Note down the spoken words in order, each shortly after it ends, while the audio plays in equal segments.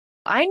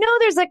I know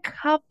there's a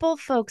couple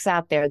folks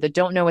out there that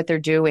don't know what they're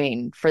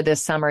doing for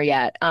this summer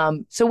yet.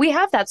 So we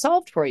have that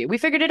solved for you. We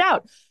figured it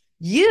out.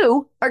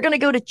 You are going to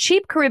go to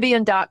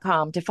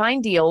cheapcaribbean.com to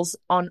find deals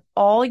on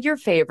all your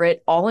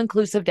favorite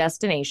all-inclusive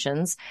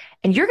destinations,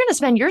 and you're going to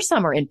spend your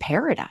summer in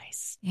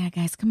paradise. Yeah,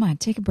 guys, come on,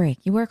 take a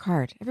break. You work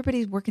hard.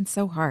 Everybody's working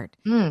so hard.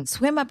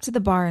 Swim up to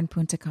the bar in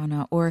Punta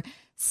Cana or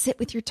sit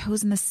with your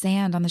toes in the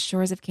sand on the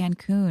shores of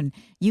Cancun.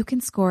 You can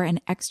score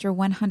an extra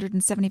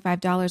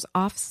 $175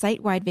 off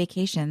site-wide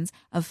vacations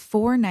of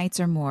 4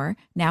 nights or more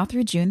now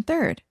through June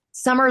 3rd.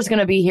 Summer is going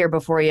to be here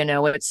before you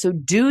know it, so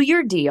do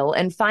your deal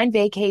and find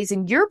vacays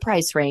in your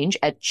price range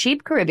at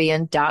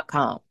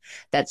cheapcaribbean.com.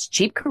 That's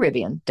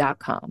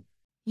cheapcaribbean.com.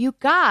 You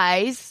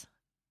guys,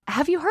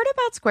 have you heard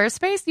about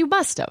Squarespace? You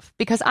must have,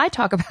 because I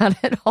talk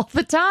about it all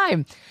the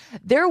time.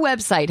 Their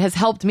website has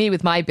helped me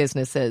with my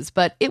businesses,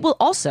 but it will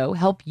also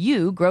help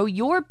you grow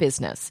your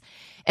business.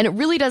 And it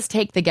really does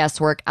take the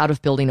guesswork out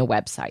of building a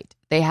website.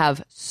 They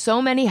have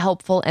so many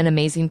helpful and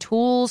amazing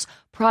tools,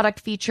 product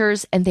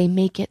features, and they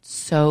make it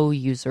so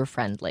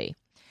user-friendly.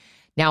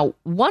 Now,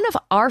 one of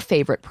our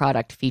favorite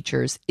product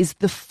features is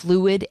the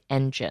Fluid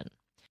Engine.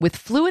 With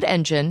Fluid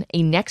Engine,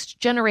 a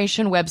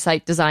next-generation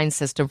website design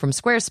system from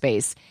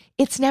Squarespace,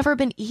 it's never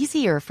been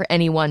easier for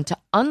anyone to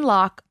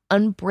unlock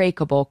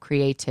unbreakable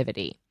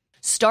creativity.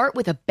 Start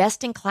with a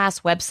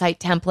best-in-class website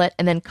template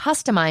and then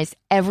customize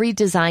every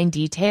design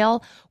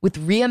detail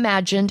with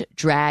reimagined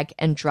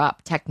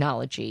drag-and-drop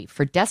technology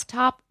for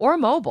desktop or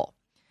mobile.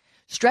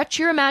 Stretch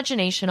your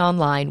imagination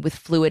online with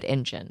Fluid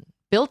Engine,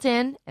 built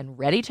in and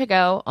ready to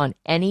go on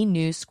any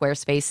new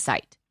Squarespace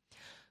site.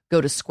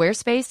 Go to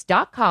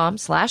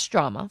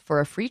squarespace.com/drama for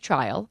a free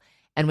trial,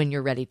 and when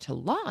you're ready to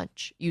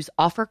launch, use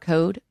offer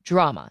code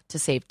DRAMA to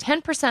save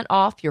 10%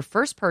 off your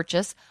first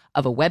purchase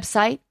of a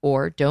website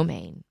or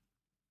domain.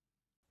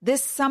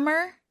 This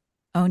summer,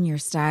 own your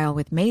style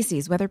with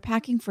Macy's. Whether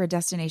packing for a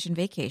destination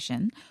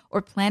vacation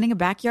or planning a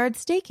backyard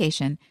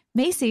staycation,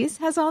 Macy's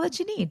has all that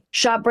you need.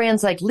 Shop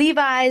brands like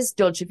Levi's,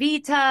 Dolce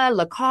Vita,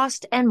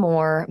 Lacoste, and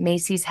more.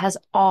 Macy's has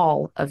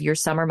all of your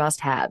summer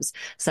must-haves.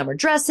 Summer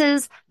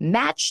dresses,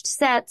 matched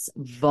sets,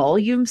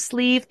 volume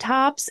sleeve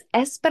tops,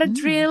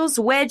 espadrilles,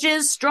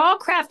 wedges,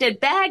 straw-crafted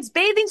bags,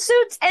 bathing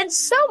suits, and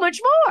so much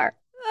more.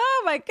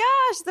 Oh my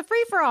gosh, the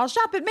free-for-all.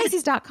 Shop at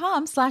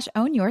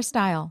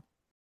Macys.com/ownyourstyle.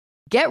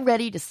 Get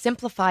ready to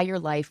simplify your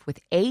life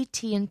with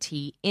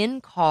AT&T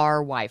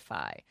in-car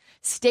Wi-Fi.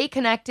 Stay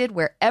connected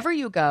wherever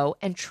you go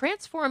and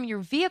transform your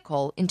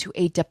vehicle into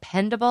a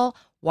dependable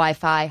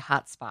Wi-Fi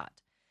hotspot.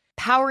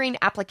 Powering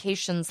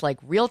applications like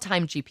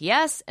real-time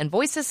GPS and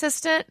voice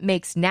assistant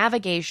makes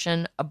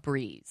navigation a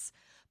breeze.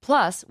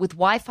 Plus, with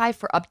Wi-Fi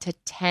for up to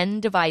 10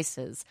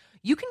 devices,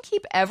 you can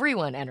keep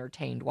everyone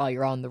entertained while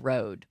you're on the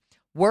road.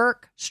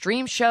 Work,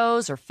 stream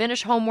shows, or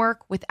finish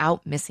homework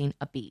without missing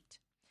a beat.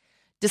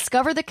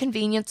 Discover the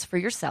convenience for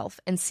yourself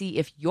and see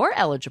if you're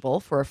eligible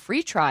for a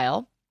free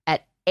trial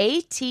at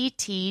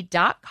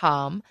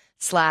att.com/in-car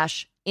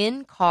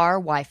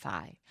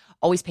Wi-Fi.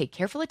 Always pay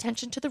careful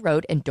attention to the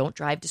road and don't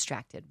drive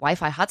distracted.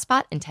 Wi-Fi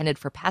hotspot intended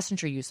for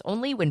passenger use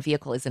only when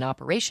vehicle is in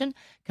operation.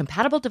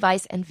 Compatible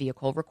device and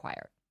vehicle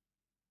required.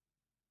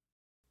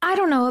 I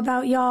don't know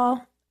about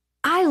y'all.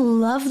 I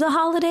love the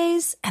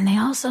holidays, and they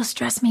also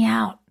stress me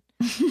out.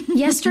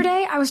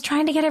 Yesterday, I was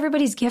trying to get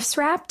everybody's gifts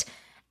wrapped,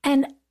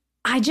 and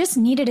I just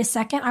needed a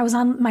second. I was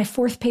on my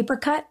 4th paper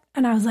cut,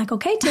 and I was like,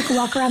 okay, take a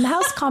walk around the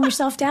house, calm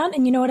yourself down.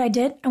 And you know what I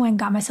did? I went and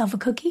got myself a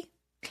cookie,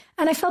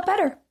 and I felt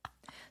better.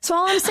 So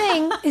all I'm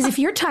saying is if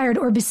you're tired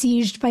or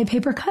besieged by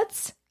paper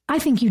cuts, I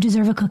think you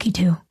deserve a cookie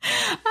too.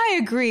 I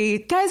agree.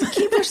 Guys,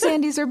 Keebler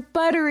Sandies are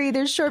buttery.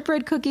 They're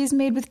shortbread cookies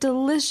made with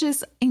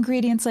delicious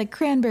ingredients like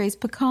cranberries,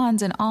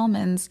 pecans, and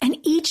almonds. And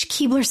each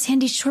Keebler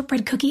Sandies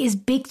shortbread cookie is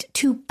baked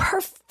to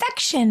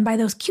perfection by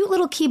those cute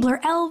little Keebler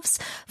elves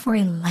for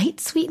a light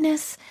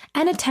sweetness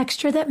and a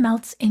texture that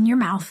melts in your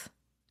mouth.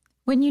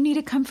 When you need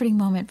a comforting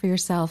moment for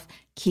yourself,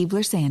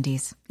 Keebler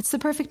Sandies. It's the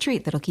perfect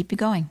treat that'll keep you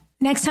going.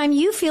 Next time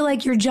you feel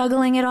like you're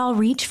juggling it all,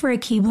 reach for a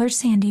Keebler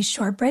Sandies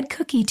shortbread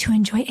cookie to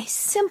enjoy a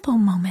simple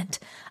moment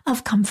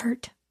of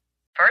comfort.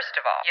 First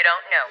of all, you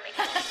don't know me.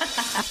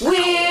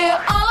 We're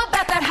all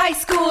about that high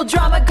school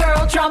drama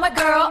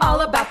girl,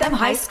 all about them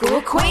high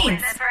school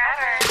queens.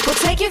 We'll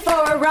take you for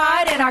a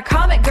ride in our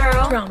comic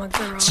girl, Drama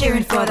girl.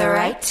 cheering for the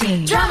right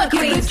team. Drama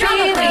queens,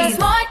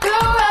 smart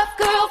girl, rough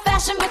girl,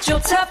 fashion but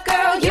you're tough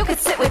girl. You could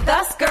sit with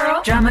us,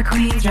 girl. Drama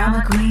queens,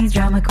 drama queens,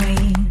 drama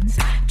queens.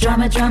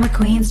 Drama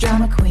queens,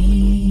 drama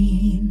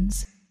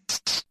queens.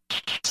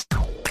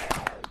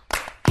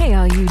 Hey,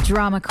 all you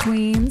drama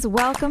queens.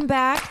 Welcome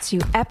back to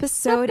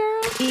episode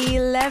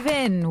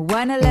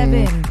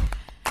 111.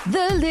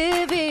 The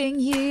Living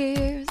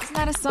Years. Isn't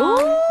that a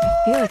song? Ooh,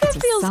 I feel like that it's a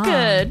feels song.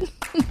 good.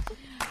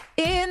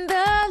 In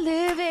the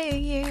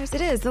living years. It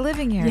is the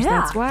living years.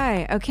 Yeah. That's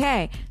why.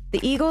 Okay. The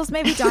Eagles,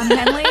 maybe Don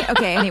Henley.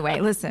 Okay. Anyway,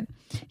 listen.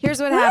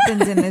 Here's what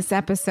happens in this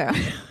episode.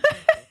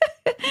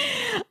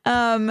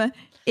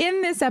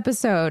 In this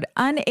episode,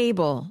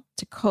 unable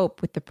to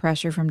cope with the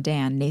pressure from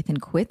Dan, Nathan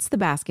quits the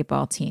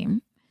basketball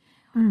team,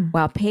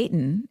 while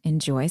Peyton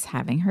enjoys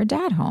having her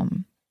dad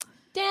home.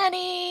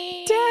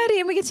 Daddy.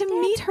 And we get to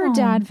meet her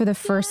dad for the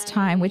first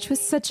time, which was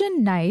such a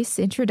nice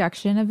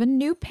introduction of a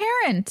new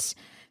parent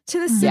to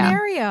the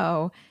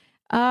scenario.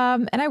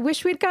 And I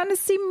wish we'd gotten to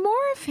see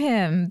more of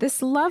him,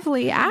 this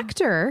lovely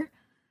actor.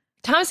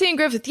 Thomas Ian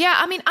Griffith. Yeah,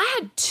 I mean, I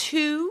had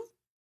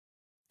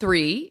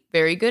 3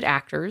 very good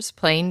actors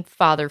playing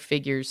father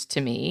figures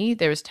to me.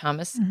 There was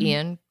Thomas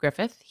Ian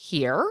Griffith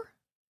here,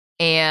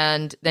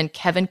 and then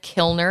Kevin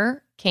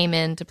Kilner came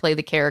in to play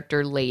the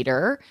character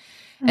later.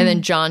 And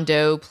then John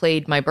Doe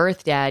played my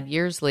birth dad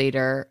years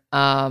later.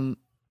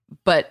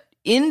 But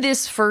in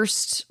this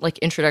first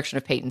introduction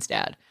of Peyton's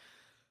dad,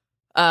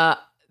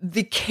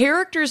 the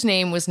character's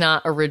name was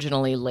not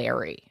originally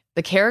Larry.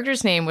 The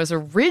character's name was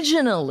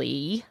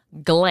originally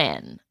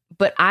Glenn.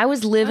 But I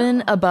was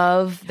living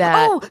above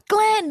that. Oh,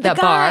 Glenn, that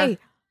the guy. Bar.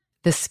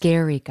 The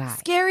scary guy.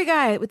 Scary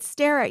guy that would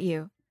stare at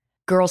you.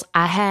 Girls,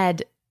 I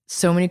had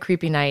so many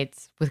creepy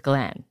nights with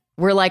Glenn.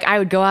 Where I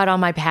would go out on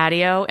my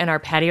patio and our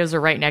patios are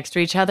right next to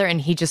each other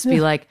and he'd just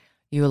be like,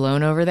 you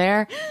alone over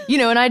there?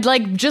 And I'd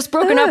just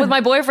broken up with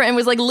my boyfriend and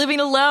was living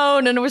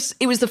alone. And it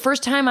was the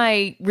first time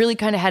I really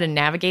kind of had to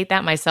navigate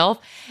that myself.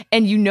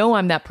 And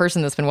I'm that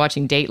person that's been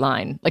watching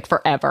Dateline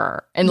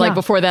forever. And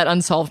before that,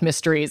 Unsolved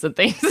Mysteries and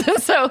things.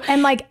 So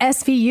and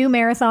SVU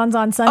marathons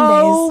on Sundays.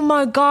 Oh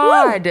my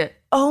God. Woo!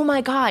 Oh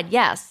my God.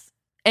 Yes.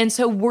 And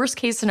so worst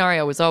case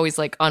scenario was always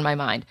on my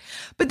mind.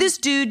 But this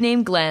dude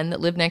named Glenn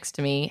that lived next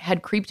to me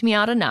had creeped me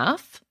out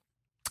enough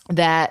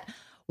that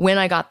when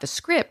I got the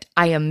script,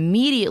 I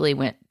immediately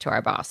went to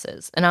our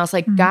bosses. And I was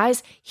like,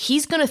 guys,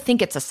 he's going to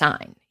think it's a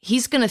sign.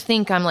 He's going to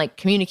think I'm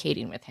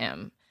communicating with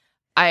him.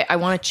 I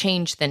want to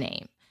change the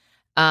name.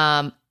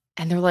 And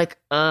they're like,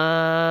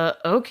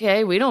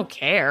 okay, we don't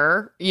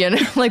care.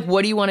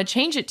 What do you want to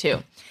change it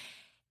to?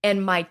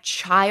 And my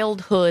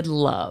childhood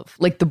love,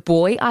 the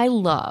boy I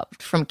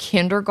loved from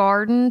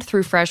kindergarten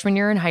through freshman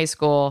year in high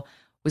school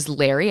was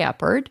Larry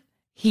Eppard.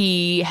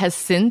 He has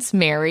since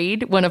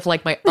married one of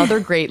my other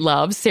great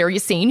loves, Sarah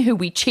Yassine, who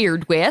we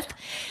cheered with.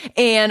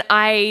 And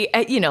I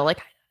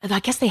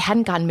guess they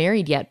hadn't gotten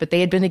married yet, but they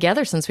had been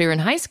together since we were in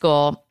high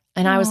school.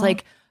 And I was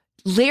like,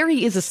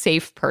 Larry is a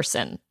safe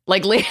person.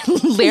 Larry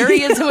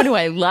is someone who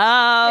I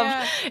love.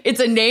 Yeah.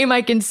 It's a name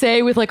I can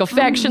say with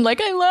affection.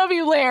 I love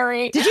you,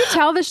 Larry. Did you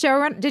tell the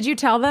showrunner? Did you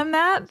tell them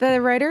that, the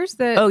writers?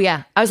 Oh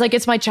yeah, I was like,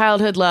 it's my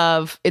childhood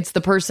love. It's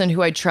the person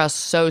who I trust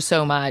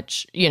so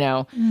much.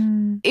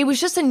 It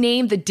was just a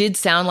name that did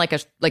sound like a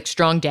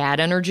strong dad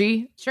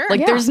energy. Sure.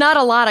 There's not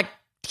a lot of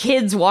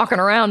kids walking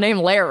around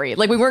named Larry.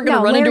 We weren't going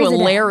to run into a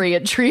Larry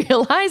at Tree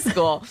Hill High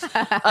School.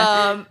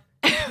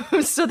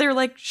 So they're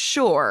like,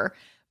 sure.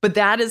 But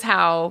that's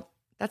how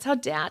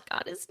Dad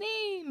got his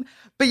name.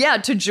 But yeah,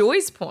 to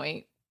Joy's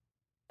point,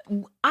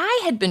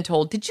 I had been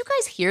told, did you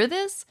guys hear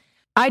this?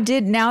 I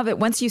did. Now that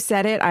once you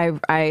said it,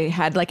 I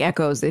had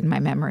echoes in my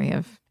memory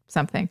of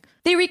something.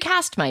 They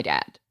recast my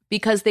dad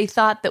because they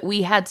thought that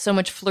we had so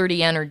much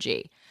flirty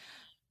energy.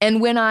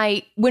 And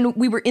when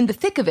we were in the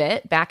thick of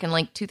it back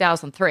in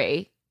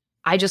 2003,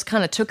 I just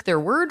kind of took their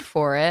word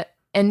for it.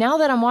 And now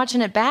that I'm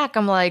watching it back,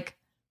 I'm like,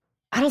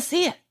 I don't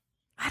see it.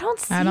 I don't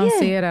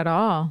see it at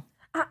all.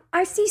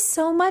 I see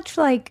so much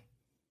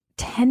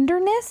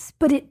tenderness,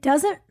 but it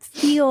doesn't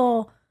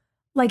feel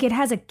like it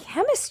has a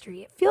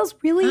chemistry. It feels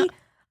really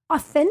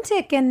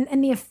authentic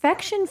and the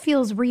affection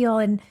feels real.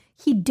 And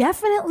he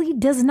definitely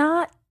does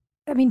not,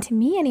 to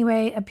me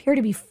anyway, appear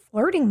to be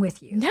flirting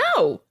with you.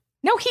 No,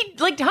 he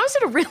Thomas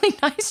did a really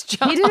nice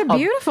job. He did a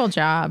beautiful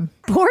job.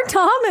 Poor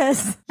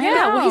Thomas.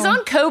 Yeah, well, he's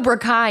on Cobra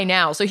Kai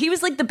now. So he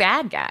was the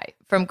bad guy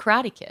from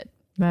Karate Kid.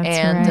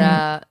 That's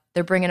right.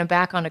 They're bringing him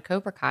back onto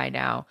Cobra Kai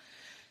now.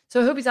 So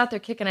I hope he's out there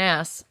kicking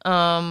ass.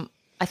 I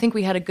think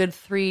we had a good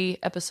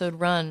 3-episode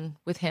run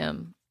with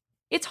him.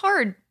 It's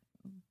hard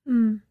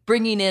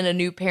bringing in a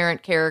new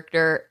parent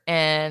character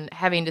and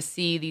having to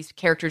see these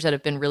characters that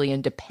have been really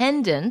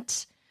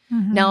independent.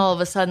 Mm-hmm. Now all of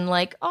a sudden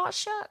oh,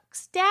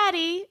 shucks,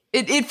 daddy.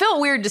 It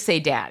felt weird to say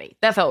daddy.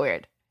 That felt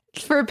weird.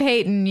 For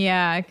Peyton,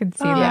 yeah, I could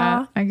see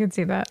that. I could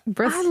see that.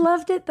 I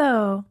loved it,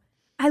 though.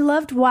 I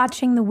loved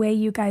watching the way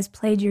you guys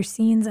played your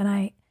scenes, and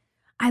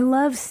I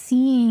love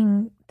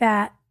seeing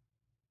that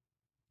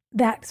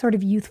sort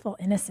of youthful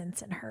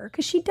innocence in her,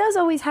 because she does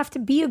always have to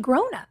be a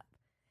grown-up.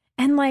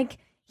 And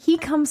he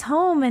comes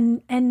home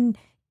and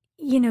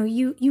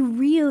you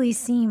really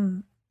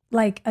seem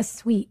like a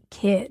sweet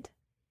kid.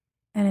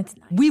 And it's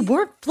nice. We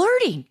weren't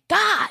flirting.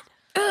 God.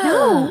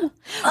 No.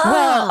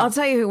 Well, I'll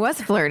tell you who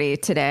was flirty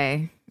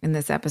today in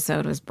this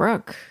episode was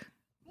Brooke.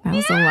 That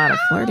was a lot of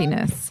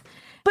flirtiness.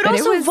 But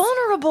also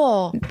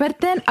vulnerable. But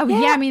then,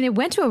 it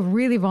went to a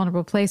really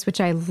vulnerable place, which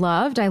I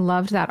loved. I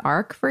loved that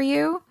arc for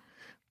you.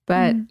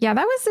 But yeah,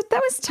 that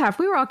was tough.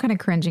 We were all kind of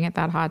cringing at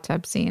that hot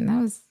tub scene.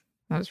 That was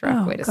a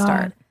rough way to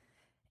start.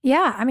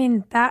 Yeah,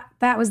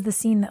 that was the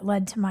scene that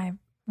led to my,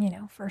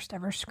 first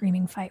ever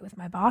screaming fight with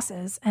my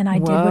bosses. And I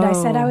did what I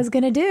said I was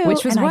going to do.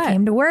 Which was I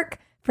came to work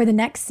for the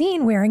next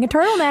scene wearing a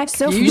turtleneck.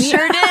 So You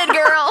sure did,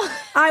 girl.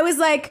 I was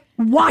like,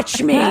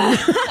 watch me.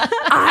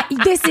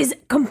 This is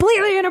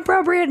completely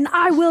inappropriate and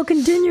I will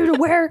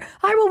wear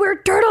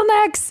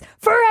turtlenecks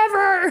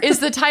forever. Is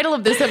the title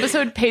of this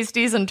episode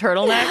Pasties and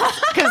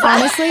Turtlenecks? Because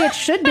honestly, it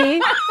should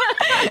be.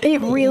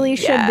 It really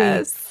should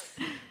be.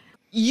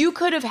 You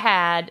could have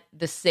had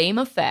the same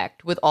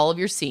effect with all of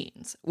your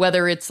scenes,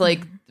 whether it's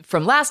like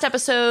from last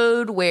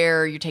episode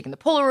where you're taking the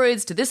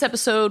Polaroids to this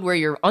episode where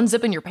you're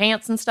unzipping your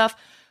pants and stuff.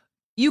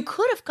 You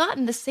could have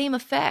gotten the same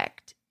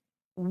effect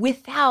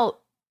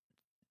without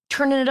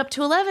turning it up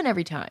to 11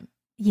 every time.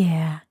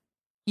 Yeah.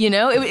 You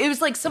know, it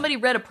was like somebody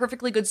read a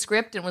perfectly good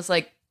script and was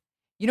like,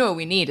 you know what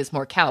we need is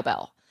more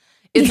cowbell.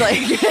 It's like,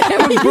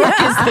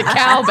 Brooke is the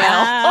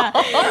cowbell.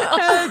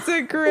 That's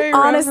a great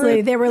Honestly,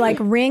 reference. they were like,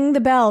 ring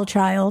the bell,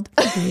 child.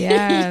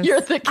 Yes.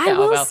 You're the cowbell. I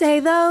will say,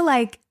 though,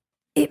 like,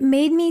 it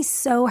made me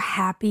so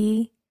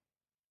happy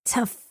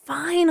to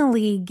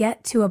finally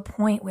get to a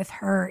point with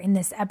her in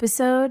this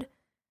episode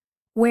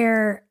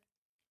where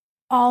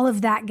all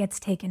of that gets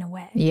taken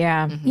away.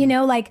 Yeah. Mm-hmm. You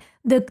know, like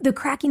the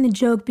cracking the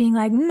joke being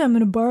like, I'm going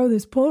to borrow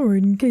this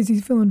Polaroid in case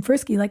he's feeling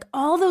frisky. Like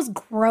all those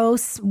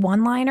gross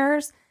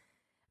one-liners.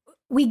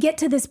 We get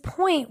to this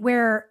point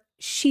where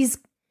she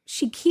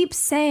keeps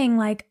saying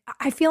like,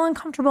 I feel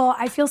uncomfortable.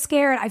 I feel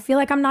scared. I feel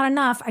like I'm not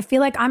enough. I feel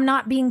like I'm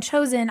not being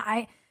chosen.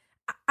 I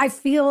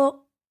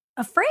feel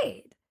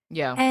afraid.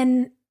 Yeah.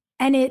 And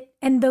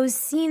those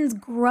scenes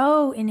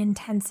grow in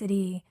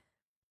intensity.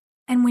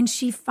 And when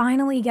she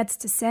finally gets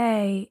to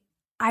say,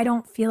 I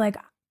feel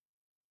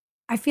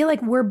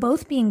like we're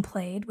both being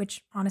played,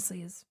 which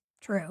honestly is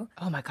true.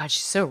 Oh my God,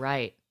 she's so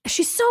right.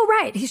 She's so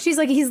right. She's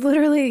like,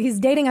 he's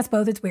dating us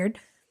both. It's weird.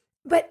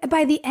 But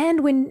by the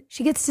end, when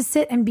she gets to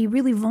sit and be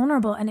really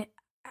vulnerable, and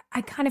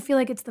I kind of feel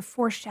like it's the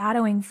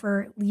foreshadowing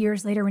for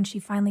years later when she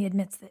finally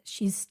admits that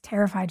she's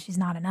terrified she's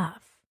not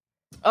enough.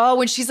 Oh,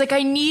 when she's like,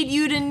 I need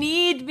you to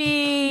need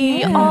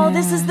me. Yeah. Oh,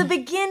 this is the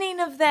beginning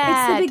of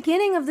that. It's the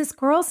beginning of this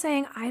girl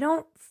saying, I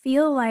don't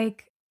feel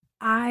like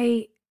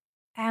I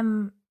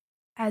am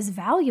as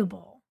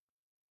valuable.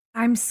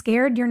 I'm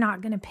scared you're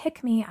not going to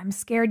pick me. I'm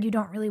scared you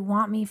don't really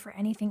want me for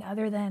anything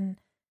other than,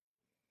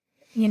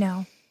 you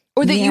know.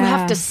 Or that you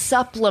have to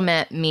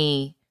supplement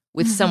me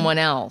with Mm-hmm. someone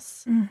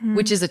else,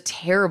 which is a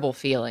terrible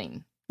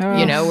feeling,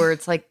 you know, where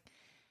it's like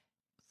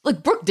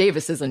Brooke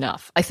Davis is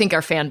enough. I think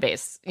our fan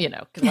base, you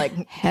know, can like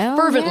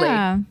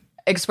fervently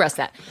express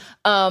that.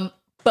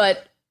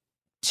 But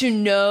to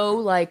know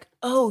like,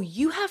 oh,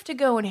 you have to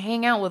go and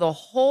hang out with a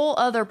whole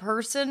other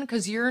person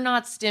because you're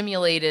not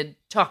stimulated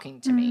talking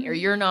to me or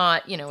you're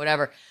not, you know,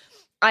 whatever.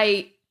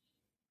 I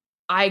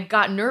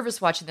got nervous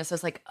watching this. I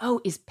was like,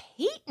 oh, is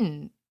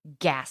Peyton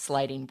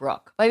gaslighting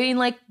Brooke by being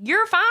like,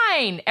 you're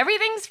fine,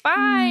 everything's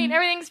fine,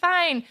 everything's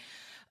fine?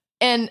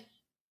 And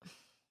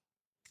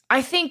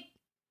I think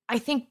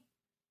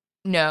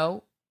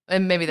no,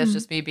 and maybe that's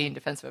just me being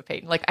defensive of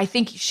Peyton. Like, I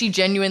think she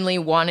genuinely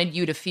wanted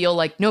you to feel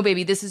like, no,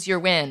 baby, this is your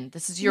win.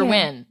 This is your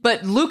win.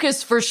 But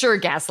Lucas for sure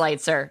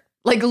gaslights her.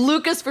 Like,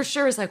 Lucas for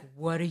sure is like,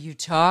 what are you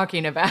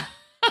talking about?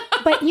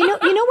 But you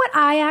know what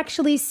I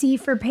actually see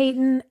for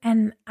Peyton,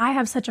 and I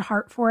have such a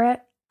heart for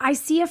it. I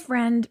see a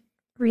friend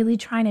really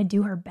trying to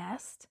do her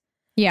best.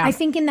 Yeah. I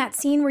think in that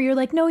scene where you're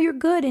like, no, you're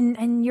good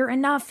and you're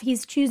enough.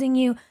 He's choosing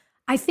you.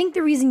 I think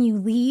the reason you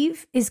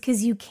leave is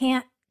because you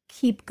can't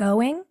keep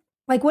going.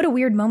 Like, what a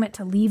weird moment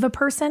to leave a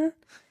person.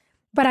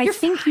 But I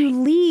think you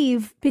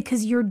leave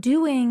because you're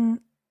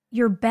doing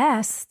your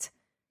best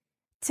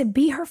to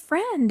be her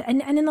friend.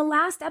 And in the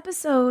last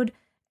episode,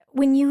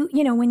 when you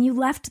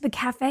left the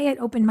cafe at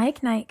open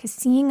mic night because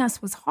seeing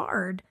us was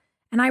hard,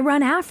 and I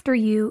run after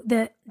you,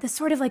 the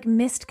sort of like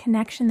missed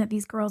connection that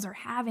these girls are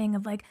having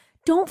of like,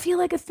 don't feel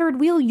like a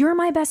third wheel. You're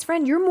my best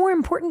friend. You're more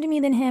important to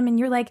me than him. And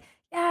you're like,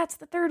 yeah, it's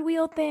the third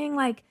wheel thing.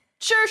 Like,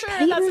 Sure,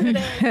 that's what it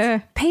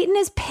is. Peyton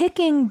is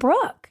picking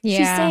Brooke. Yeah.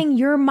 She's saying,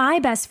 you're my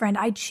best friend.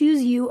 I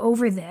choose you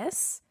over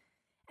this.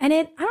 And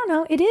I don't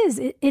know, it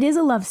is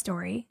a love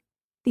story,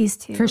 these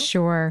two. For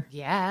sure.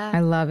 Yeah. I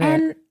love it.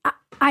 And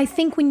I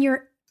think when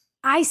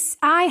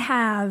I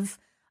have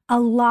a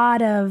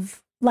lot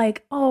of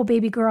like, oh,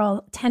 baby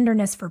girl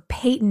tenderness for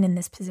Peyton in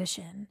this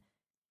position,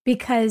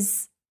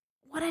 because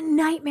what a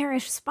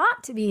nightmarish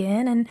spot to be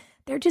in. And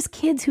they're just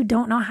kids who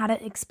don't know how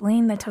to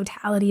explain the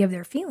totality of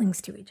their feelings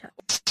to each other.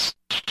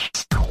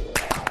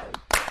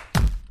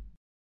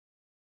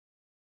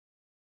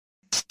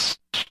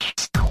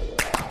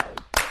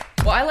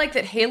 Well, I like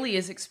that Haley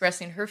is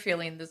expressing her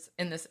feeling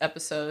in this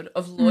episode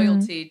of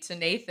loyalty to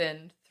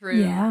Nathan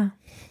through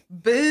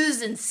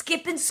booze and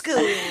skipping school.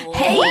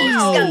 Hey, she's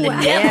got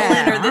the devil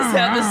in her this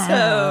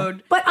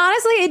episode. But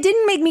honestly, it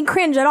didn't make me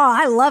cringe at all.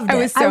 I loved it. It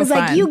was so I was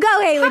like, fun. you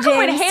go, Haley How come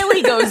when James.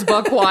 Haley goes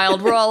buck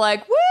wild, we're all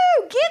like,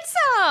 woo, get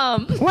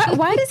some.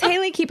 Why does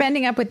Haley keep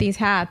ending up with these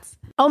hats?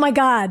 Oh my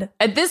God.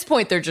 At this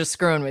point, they're just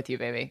screwing with you,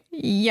 baby.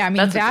 Yeah, I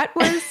mean, that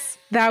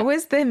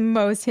was the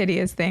most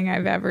hideous thing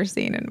I've ever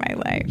seen in my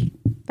life.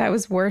 That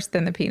was worse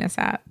than the penis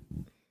hat.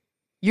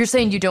 You're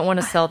saying you don't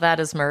want to sell that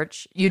as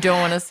merch? You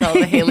don't want to sell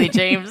the Haley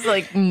James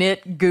like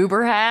knit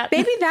goober hat?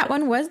 Maybe that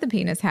one was the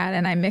penis hat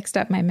and I mixed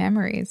up my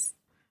memories.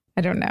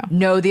 I don't know.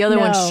 No, the other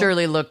one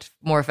surely looked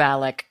more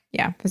phallic.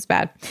 Yeah, it was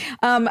bad.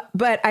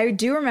 But I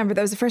do remember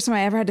that was the first time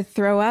I ever had to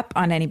throw up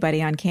on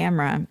anybody on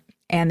camera.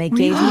 And they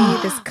gave me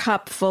this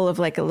cup full of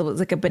like a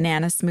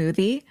banana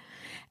smoothie.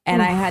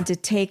 And I had to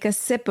take a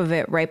sip of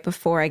it right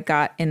before I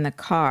got in the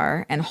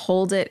car and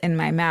hold it in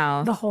my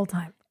mouth. The whole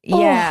time.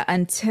 Yeah,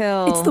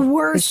 until it's the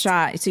worst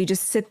shot. So you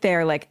just sit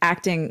there like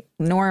acting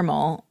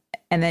normal,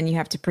 and then you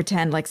have to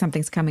pretend like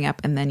something's coming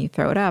up, and then you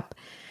throw it up.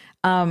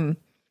 And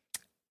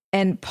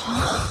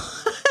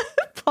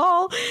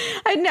Paul,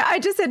 I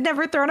just had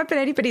never thrown up in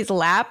anybody's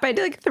lap. I'd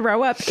like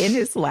throw up in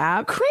his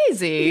lap.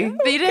 Crazy.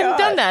 They hadn't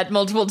done that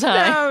multiple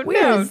times.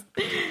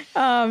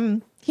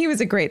 No. He was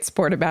a great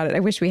sport about it. I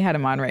wish we had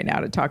him on right now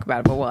to talk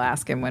about it, but we'll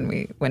ask him when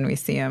we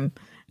see him.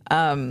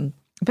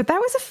 But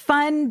that was a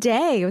fun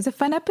day. It was a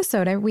fun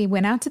episode. We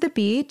went out to the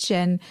beach,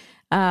 and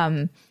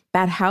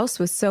that house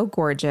was so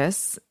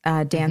gorgeous,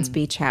 Dan's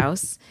beach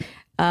house.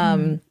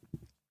 And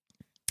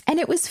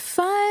it was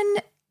fun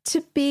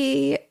to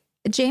be,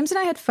 James and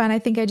I had fun. I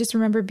think I just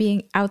remember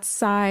being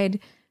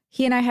outside.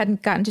 He and I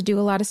hadn't gotten to do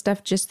a lot of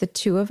stuff, just the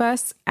two of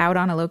us out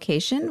on a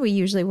location. We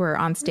usually were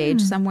on stage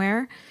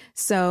somewhere.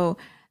 So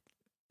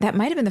that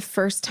might have been the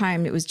first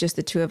time it was just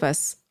the two of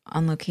us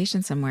on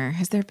location somewhere.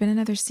 Has there been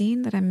another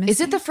scene that I'm missing?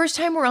 Is it the first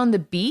time we're on the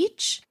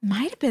beach?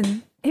 Might have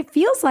been. It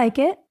feels like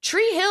it.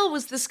 Tree Hill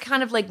was this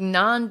kind of like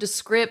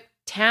nondescript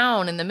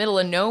town in the middle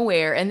of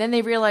nowhere. And then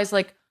they realized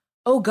like,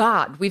 oh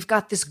God, we've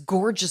got this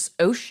gorgeous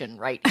ocean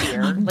right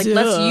here. Like,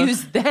 let's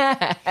use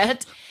that.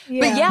 But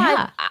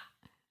yeah.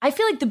 I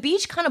feel like the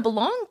beach kind of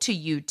belonged to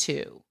you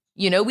two.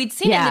 You know, we'd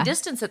seen it in the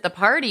distance at the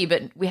party,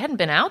 but we hadn't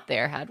been out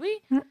there, had we?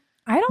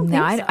 I don't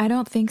think so. I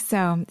don't think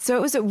so. So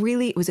it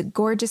was a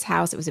gorgeous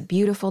house. It was a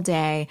beautiful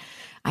day.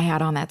 I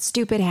had on that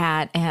stupid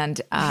hat, and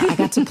I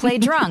got to play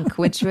drunk,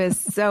 which was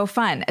so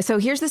fun. So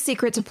here's the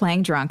secret to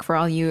playing drunk for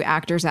all you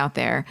actors out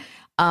there,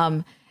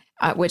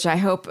 which I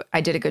hope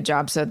I did a good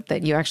job so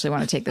that you actually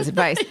want to take this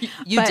advice.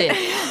 You did.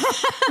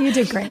 You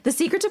did great. The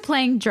secret to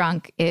playing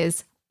drunk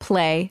is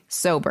play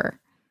sober.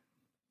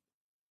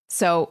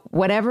 So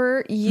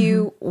whatever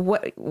you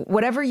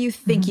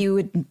think you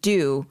would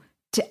do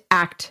to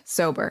act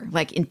sober,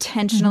 like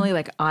intentionally,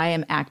 like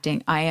I'm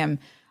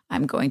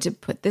going to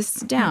put this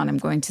down. I'm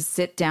going to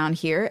sit down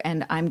here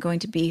and I'm going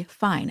to be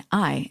fine.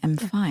 I am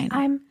fine.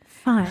 I'm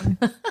fine.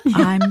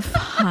 I'm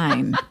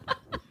fine.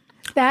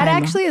 That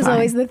actually is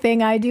always the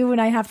thing I do when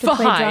I have to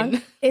play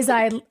drunk is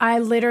I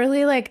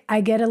literally like,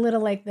 I get a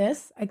little like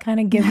this. I kind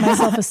of give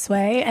myself a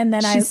sway and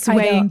then She's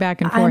swaying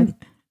back and forth.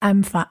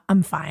 I'm fine.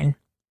 I'm fine.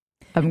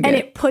 I'm good. And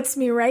it puts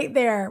me right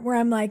there where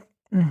I'm like,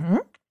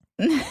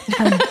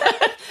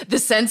 The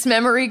sense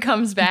memory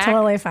comes back.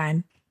 Totally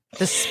fine.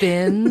 The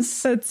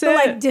spins. That's it. The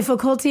like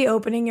difficulty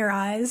opening your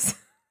eyes.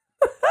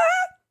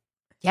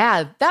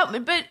 Yeah,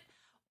 but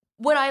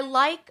what I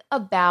like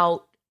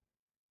about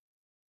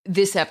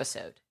this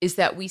episode is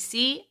that we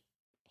see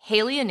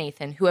Haley and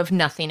Nathan who have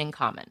nothing in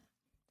common.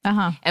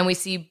 And we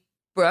see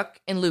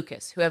Brooke and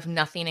Lucas who have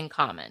nothing in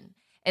common.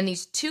 And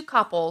these two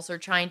couples are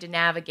trying to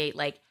navigate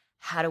like,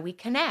 how do we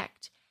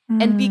connect?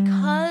 And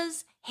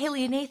because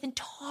Haley and Nathan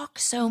talk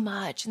so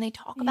much and they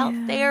talk about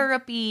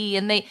therapy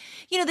and they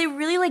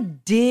really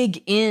like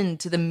dig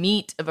into the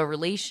meat of a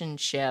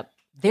relationship.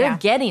 They're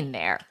getting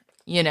there,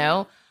 you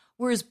know?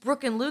 Whereas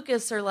Brooke and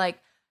Lucas are like,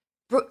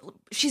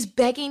 she's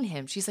begging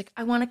him. She's like,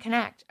 I want to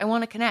connect. I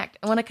want to connect.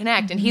 I want to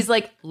connect. And he's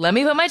like, let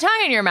me put my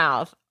tongue in your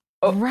mouth.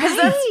 Oh,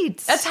 right.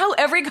 That's how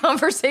every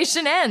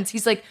conversation ends.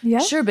 He's like,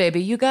 sure,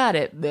 baby, you got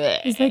it.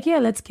 Blech. He's like, yeah,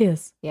 let's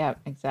kiss. Yeah,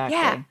 exactly.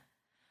 Yeah.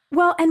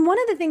 Well, and one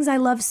of the things I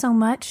love so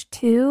much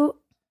too,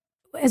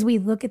 as we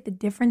look at the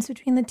difference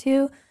between the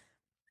two,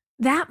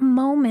 that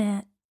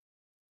moment,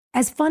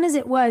 as fun as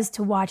it was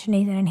to watch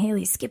Nathan and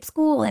Haley skip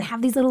school and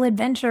have these little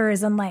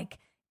adventures and like,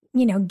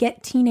 you know,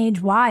 get teenage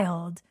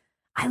wild,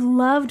 I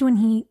loved when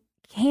he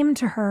came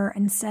to her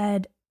and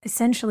said,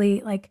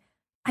 essentially, like,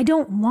 I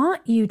don't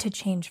want you to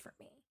change for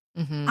me.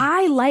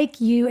 I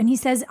like you. And he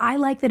says, I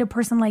like that a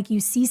person like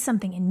you sees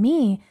something in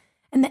me.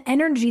 And the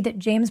energy that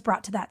James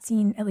brought to that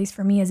scene, at least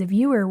for me as a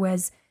viewer,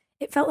 was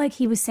it felt like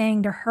he was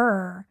saying to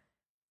her,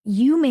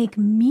 you make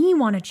me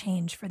want to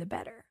change for the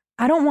better.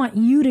 I don't want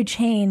you to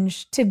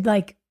change to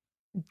like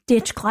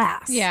ditch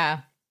class. Yeah.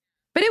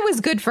 But it was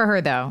good for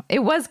her though. It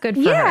was good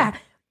for her. Yeah,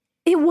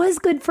 it was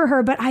good for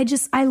her. But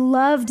I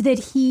loved that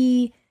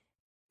he,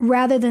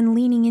 rather than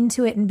leaning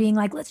into it and being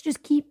like, let's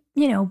just keep,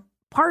 you know,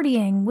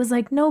 partying, was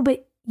like, no,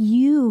 but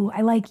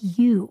I like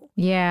you.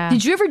 Yeah.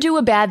 Did you ever do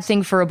a bad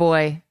thing for a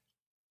boy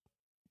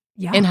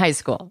in high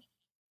school?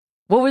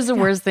 What was the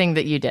worst thing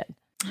that you did?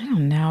 I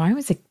don't know. I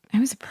was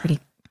a pretty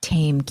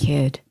tame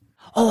kid.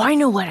 Oh, I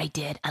know what I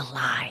did. I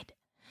lied.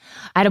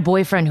 I had a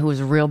boyfriend who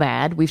was real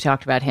bad. We've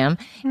talked about him.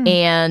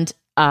 And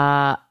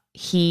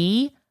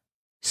he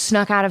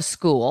snuck out of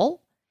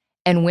school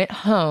and went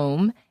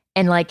home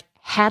and like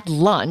had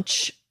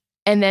lunch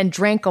and then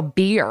drank a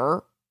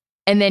beer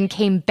and then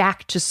came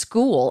back to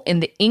school,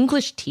 and the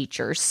English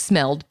teacher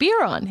smelled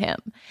beer on him.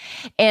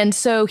 And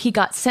so he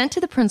got sent to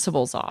the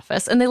principal's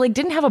office, and they like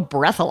didn't have a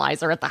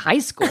breathalyzer at the high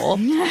school.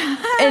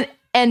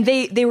 and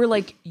they were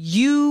like,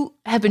 "You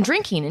have been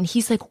drinking." And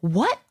he's like,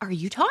 "What are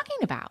you talking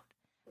about?"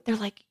 They're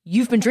like,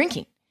 "You've been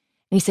drinking."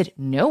 And he said,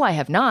 "No, I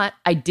have not.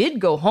 I did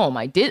go home.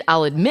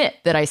 I'll admit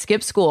that I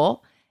skipped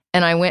school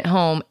and I went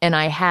home and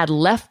I had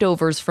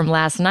leftovers from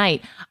last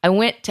night. I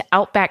went to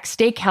Outback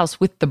Steakhouse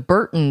with the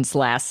Burtons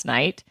last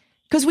night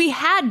because we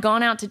had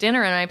gone out to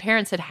dinner and my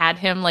parents had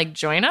him like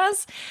join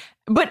us.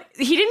 But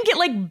he didn't get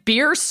like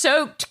beer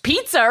soaked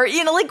pizza or,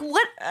 like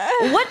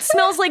what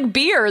smells like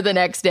beer the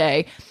next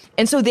day?"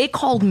 And so they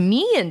called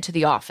me into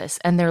the office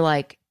and they're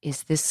like,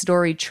 "Is this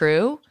story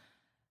true?"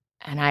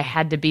 And I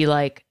had to be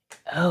like,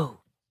 "Oh,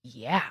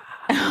 yeah,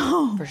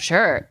 for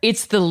sure.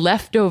 It's the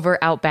leftover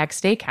Outback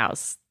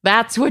Steakhouse.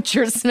 That's what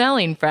you're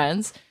smelling,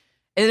 friends."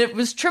 And it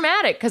was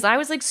traumatic because I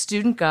was like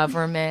student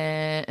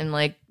government and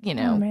like,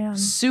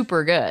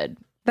 super good.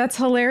 That's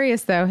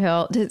hilarious though,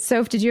 Hill.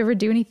 Soph, did you ever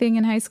do anything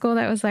in high school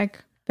that was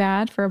like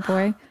bad for a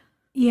boy?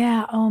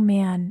 Yeah. Oh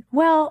man.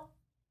 Well,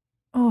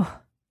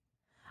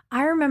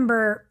 I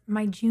remember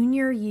my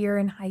junior year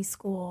in high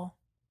school,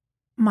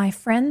 my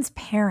friend's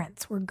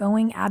parents were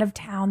going out of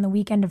town the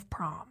weekend of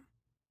prom.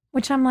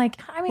 Which I'm like,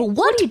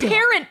 what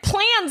parent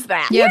plans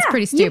that? Yeah, it's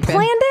pretty stupid. You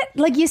planned it?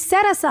 Like, you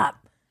set us up.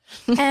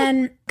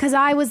 And because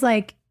I was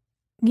like,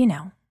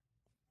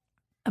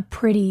 a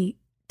pretty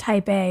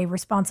type A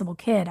responsible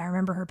kid. I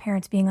remember her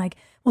parents being like,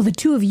 "Well, the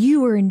two of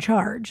you are in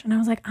charge." And I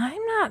was like, I'm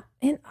not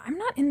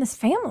in this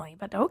family,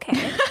 but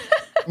okay.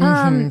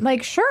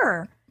 Like,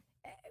 sure.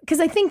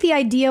 Because I think the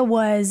idea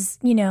was,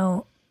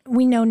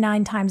 we know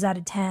 9 times out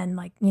of 10,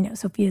 like,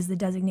 Sophia's the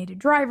designated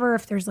driver.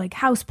 If there's like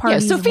house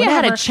parties, Sophia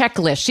had a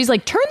checklist. She's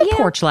like, turn the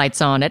porch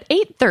lights on at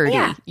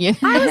 8:30. Yeah.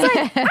 I was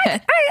like,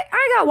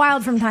 I got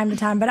wild from time to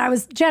time, but I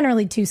was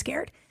generally too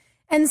scared.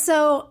 And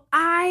so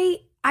I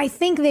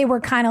think they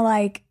were kind of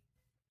like,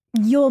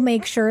 you'll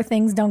make sure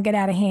things don't get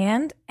out of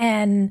hand.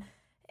 And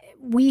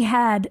we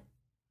had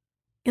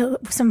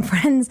some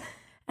friends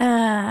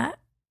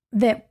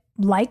that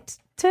liked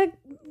to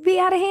be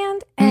out of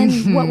hand,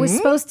 and what was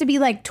supposed to be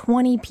like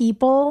 20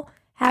 people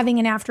having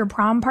an after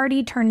prom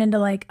party turned into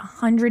like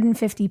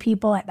 150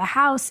 people at the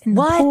house in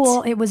the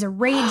pool. It was a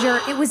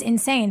rager. It was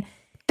insane.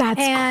 That's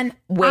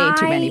way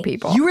too many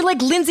people. You were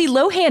like Lindsay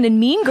Lohan in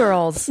Mean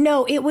Girls.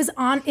 No,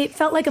 it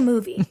felt like a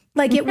movie.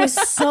 Like, it was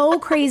so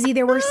crazy.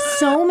 There were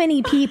so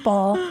many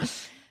people,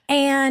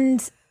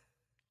 and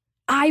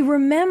I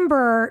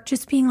remember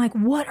just being like,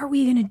 what are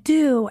we going to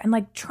do? And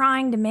like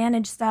trying to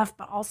manage stuff,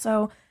 but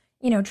also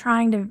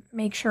trying to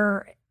make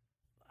sure,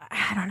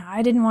 I don't know,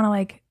 I didn't want to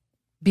like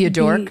be a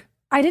dork.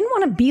 I didn't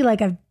want to be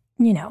like a,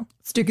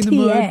 stick in the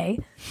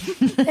mud.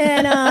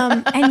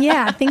 And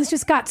yeah, things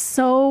just got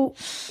so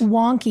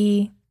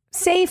wonky.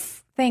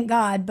 Safe, thank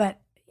God, but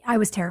I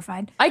was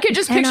terrified. I could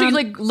just picture you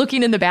like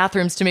looking in the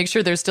bathrooms to make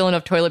sure there's still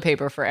enough toilet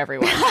paper for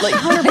everyone. Like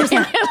 100%.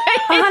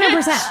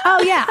 100%.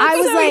 Oh yeah.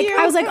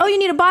 I was like, oh, you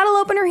need a bottle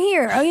opener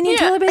here. Oh, you need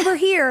toilet paper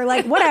here.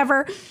 Like,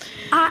 whatever.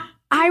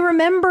 I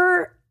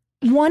remember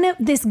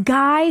this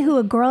guy who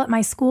a girl at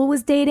my school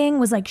was dating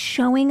was like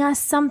showing us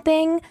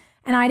something,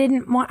 and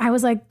I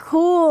was like,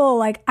 cool,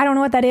 like, I don't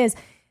know what that is.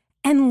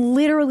 And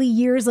literally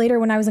years later,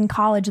 when I was in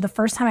college, the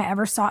first time I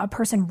ever saw a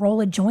person roll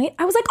a joint,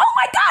 I was like, oh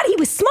my God, he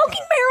was smoking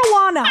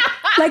marijuana.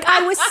 Like,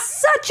 I was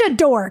such a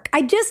dork.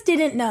 I just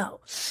didn't know.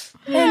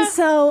 And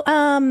so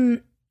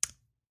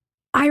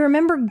I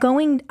remember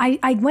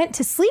I went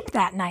to sleep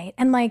that night,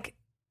 and like,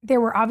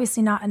 there were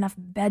obviously not enough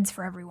beds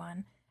for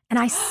everyone. And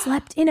I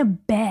slept in a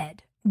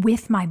bed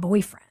with my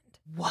boyfriend.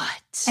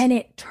 What? And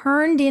it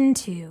turned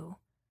into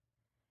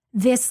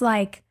this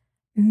like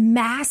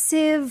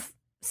massive,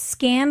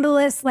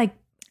 scandalous, like,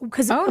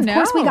 because of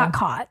course we got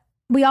caught.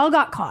 We all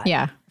got caught.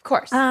 Yeah, of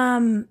course.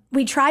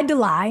 We tried to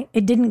lie.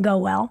 It didn't go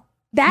well.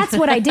 That's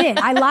what I did.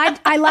 I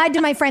lied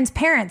to my friend's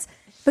parents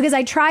because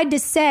I tried to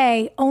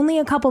say only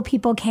a couple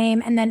people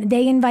came, and then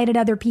they invited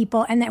other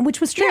people, and then, which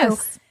was true.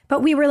 Yes.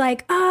 But we were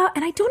like,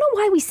 and I don't know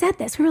why we said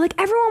this. We were like,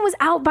 everyone was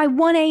out by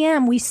 1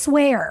 a.m. We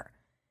swear.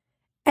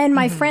 And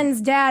my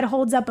friend's dad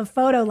holds up a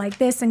photo like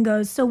this and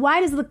goes, so why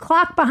does the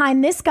clock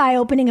behind this guy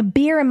opening a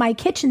beer in my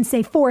kitchen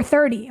say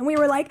 4:30? And we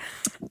were like,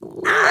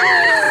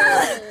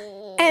 ah!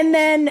 And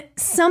then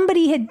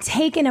somebody had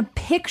taken a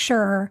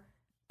picture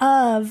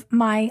of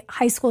my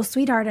high school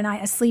sweetheart and I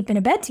asleep in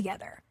a bed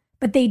together.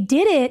 But they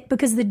did it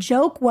because the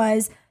joke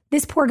was,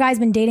 this poor guy's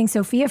been dating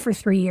Sophia for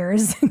 3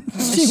 years.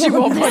 She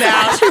won't put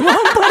out. She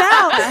won't put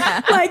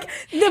out. Like,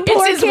 the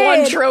poor It's his kid.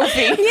 one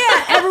trophy.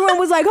 Yeah, everyone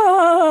was like,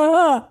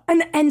 oh.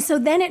 And so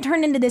then it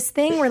turned into this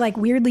thing where like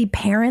weirdly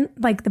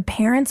the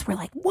parents were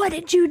like, what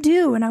did you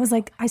do? And I was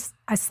like, I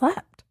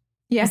slept.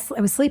 Yeah.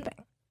 I was sleeping.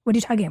 What are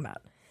you talking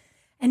about?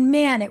 And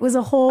man, it was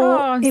a whole,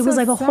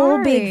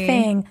 whole big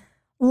thing.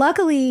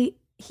 Luckily,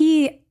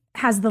 he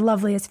has the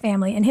loveliest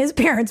family, and his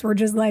parents were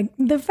just like,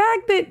 the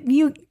fact that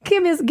you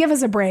give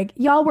us a break,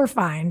 y'all were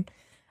fine.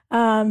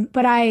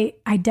 But I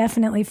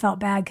definitely felt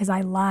bad because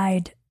I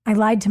lied I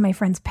lied to my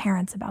friend's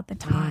parents about the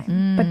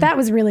time. But that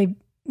was really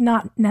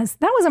that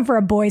wasn't for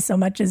a boy so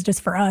much as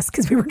just for us,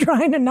 because we were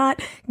trying to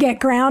not get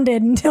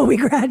grounded until we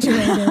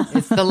graduated.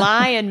 It's the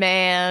lying,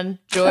 man.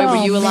 Joy,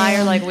 were you a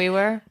liar like we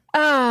were?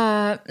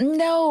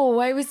 No,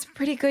 I was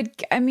pretty good.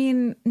 I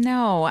mean,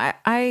 no,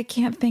 I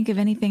can't think of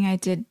anything I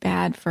did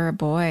bad for a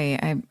boy.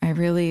 I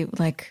really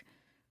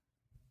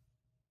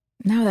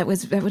no, that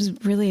was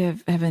really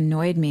have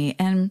annoyed me.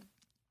 And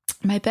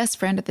my best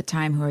friend at the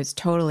time, who I was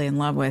totally in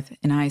love with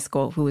in high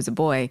school, who was a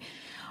boy,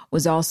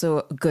 was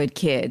also a good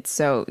kid.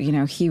 So,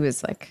 he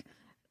was like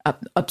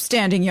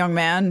upstanding young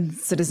man,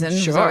 citizen,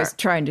 who was always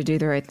trying to do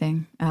the right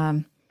thing.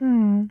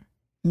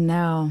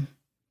 No.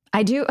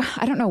 I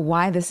don't know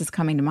why this is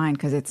coming to mind,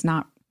 because it's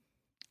not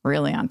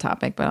really on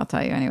topic, but I'll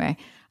tell you anyway.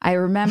 I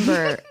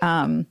remember,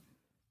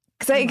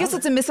 because I guess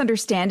it's a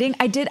misunderstanding.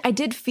 I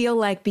did feel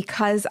like,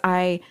 because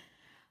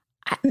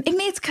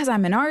maybe it's because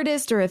I'm an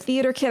artist or a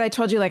theater kid. I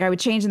told you, I would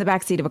change in the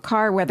backseat of a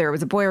car, whether it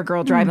was a boy or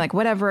girl driving,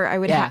 whatever. I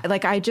would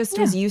I just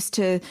was used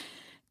to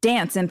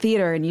dance and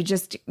theater, and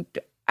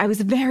I was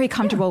very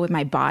comfortable with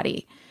my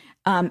body.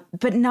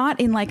 But not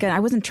in I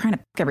wasn't trying to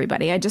pick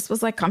everybody. I just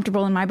was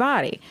comfortable in my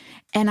body.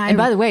 And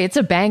by the way, it's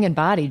a banging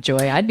body,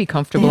 Joy. I'd be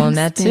comfortable in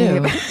that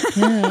too.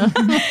 Yeah.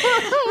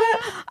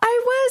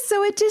 I was.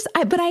 So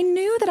but I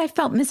knew that I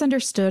felt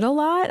misunderstood a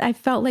lot. I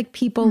felt like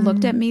people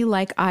looked at me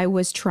like I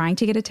was trying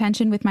to get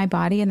attention with my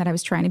body, and that I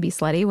was trying to be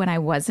slutty when I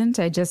wasn't.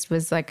 I just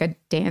was like a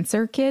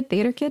dancer kid,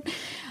 theater kid.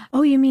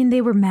 Oh, you mean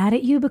they were mad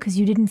at you because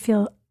you didn't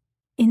feel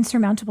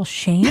insurmountable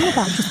shame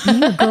about just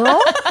being a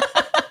girl?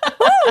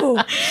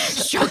 Oh,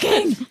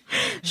 shocking.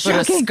 Put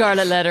a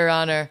scarlet letter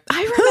on her.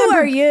 I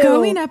remember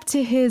going up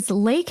to his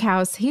lake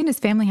house. He and his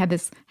family had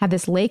this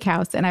lake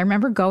house, and I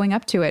remember going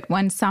up to it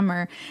one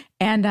summer,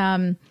 and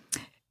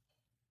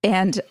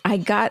I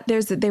got there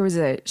was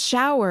a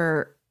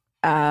shower,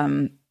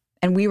 and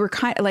we were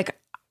kind of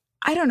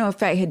I don't know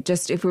if it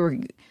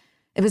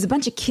was a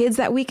bunch of kids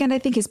that weekend. I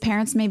think his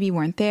parents maybe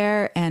weren't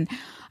there, and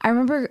I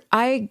remember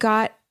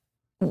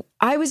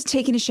I was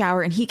taking a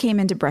shower, and he came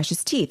in to brush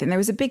his teeth, and there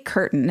was a big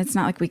curtain. It's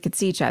not like we could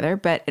see each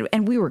other,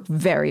 and we were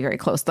very, very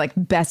close, like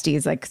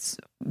besties,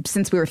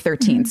 since we were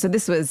 13. Mm-hmm. So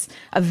this was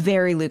a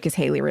very Lucas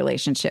Haley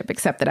relationship,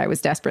 except that I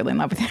was desperately in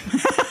love with him.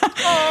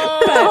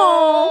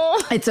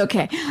 But it's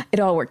okay.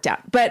 It all worked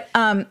out. But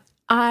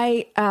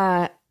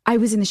I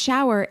was in the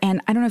shower,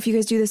 and I don't know if you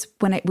guys do this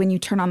when you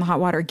turn on the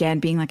hot water again,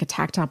 being like a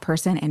tactile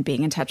person and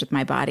being in touch with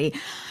my body.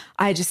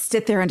 I just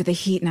sit there under the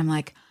heat, and I'm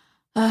like,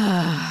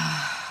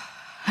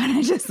 and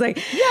I just let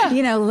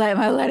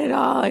it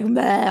all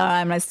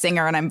I'm a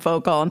singer and I'm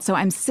vocal. And so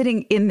I'm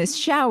sitting in this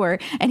shower,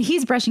 and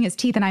he's brushing his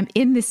teeth, and I'm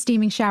in this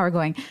steaming shower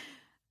going,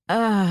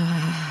 and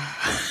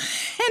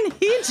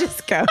he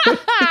just goes,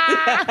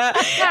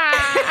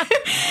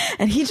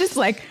 and he just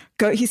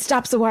he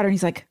stops the water, and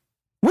he's like,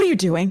 "What are you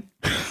doing?"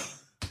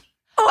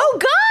 Oh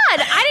God,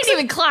 I didn't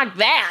even clock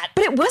that.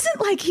 But it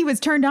wasn't like he was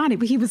turned on.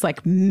 He was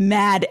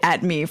mad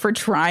at me for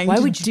trying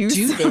to do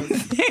something.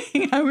 This?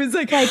 I was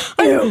like, I'm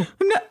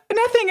not,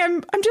 nothing.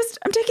 I'm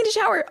taking a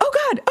shower. Oh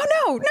God. Oh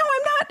no,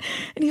 I'm not.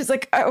 And he was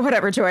like,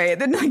 whatever, Joy.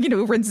 And then,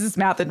 rinses his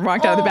mouth and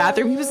walked out of the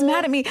bathroom. He was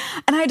mad at me.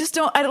 And I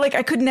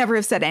could never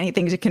have said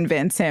anything to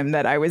convince him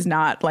that I was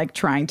not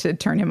trying to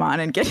turn him on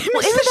and get him.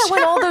 Well, isn't that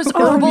when all those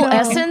Herbal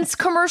Essence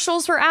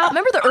commercials were out?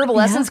 Remember the Herbal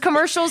Essence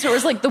commercials where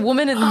it was the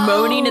woman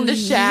moaning in the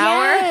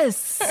shower?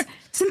 Yes.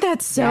 Isn't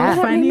that so funny?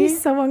 That made me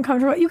so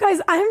uncomfortable. You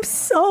guys, I'm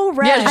so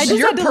red. Yeah, I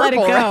just had to let it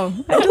go.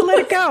 I had to let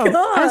it go.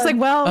 I was like,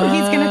 well,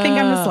 he's going to think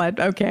I'm a slut.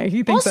 Okay.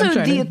 He thinks also, I'm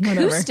trying the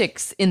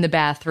acoustics in the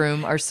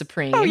bathroom are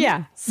supreme. Oh,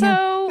 yeah. So,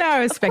 no,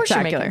 it was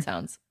spectacular.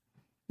 Sounds.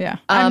 Yeah.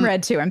 I'm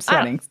red too. I'm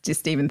sweating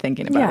just even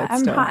thinking about it.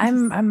 Still.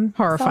 I'm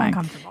horrifying.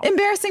 So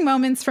embarring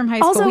moments from high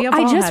school. Also,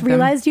 I just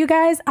realized, you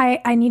guys,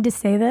 I need to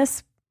say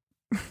this.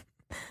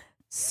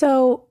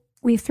 So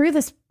we threw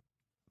this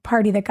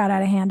party that got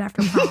out of hand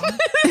after prom.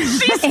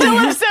 She's still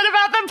upset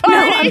about the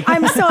party. No,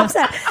 I'm so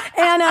upset.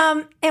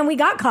 And we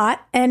got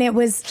caught, and it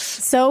was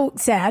so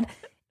sad.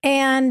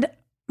 And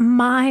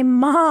my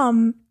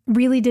mom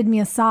really did me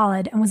a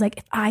solid and was like,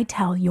 if I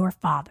tell your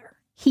father,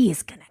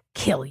 he's going to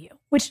kill you,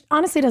 which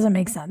honestly doesn't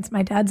make sense.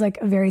 My dad's a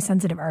very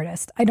sensitive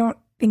artist. I don't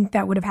think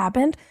that would have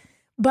happened.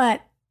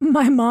 But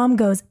my mom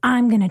goes,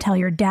 I'm going to tell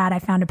your dad I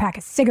found a pack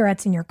of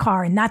cigarettes in your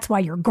car, and that's why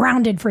you're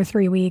grounded for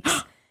 3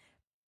 weeks.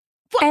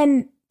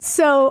 And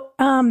so,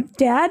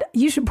 Dad,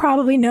 you should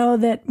probably know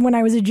that when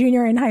I was a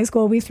junior in high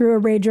school, we threw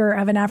a rager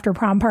of an after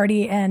prom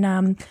party, and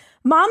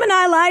Mom and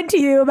I lied to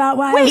you about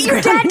why I was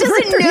your dad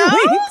doesn't know?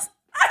 Weeks.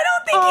 I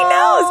don't think he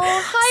knows.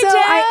 Hi,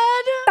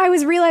 Dad. I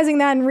was realizing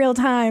that in real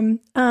time.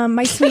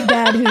 My sweet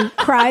dad, who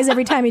cries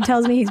every time he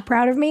tells me he's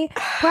proud of me,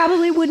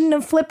 probably wouldn't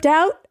have flipped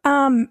out.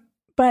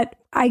 But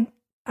I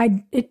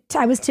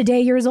was today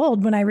years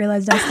old when I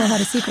realized I still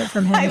had a secret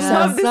from him. I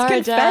love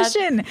this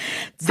confession. Dad.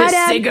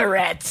 The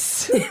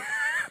cigarettes.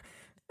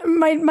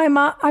 My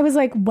mom, I was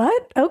like,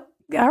 what? Oh,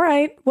 all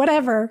right,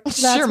 whatever. That's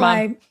sure,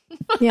 why. Mom.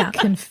 Yeah.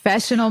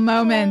 Confessional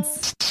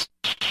moments.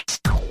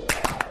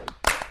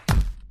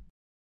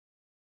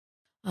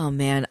 Oh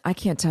man, I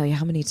can't tell you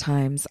how many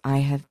times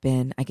I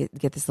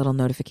get this little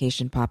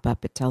notification pop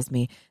up. It tells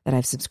me that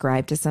I've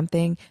subscribed to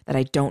something that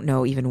I don't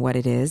know even what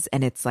it is.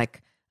 And it's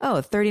like,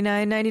 oh,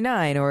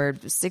 $39.99 or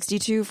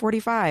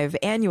 $62.45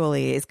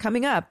 annually is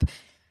coming up.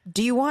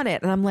 Do you want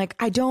it? And I'm like,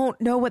 I don't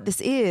know what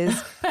this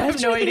is. I have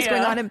no idea.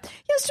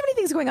 There's too many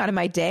things going on in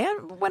my day.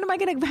 When am I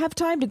going to have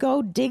time to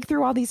go dig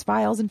through all these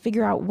files and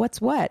figure out what's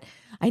what?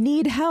 I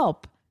need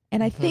help.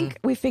 And I think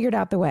we figured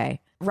out the way.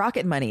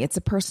 Rocket Money. It's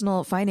a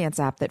personal finance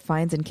app that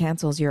finds and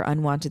cancels your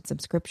unwanted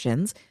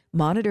subscriptions,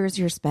 monitors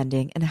your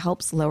spending, and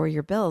helps lower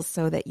your bills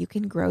so that you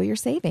can grow your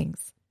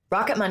savings.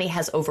 Rocket Money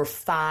has over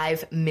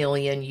 5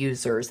 million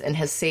users and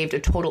has saved a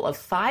total of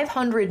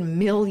 $500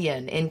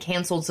 million in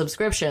canceled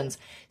subscriptions,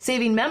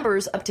 saving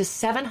members up to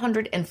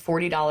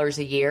 $740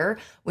 a year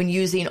when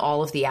using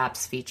all of the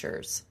app's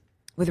features.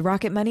 With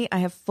Rocket Money, I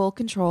have full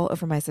control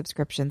over my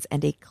subscriptions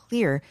and a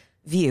clear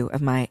view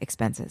of my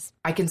expenses.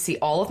 I can see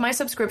all of my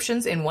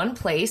subscriptions in one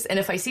place, and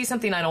if I see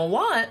something I don't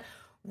want,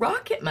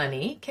 Rocket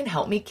Money can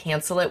help me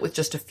cancel it with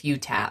just a few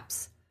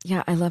taps.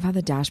 Yeah, I love how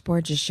the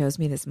dashboard just shows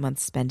me this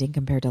month's spending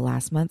compared to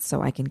last month,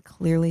 so I can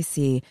clearly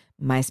see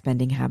my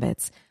spending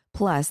habits.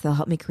 Plus, they'll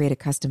help me create a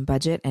custom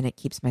budget, and it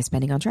keeps my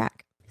spending on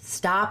track.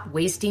 Stop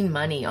wasting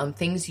money on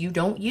things you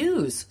don't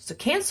use. So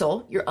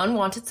cancel your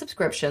unwanted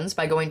subscriptions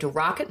by going to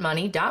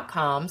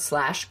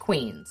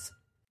rocketmoney.com/queens.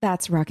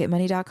 That's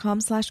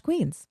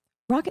rocketmoney.com/queens.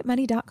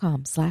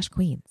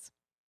 rocketmoney.com/queens.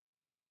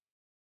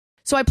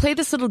 So I play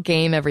this little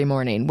game every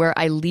morning where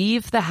I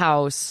leave the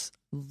house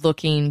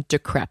looking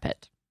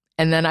decrepit.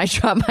 And then I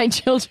drop my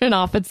children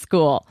off at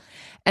school.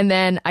 And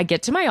then I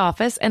get to my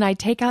office and I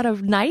take out a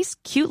nice,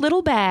 cute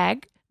little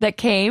bag that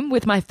came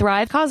with my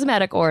Thrive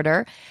Cosmetic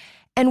order.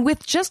 And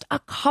with just a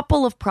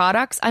couple of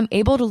products, I'm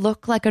able to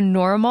look like a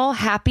normal,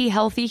 happy,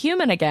 healthy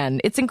human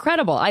again. It's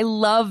incredible. I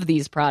love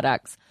these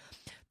products.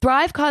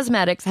 Thrive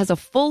Cosmetics has a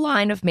full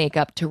line of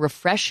makeup to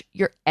refresh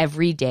your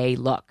everyday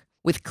look.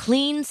 With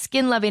clean,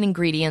 skin-loving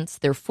ingredients,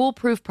 their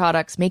foolproof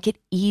products make it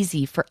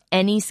easy for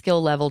any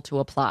skill level to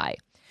apply.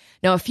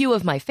 Now, a few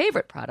of my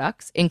favorite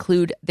products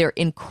include their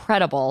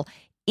incredible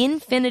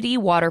Infinity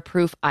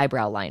Waterproof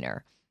Eyebrow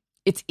Liner.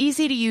 Its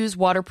easy-to-use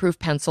waterproof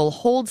pencil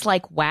holds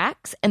like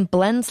wax and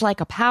blends like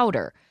a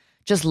powder.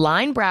 Just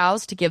line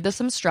brows to give them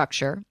some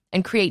structure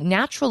and create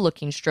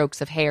natural-looking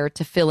strokes of hair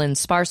to fill in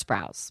sparse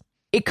brows.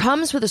 It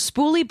comes with a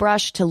spoolie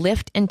brush to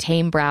lift and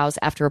tame brows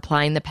after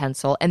applying the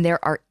pencil, and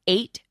there are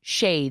 8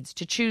 shades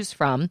to choose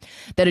from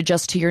that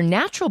adjust to your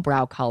natural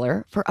brow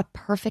color for a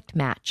perfect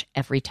match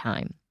every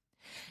time.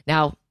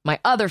 Now, my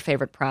other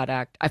favorite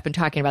product, I've been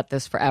talking about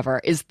this forever,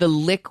 is the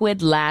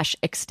Liquid Lash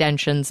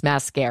Extensions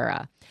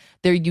Mascara.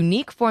 Their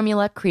unique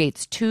formula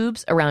creates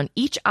tubes around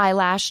each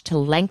eyelash to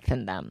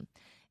lengthen them.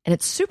 And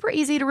it's super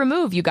easy to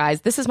remove, you guys.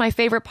 This is my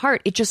favorite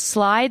part. It just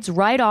slides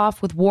right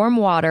off with warm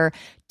water,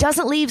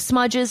 doesn't leave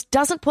smudges,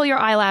 doesn't pull your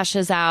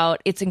eyelashes out.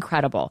 It's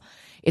incredible.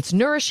 Its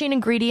nourishing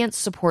ingredients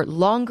support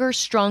longer,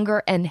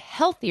 stronger, and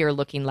healthier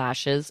looking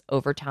lashes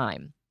over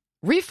time.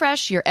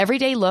 Refresh your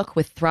everyday look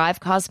with Thrive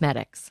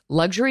Cosmetics,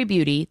 luxury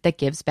beauty that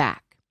gives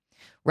back.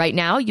 Right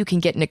now, you can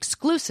get an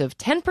exclusive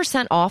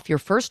 10% off your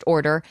first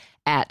order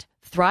at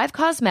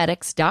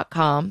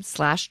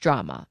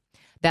thrivecosmetics.com/drama.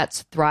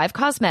 That's Thrive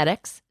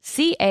Cosmetics,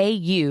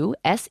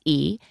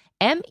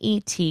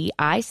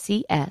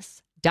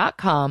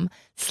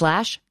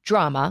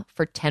 CAUSEMETICS.com/drama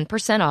for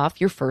 10%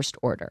 off your first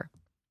order.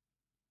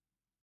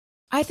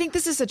 I think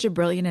this is such a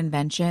brilliant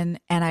invention,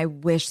 and I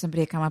wish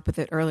somebody had come up with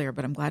it earlier,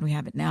 but I'm glad we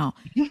have it now.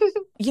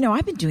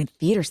 I've been doing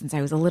theater since I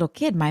was a little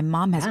kid. My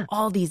mom has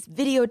all these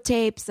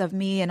videotapes of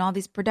me and all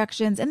these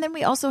productions. And then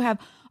we also have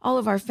all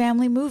of our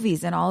family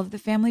movies and all of the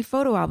family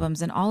photo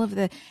albums and all of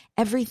the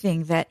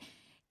everything that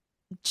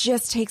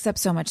just takes up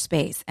so much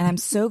space. And I'm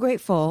so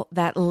grateful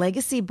that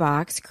Legacy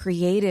Box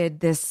created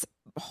this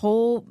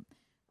whole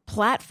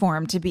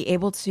platform to be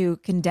able to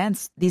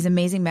condense these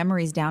amazing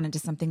memories down into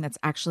something that's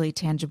actually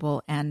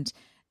tangible and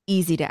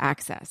easy to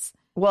access.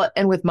 Well,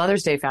 and with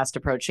Mother's Day fast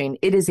approaching,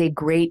 it is a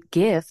great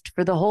gift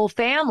for the whole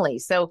family.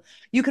 So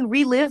you can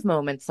relive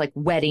moments like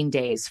wedding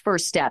days,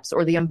 first steps,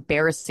 or the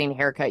embarrassing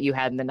haircut you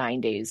had in the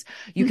 90s.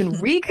 You can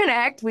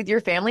reconnect with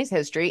your family's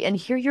history and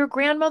hear your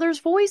grandmother's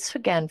voice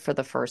again for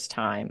the first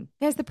time.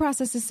 Guys, the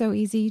process is so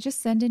easy. You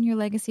just send in your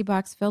Legacy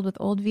Box filled with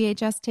old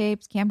VHS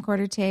tapes,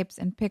 camcorder tapes,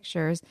 and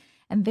pictures,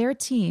 and their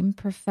team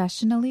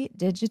professionally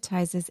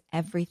digitizes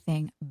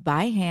everything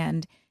by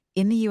hand.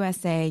 In the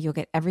USA, you'll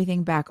get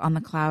everything back on the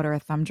cloud or a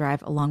thumb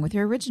drive along with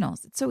your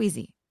originals. It's so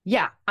easy.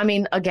 Yeah. I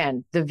mean,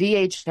 again, the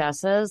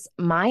VHSs,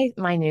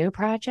 my new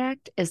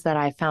project is that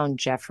I found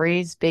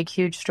Jeffrey's big,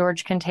 huge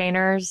storage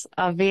containers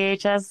of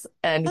VHS,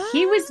 and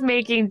he was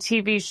making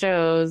TV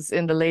shows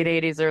in the late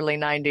 80s, early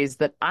 90s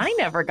that I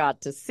never got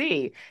to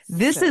see.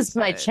 This is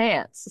my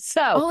chance.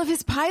 So all of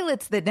his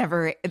pilots that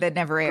never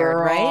aired,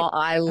 girl, right?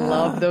 I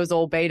love those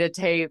old beta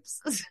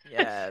tapes.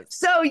 Yes.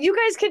 So you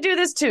guys can do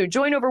this too.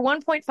 Join over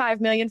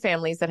 1.5 million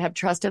families that have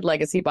trusted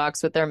Legacy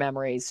Box with their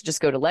memories. Just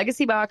go to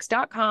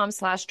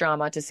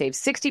legacybox.com/drama to save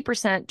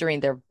 60% during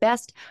their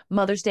best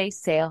Mother's Day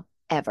sale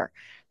ever.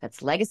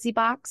 That's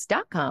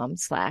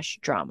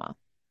legacybox.com/drama.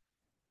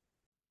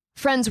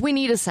 Friends, we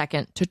need a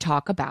second to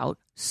talk about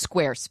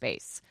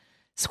Squarespace.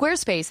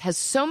 Squarespace has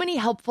so many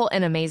helpful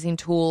and amazing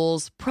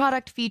tools,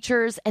 product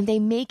features, and they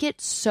make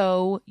it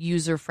so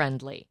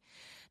user-friendly.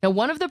 Now,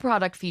 one of the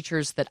product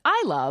features that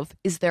I love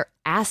is their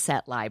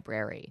asset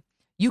library.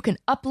 You can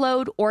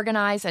upload,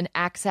 organize, and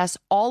access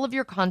all of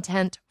your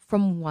content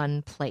from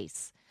one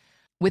place.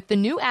 With the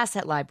new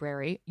asset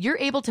library, you're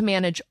able to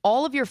manage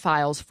all of your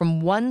files from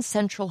one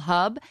central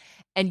hub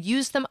and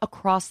use them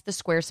across the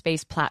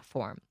Squarespace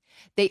platform.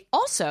 They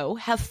also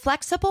have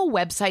flexible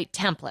website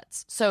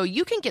templates, so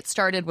you can get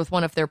started with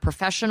one of their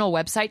professional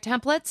website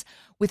templates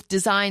with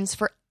designs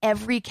for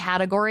every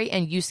category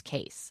and use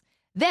case.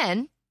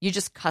 Then you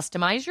just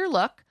customize your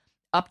look,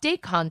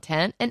 update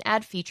content, and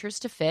add features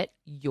to fit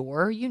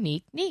your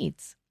unique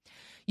needs.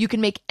 You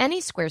can make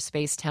any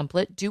Squarespace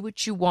template do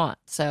what you want,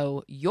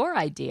 so your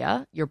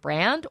idea, your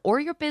brand, or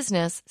your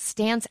business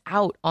stands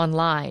out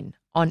online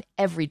on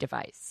every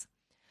device.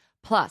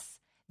 Plus,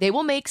 they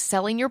will make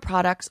selling your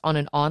products on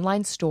an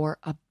online store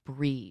a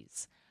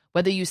breeze.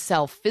 Whether you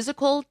sell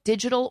physical,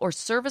 digital, or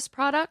service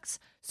products,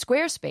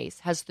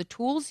 Squarespace has the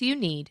tools you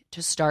need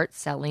to start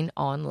selling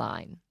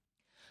online.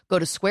 Go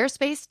to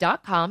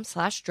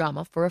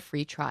squarespace.com/drama for a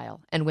free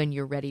trial. And when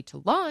you're ready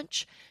to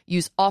launch,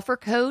 use offer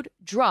code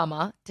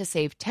DRAMA to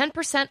save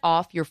 10%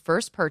 off your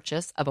first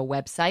purchase of a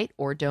website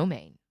or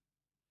domain.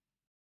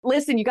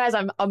 Listen, you guys,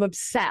 I'm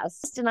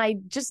obsessed, and I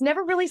just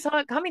never really saw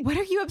it coming. What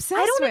are you obsessed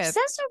I don't with?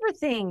 obsess over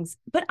things,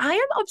 but I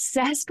am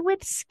obsessed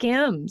with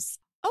Skims.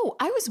 Oh,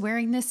 I was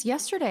wearing this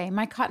yesterday,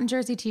 my cotton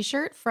jersey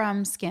t-shirt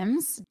from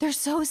Skims. They're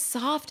so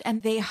soft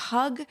and they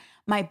hug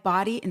my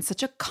body in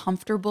such a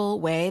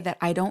comfortable way that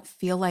I don't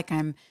feel like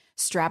I'm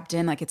strapped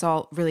in, like it's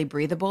all really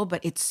breathable,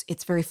 but it's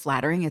very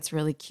flattering. It's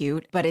really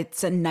cute, but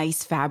it's a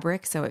nice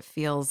fabric, so it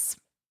feels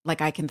like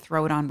I can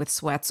throw it on with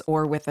sweats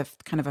or with a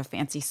kind of a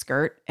fancy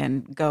skirt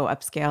and go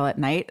upscale at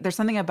night. There's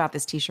something about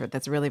this t-shirt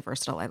that's really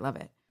versatile. I love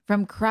it.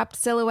 From cropped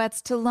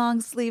silhouettes to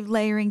long sleeve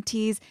layering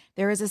tees,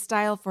 there is a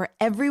style for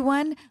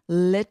everyone.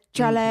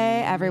 Literally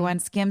everyone.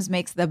 Skims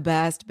makes the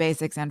best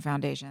basics and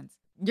foundations.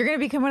 You're going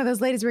to become one of those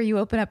ladies where you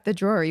open up the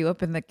drawer, you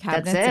open the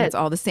cabinets, and it's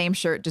all the same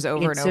shirt just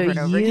over and over and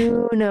over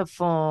again.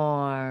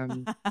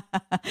 Uniform.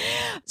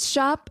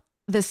 Shop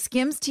the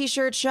Skims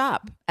t-shirt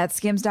shop at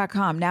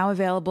skims.com. Now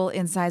available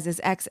in sizes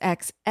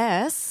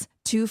XXS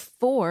to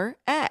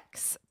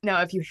 4X.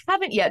 Now, if you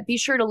haven't yet, be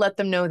sure to let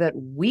them know that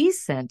we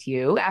sent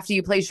you. After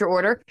you place your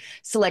order,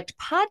 select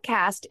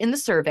podcast in the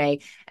survey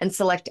and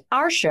select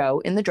our show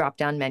in the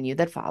drop-down menu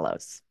that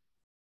follows.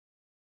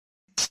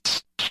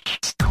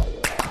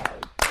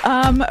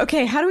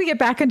 Okay, how do we get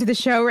back into the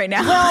show right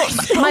now?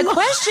 Well, my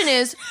question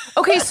is,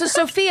 okay, so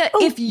Sophia,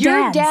 if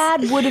your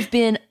dad would have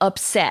been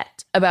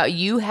upset about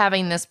you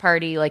having this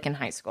party like in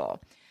high school.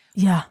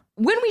 Yeah.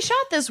 When we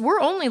shot this,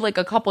 we're only like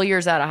a couple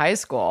years out of high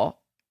school.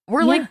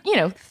 We're like,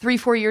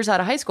 3-4 years out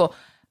of high school.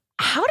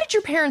 How did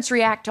your parents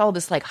react to all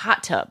this like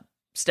hot tub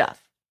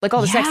stuff? Like all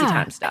the sexy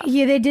time stuff?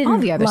 Yeah, they didn't all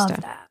the other love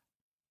stuff. that.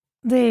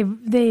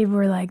 They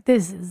were like,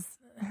 this is...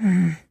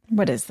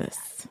 What is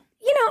this?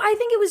 I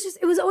think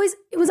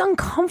it was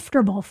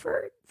uncomfortable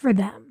for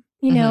them,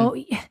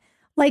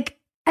 like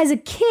as a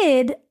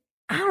kid,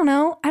 I don't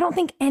know. I don't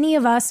think any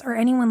of us or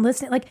anyone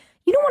listening, like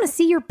you don't want to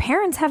see your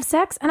parents have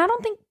sex. And I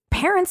don't think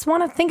parents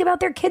want to think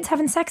about their kids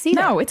having sex either.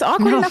 No, it's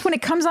awkward enough when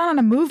it comes on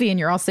a movie and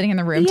you're all sitting in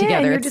the room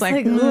together. It's just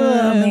like,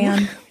 oh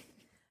man.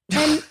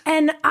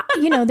 And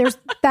there's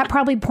that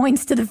probably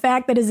points to the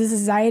fact that as a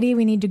society,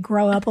 we need to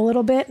grow up a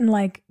little bit and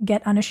like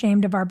get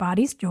unashamed of our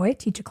bodies. Joy,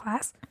 teach a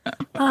class.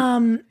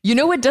 You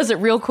know what does it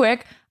real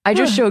quick? I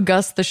just showed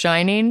Gus The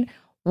Shining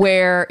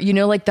where,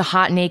 like the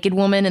hot naked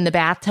woman in the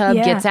bathtub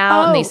gets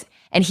out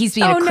and he's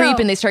being a creep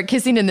and they start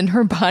kissing and then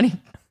her body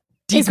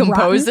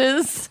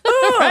decomposes.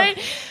 Right?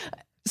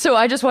 So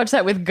I just watched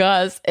that with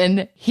Gus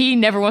and he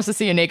never wants to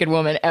see a naked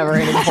woman ever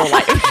in his whole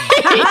life.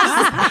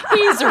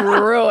 He's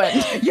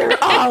ruined. You're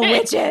all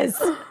witches.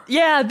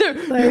 Yeah,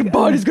 their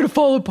body's going to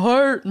fall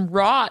apart and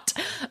rot.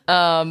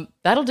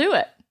 That'll do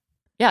it.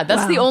 Yeah,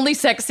 that's the only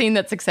sex scene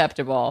that's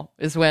acceptable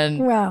is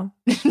when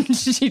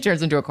she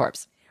turns into a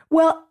corpse.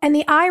 Well, and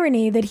the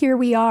irony that here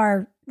we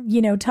are,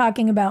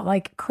 talking about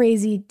like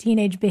crazy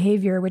teenage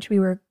behavior, which we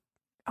were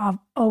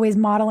always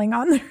modeling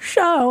on the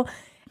show.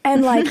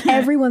 And like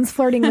everyone's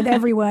flirting with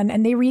everyone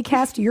and they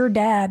recast your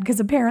dad because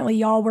apparently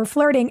y'all were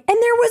flirting and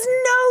there was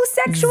no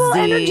sexual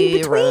energy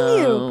between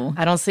you.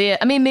 I don't see it.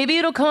 I mean, maybe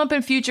it'll come up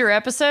in future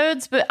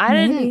episodes, but I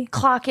didn't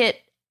clock it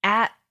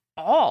at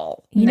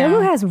all. You know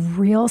who has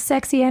real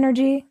sexy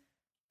energy?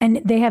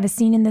 And they have a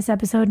scene in this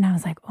episode and I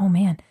was like, oh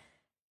man,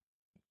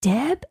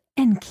 Deb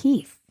and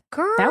Keith.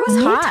 Girl, that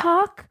was hot.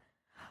 Talk.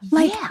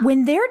 Like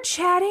when they're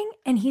chatting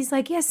and he's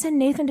like, yeah, send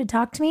Nathan to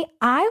talk to me.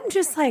 I'm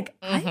just like,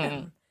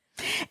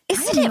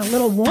 Isn't it a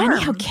little warm.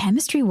 funny how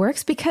chemistry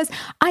works? Because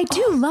I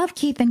do love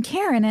Keith and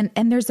Karen,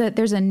 and there's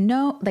a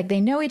no, like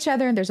they know each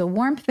other, and there's a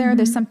warmth there.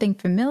 There's something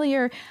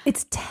familiar.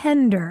 It's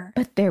tender.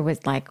 But there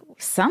was like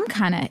some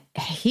kind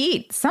of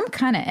heat, some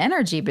kind of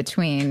energy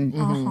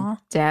between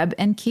Deb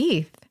and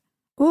Keith.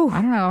 Ooh.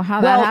 I don't know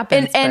how that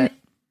happens. And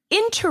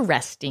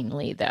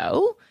interestingly,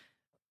 though,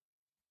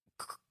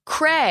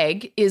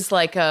 Craig is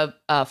like I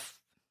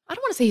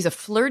don't want to say he's a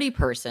flirty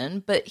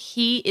person, but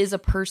he is a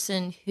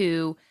person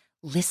who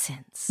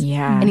listens.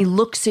 Yeah. And he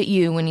looks at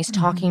you when he's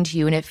talking to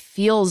you, and it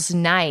feels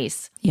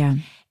nice. Yeah.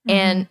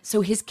 And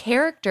so his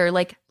character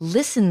like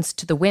listens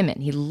to the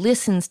women. He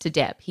listens to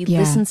Deb. He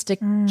listens to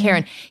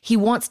Karen. He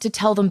wants to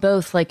tell them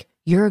both, like,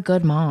 you're a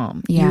good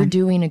mom. Yeah. You're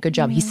doing a good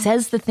job. He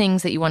says the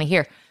things that you want to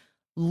hear.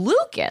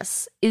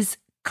 Lucas is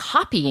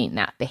copying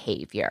that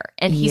behavior,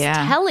 and he's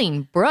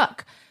telling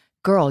Brooke,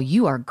 girl,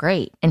 you are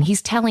great. And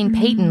he's telling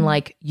Peyton,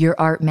 like, your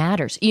art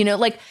matters. You know,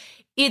 like,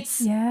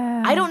 it's,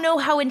 I don't know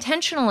how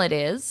intentional it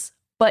is,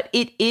 but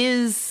it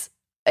is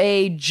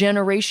a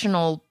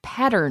generational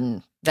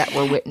pattern that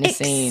we're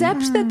witnessing.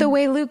 Except that the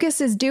way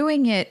Lucas is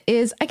doing it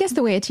is, I guess,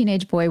 the way a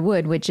teenage boy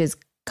would, which is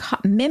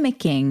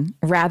mimicking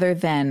rather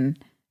than,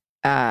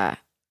 I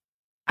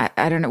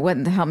don't know, what,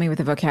 help me with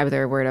the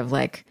vocabulary word of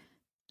like,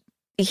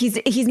 he's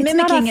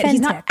mimicking it. He's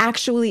not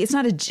actually, it's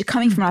not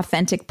coming from an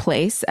authentic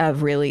place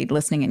of really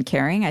listening and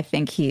caring. I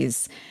think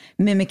he's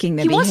mimicking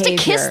the behavior. He wants to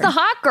kiss the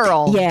hot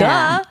girl. Yeah.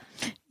 Duh.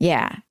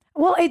 Yeah.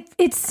 Well,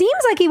 it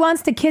seems like he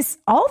wants to kiss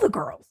all the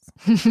girls.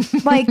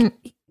 Like,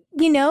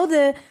 you know,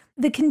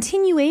 the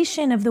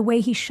continuation of the way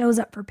he shows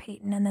up for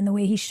Peyton and then the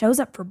way he shows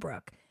up for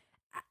Brooke.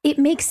 It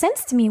makes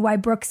sense to me why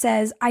Brooke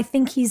says, I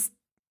think he's,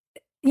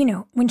 you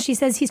know, when she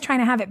says he's trying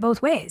to have it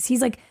both ways.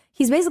 He's like,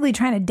 he's basically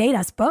trying to date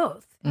us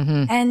both.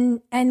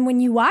 And when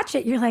you watch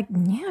it, you're like,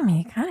 yeah, I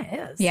mean, it kind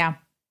of is. Yeah.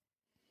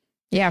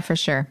 Yeah, for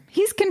sure.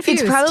 He's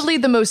confused. It's probably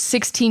the most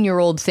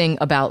 16-year-old thing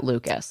about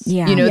Lucas.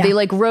 Yeah. You know, they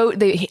like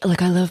wrote,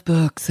 I love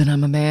books and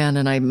I'm a man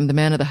and I'm the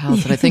man of the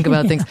house and I think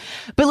about things.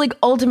 But like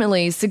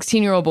ultimately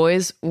 16-year-old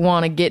boys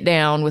want to get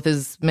down with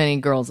as many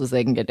girls as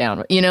they can get down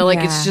with. You know, like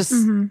it's just,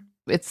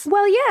 it's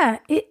well, yeah.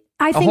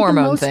 I think the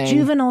most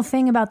juvenile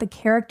thing about the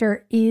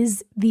character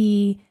is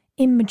the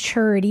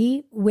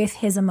immaturity with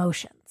his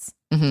emotions.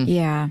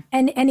 Yeah.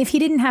 And if he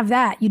didn't have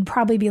that, you'd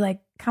probably be like,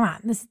 come on,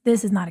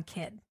 this is not a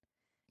kid.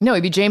 No,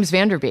 he'd be James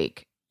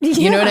Vanderbeek.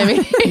 You know what I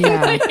mean?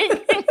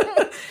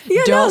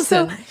 Yeah.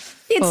 So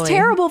it's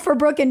terrible for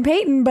Brooke and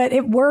Peyton, but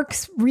it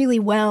works really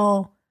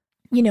well,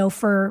 you know,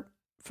 for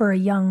a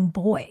young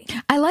boy.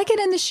 I like it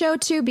in the show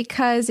too,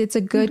 because it's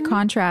a good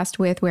contrast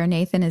with where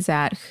Nathan is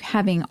at,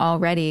 having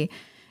already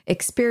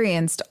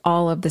experienced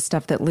all of the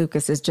stuff that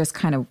Lucas is just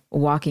kind of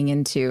wading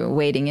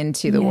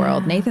into the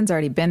world. Nathan's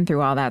already been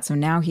through all that. So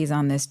now he's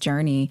on this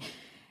journey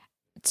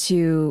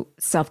to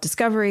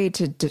self-discovery,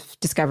 to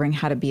discovering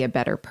how to be a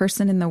better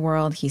person in the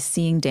world. He's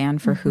seeing Dan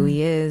for who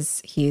he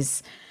is.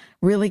 He's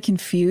really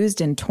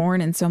confused and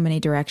torn in so many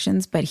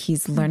directions, but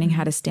he's learning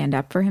how to stand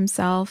up for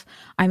himself.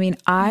 I mean,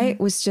 I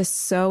was just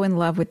so in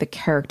love with the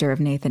character of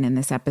Nathan in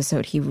this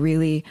episode. He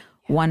really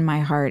won my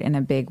heart in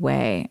a big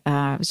way.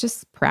 I was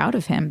just proud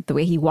of him. The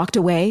way he walked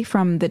away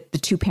from the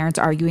two parents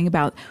arguing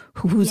about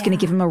who's going to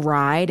give him a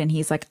ride. And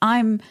he's like,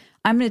 I'm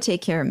going to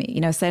take care of me, you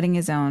know, setting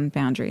his own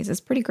boundaries.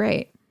 It's pretty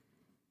great.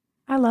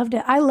 I loved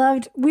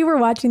it. We were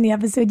watching the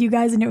episode, you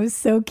guys, and it was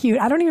so cute.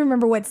 I don't even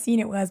remember what scene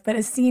it was, but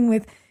a scene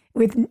with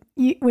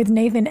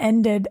Nathan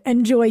ended,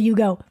 and Joy, you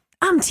go,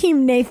 I'm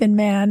Team Nathan,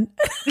 man.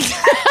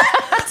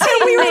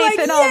 We were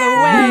Nathan like, all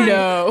the way.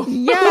 No.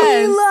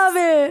 Yes. We love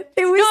it.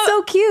 It was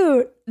so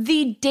cute.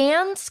 The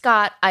Dan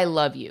Scott I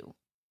love you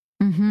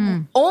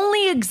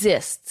only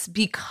exists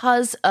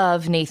because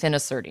of Nathan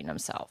asserting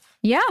himself.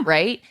 Yeah.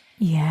 Right?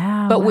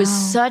 Yeah. But was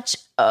such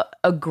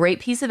a great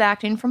piece of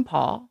acting from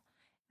Paul.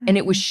 And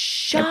it was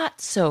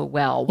shot so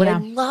well. What I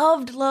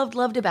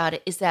loved about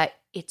it is that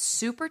it's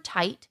super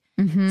tight.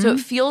 So it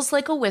feels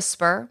like a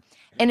whisper.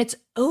 And it's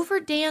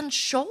over Dan's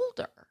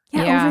shoulder.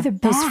 Yeah, over the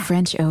back. Those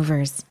French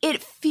overs.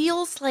 It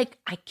feels like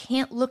I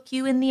can't look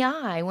you in the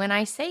eye when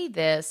I say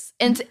this.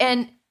 And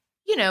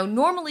you know,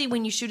 normally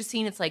when you shoot a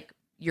scene, it's like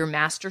your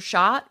master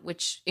shot,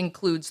 which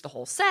includes the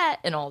whole set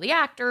and all the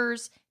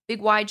actors,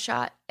 big wide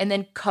shot, and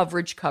then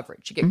coverage.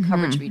 You get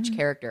coverage of each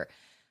character.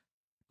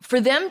 For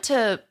them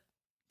to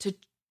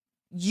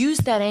use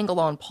that angle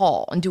on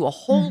Paul and do a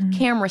whole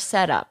camera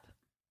setup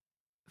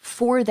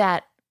for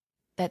that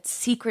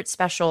secret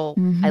special,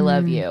 I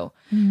love you.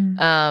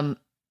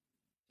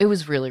 It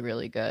was really,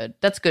 really good.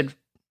 That's good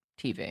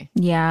TV.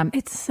 Yeah.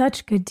 It's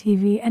such good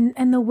TV.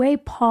 And the way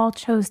Paul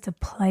chose to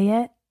play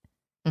it,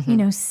 you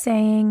know,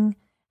 saying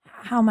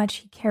how much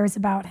he cares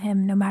about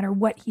him no matter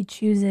what he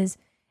chooses.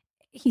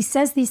 He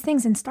says these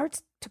things and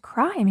starts to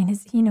cry. I mean,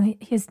 he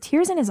has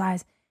tears in his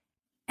eyes.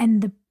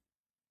 And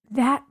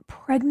that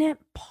pregnant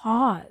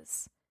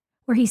pause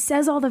where he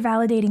says all the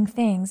validating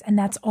things, and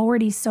that's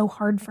already so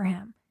hard for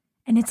him.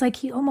 And it's like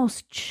he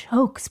almost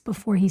chokes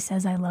before he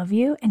says, I love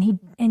you.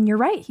 And you're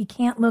right. He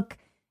can't look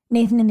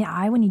Nathan in the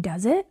eye when he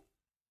does it.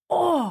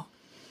 Oh,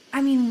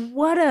 I mean,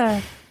 what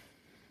a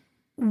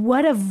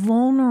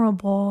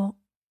vulnerable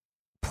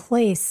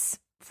place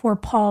for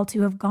Paul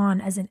to have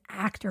gone as an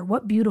actor.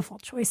 What beautiful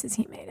choices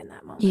he made in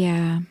that moment.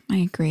 Yeah, I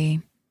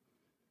agree.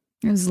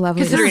 It was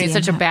lovely. Considering he's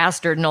such a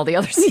bastard in all the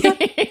other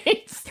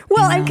scenes.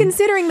 Well, and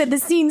considering that the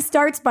scene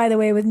starts, by the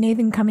way, with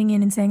Nathan coming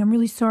in and saying, I'm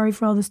really sorry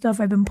for all the stuff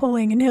I've been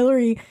pulling. And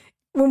Hillary,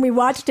 when we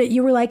watched it,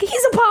 you were like,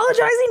 he's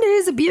apologizing to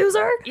his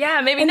abuser?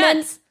 Yeah, maybe and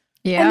nuts.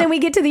 And then we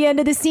get to the end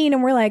of the scene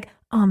and we're like,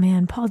 oh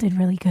man, Paul did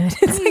really good.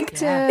 It's like,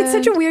 it's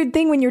such a weird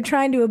thing when you're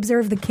trying to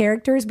observe the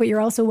characters, but you're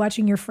also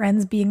watching your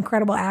friends be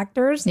incredible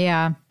actors.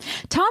 Yeah.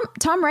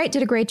 Tom Wright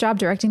did a great job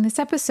directing this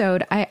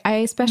episode. I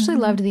especially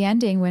loved the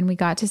ending when we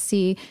got to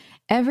see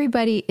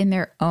everybody in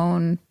their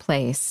own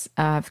place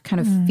of kind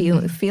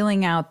of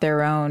feeling out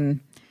their own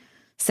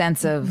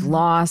sense of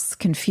loss,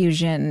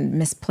 confusion,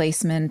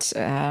 misplacement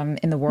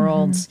in the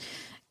world,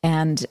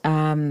 and,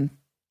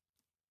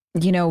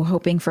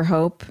 hoping for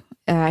hope.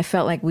 I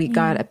felt like we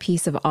got a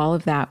piece of all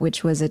of that,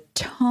 which was a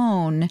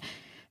tone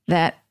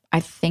that I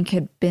think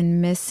had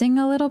been missing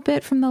a little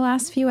bit from the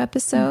last few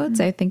episodes.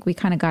 I think we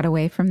kind of got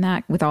away from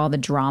that with all the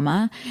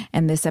drama.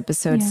 And this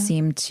episode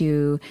seemed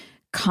to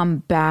come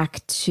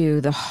back to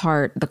the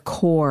heart, the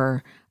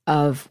core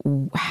of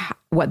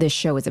what this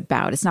show is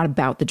about. It's not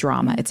about the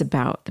drama. It's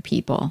about the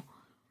people.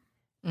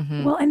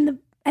 Well,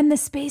 and the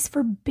space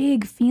for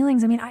big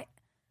feelings. I mean,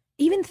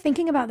 even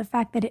thinking about the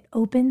fact that it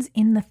opens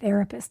in the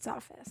therapist's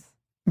office.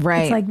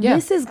 Right. It's like,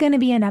 this is going to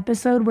be an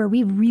episode where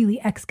we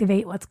really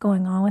excavate what's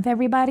going on with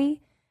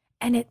everybody.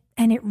 And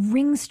it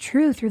rings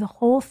true through the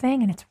whole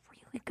thing. And it's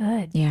really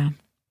good. Yeah.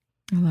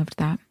 I loved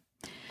that.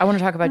 I want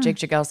to talk about Jake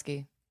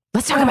Jagelski.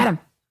 Let's talk about him.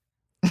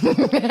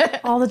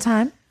 All the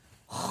time.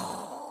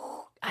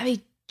 I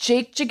mean,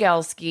 Jake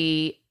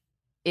Jagelski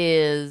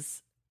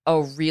is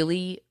a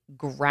really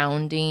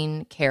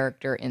grounding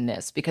character in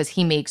this because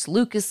he makes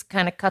Lucas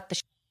kind of cut the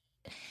shit.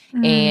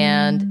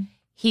 And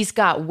he's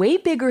got way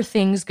bigger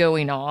things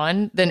going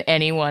on than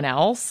anyone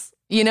else.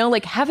 You know,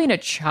 like having a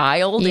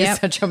child is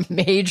such a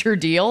major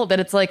deal that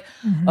it's like,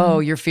 oh,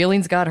 your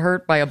feelings got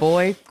hurt by a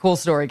boy? Cool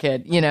story,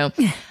 kid. You know?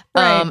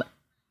 Right.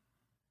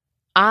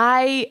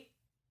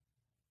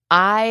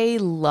 I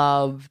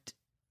loved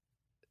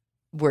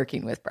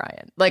working with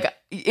Brian. Like,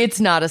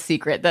 it's not a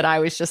secret that I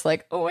was just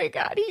like, oh my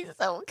God, he's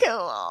so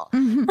cool.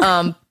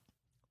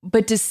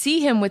 But to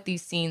see him with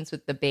these scenes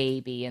with the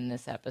baby in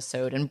this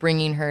episode and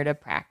bringing her to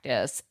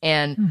practice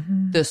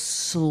and the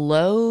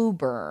slow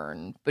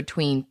burn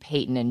between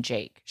Peyton and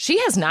Jake. She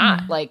has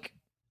not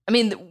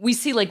we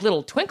see like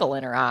little twinkle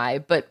in her eye,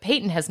 but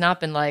Peyton has not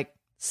been like,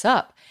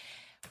 sup.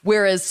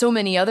 Whereas so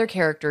many other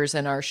characters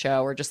in our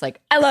show are just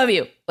like, I love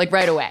you, like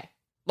right away.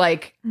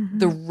 Like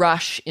the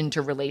rush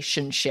into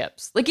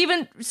relationships. Like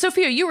even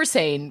Sophia, you were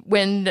saying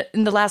when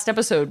in the last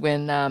episode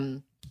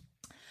when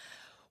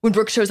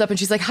Brooke shows up and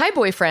she's like, hi,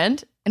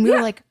 boyfriend. And we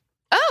were like,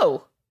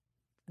 oh,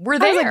 we're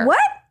there. I was like, what?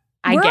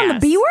 We're guess. on the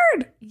B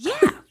word?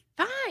 Yeah,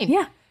 fine.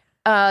 Yeah.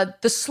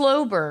 The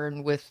slow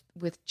burn with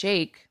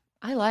Jake,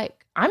 I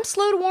like. I'm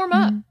slow to warm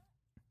up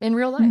in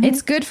real life.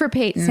 It's good for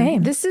Peyton.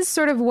 Same. This is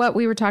sort of what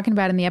we were talking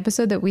about in the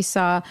episode that we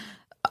saw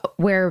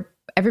where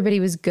everybody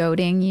was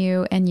goading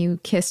you and you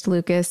kissed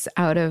Lucas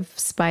out of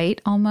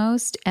spite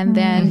almost. And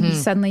then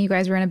suddenly you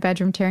guys were in a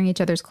bedroom tearing each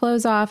other's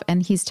clothes off.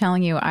 And he's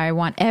telling you, I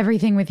want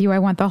everything with you. I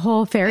want the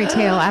whole fairy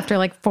tale after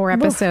like 4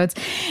 episodes.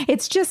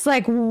 It's just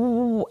like,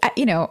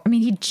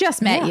 he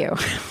just met you.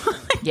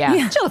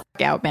 Yeah. Chill the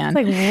fuck out, man.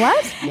 Like,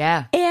 what?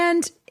 Yeah.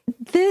 And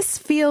this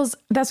feels,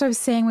 that's what I was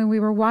saying when we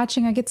were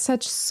watching. I get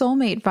such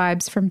soulmate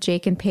vibes from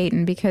Jake and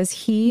Peyton because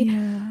he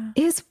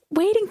is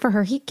waiting for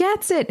her. He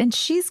gets it. And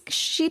she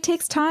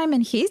takes time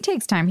and he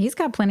takes time. He's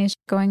got plenty of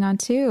shit going on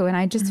too. And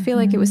I just feel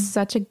like it was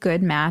such a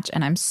good match.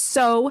 And I'm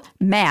so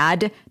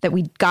mad that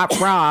we got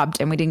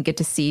robbed and we didn't get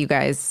to see you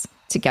guys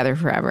together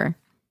forever.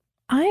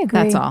 I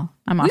agree. That's all.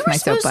 I'm off my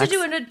soapbox. We were supposed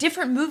to do a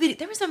different movie.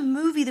 There was a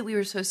movie that we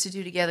were supposed to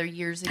do together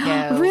years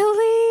ago.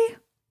 Really?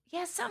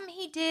 Yeah, something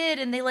he did,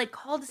 and they like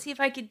called to see if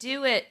I could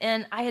do it,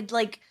 and I had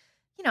I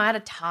had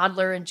a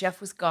toddler, and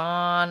Jeff was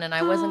gone, and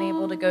I wasn't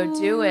able to go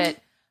do it.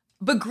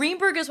 But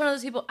Greenberg is one of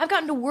those people. I've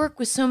gotten to work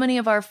with so many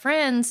of our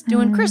friends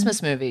doing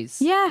Christmas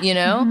movies.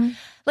 Yeah,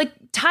 like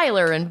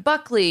Tyler and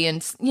Buckley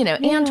and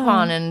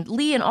Antoine and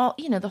Lee and all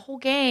the whole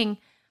gang.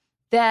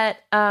 That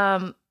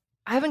I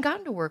haven't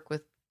gotten to work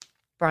with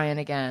Brian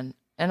again,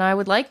 and I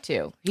would like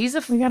to. He's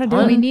we gotta do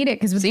it. We need it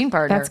because scene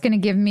partner. That's going to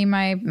give me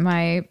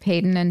my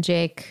Peyton and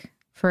Jake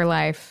for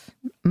life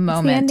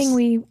moment. It's the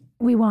ending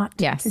we want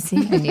to see.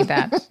 I need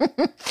that.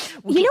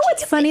 You know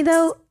what's funny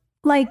though?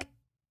 Like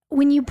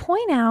when you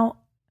point out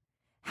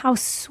how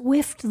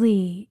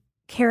swiftly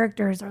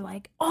characters are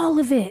like, all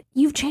of it,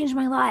 you've changed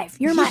my life.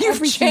 You're my You've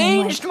everything.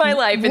 changed my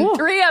life in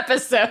 3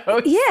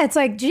 episodes. Yeah, it's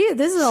like, gee,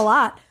 this is a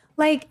lot.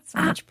 Like So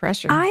much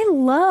pressure. I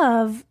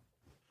love,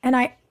 and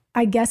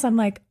I guess I'm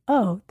like,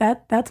 oh,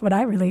 that's what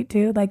I relate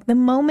to. Like the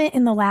moment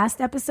in the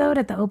last episode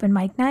at the open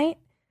mic night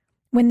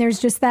when there's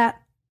just that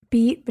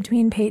beat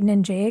between Peyton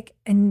and Jake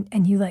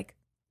and you like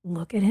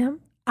look at him.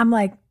 I'm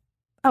like,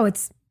 oh,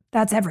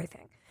 that's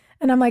everything.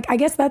 And I'm like, I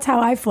guess that's how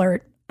I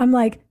flirt. I'm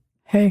like,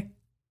 hey,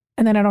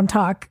 and then I don't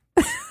talk.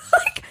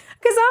 Like,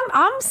 because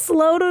I'm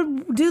slow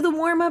to do the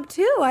warm up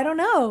too. I don't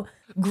know.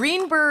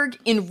 Greenberg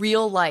in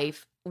real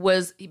life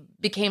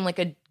became like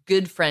a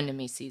good friend to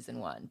me season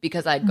 1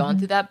 because I'd gone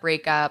through that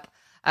breakup.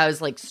 I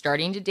was like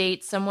starting to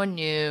date someone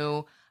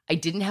new. I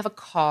didn't have a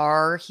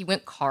car. He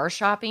went car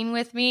shopping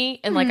with me.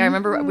 And like, I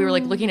remember we were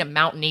like looking at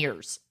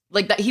Mountaineers.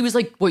 Like that. He was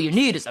like, what you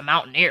need is a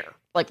Mountaineer.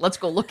 Like, let's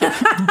go look at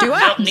Do I?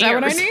 Mountaineers. Is that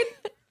what I need?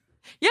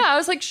 Yeah. I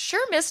was like,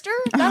 sure, mister.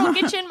 That'll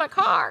get you in my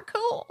car.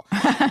 Cool.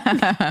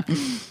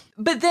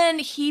 But then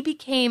he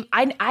became,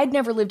 I'd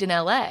never lived in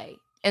LA.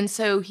 And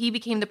so he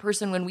became the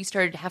person when we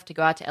started to have to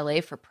go out to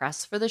LA for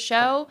press for the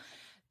show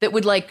that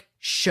would like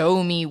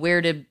show me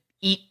where to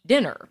eat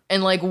dinner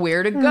and like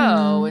where to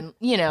go. And,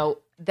 you know,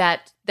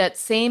 that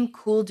same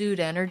cool dude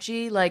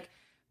energy, like,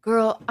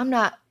 girl, I'm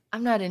not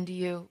into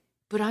you,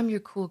 but I'm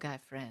your cool guy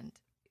friend.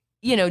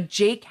 You know,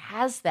 Jake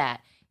has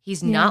that.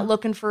 He's not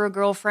looking for a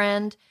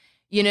girlfriend.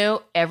 You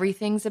know,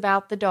 everything's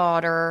about the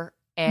daughter,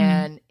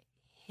 and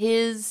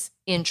his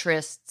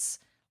interests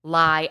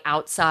lie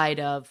outside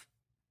of,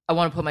 I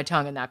want to put my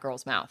tongue in that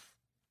girl's mouth.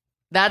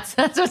 That's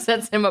what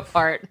sets him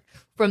apart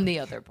from the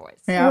other boys.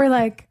 Yeah. We're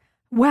like,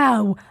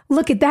 wow,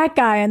 look at that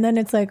guy. And then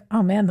it's like,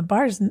 oh man, the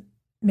bar's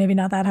maybe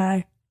not that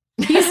high.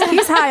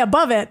 He's high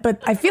above it,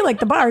 but I feel like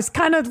the bar's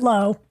kind of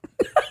low.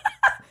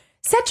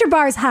 Set your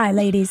bars high,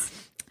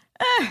 ladies.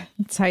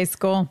 It's high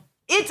school.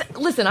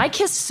 Listen, I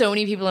kissed so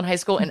many people in high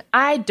school and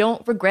I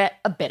don't regret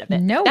a bit of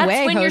it. No That's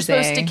way, when you're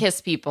Jose. supposed to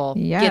kiss people.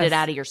 Yes. Get it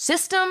out of your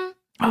system.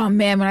 Oh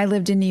man, when I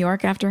lived in New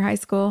York after high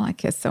school, I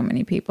kissed so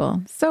many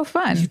people. So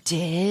fun. You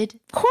did?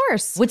 Of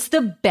course. What's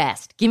the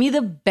best? Give me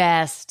the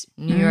best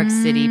New York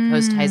City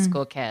post-high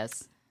school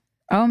kiss.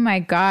 Oh my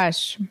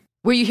gosh.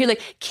 Where you hear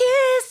like,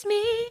 kiss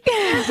me.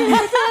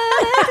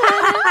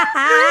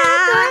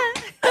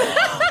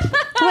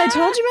 Well, I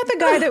told you about the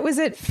guy that was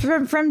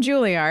from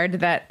Juilliard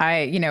that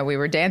we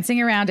were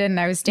dancing around in, and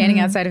I was standing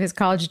outside of his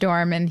college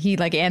dorm, and he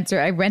like answered.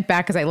 I went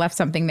back because I left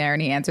something there,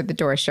 and he answered the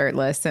door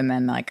shirtless, and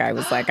then like I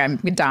was like, I'm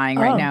dying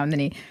right now, and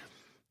then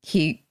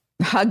he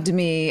hugged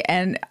me,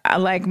 and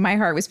like my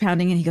heart was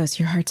pounding, and he goes,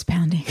 "Your heart's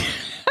pounding."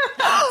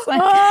 Like,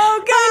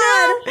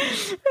 oh God!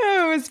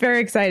 It was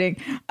very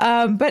exciting.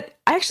 But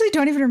I actually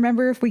don't even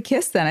remember if we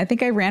kissed then. I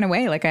think I ran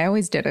away like I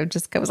always did. I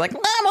was like,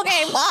 I'm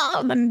okay,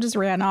 and then just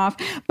ran off.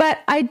 But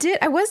I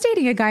was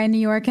dating a guy in New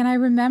York, and I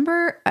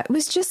remember it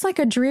was just like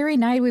a dreary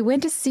night. We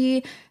went to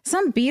see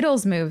some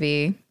Beatles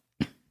movie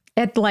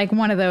at like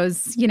one of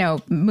those,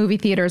 movie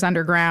theaters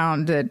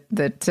underground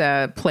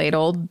that played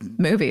old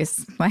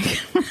movies, like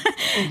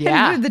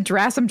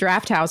some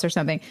Draft House or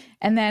something.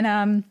 And then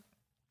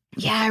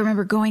I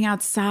remember going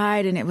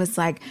outside, and it was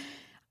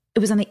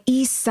on the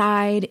east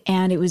side,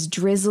 and it was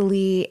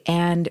drizzly,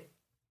 and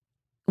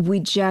we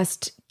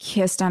just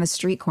kissed on a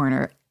street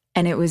corner,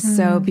 and it was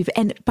so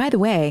beautiful. And by the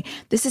way,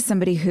 this is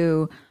somebody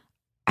who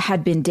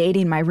had been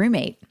dating my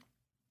roommate.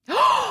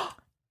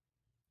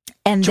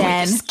 And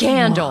then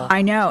scandal.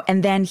 I know.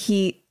 And then this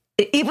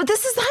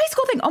is the high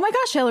school thing. Oh my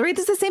gosh, Hillary,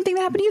 this is the same thing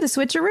that happened to you, the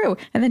switcheroo.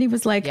 And then he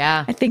was like,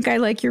 I think I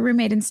like your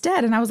roommate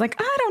instead. And I was like,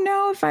 I don't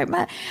know if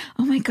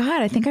oh my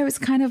God, I think I was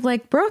kind of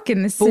like Brooke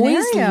in this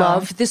scenario. Boys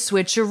love the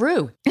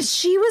switcheroo. And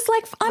she was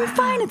like, I'm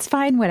fine. It's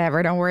fine.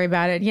 Whatever. Don't worry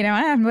about it.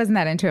 I wasn't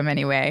that into him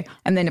anyway.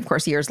 And then of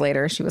course, years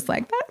later, she was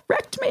like, that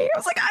wrecked me. I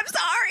was like, I'm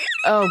sorry.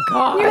 Oh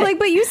God. You're like,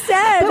 but you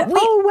said,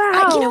 oh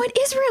wow. It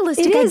is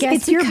realistic, It is. I guess.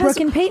 It's your Brooke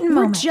and Peyton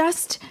moment. We're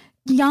just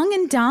young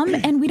and dumb,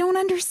 and we don't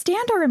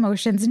understand our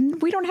emotions, and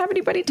we don't have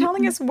anybody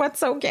telling us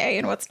what's okay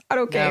and what's not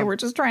okay. No. We're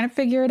just trying to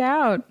figure it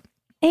out.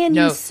 And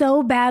you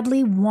so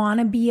badly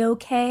want to be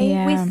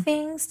okay with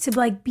things, to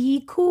like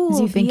be cool.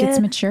 You think it's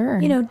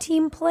mature.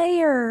 Team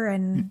player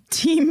and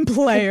Team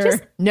player.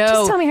 Just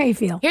tell me how you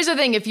feel. Here's the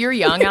thing. If you're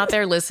young out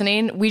there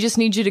listening, we just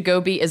need you to go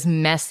be as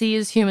messy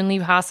as humanly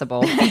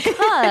possible,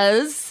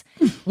 because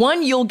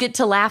one, you'll get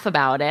to laugh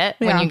about it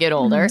when you get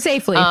older.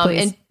 Safely,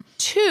 please. And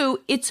two,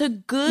 it's a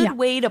good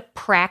way to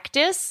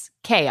practice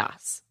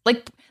chaos.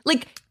 Like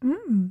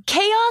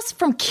chaos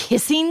from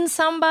kissing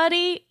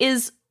somebody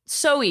is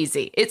so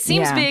easy. It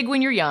seems big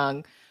when you're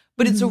young,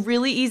 but it's a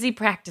really easy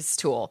practice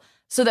tool,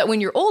 so that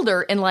when you're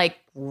older and like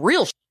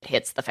real shit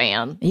hits the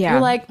fan, you're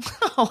like,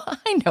 oh,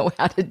 I know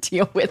how to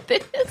deal with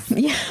this.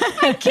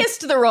 I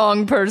kissed the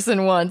wrong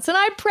person once, and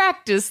I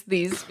practiced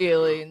these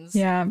feelings.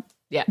 Yeah,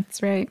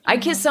 that's right. I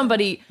kissed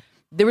somebody.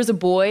 There was a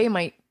boy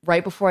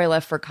right before I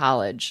left for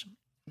college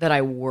that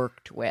I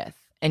worked with,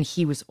 and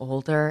he was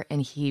older,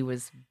 and he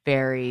was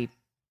very,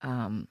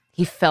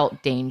 he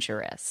felt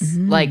dangerous.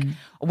 Like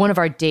one of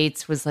our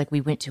dates was like,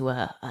 we went to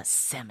a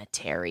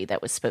cemetery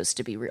that was supposed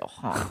to be real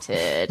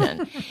haunted,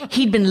 and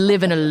he'd been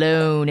living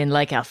alone in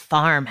like a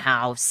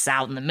farmhouse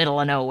out in the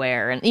middle of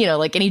nowhere. And,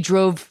 and he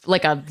drove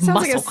like a Sounds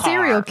muscle like a car.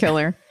 serial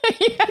killer.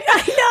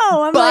 I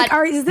know. I'm like,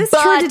 is this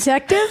True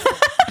Detective?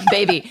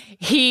 Baby,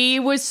 he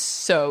was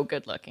so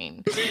good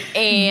looking.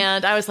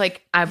 And I was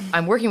like,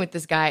 I'm working with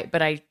this guy,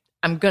 but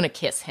I'm going to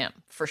kiss him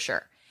for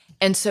sure.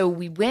 And so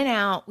we went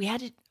out.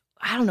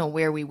 I don't know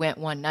where we went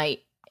one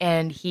night,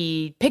 and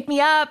he picked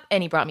me up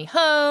and he brought me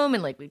home,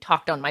 and like we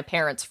talked on my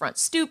parents' front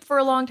stoop for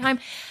a long time.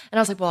 And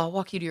I was like, well, I'll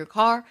walk you to your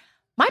car.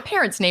 My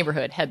parents'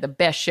 neighborhood had the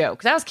best show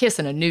because I was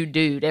kissing a new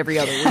dude every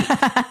other week.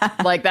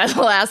 Like that's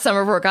the last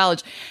summer before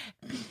college.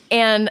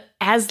 And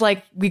as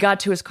like we got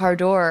to his car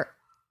door,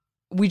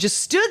 we just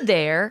stood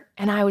there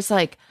and I was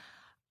like,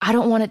 I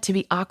don't want it to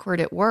be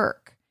awkward at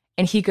work.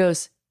 And he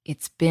goes,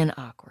 it's been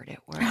awkward at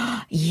work.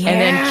 Yeah.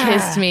 And then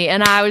kissed me.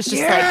 And I was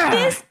just like,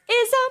 this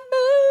is a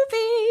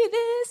movie.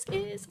 This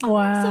is awesome.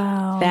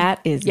 Wow.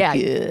 That is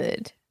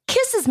good.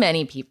 Kiss as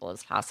many people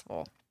as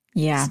possible.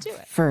 Yeah, Let's do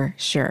it. for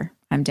sure.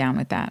 I'm down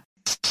with that.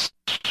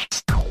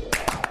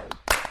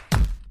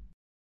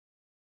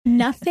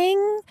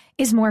 Nothing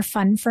is more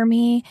fun for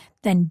me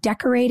than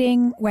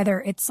decorating, whether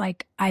it's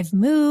like I've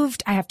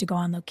moved, I have to go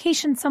on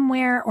location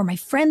somewhere, or my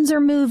friends are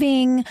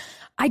moving.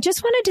 I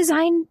just want to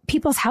design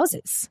people's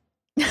houses.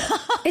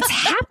 It's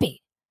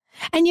happy.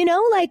 And you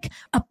know, like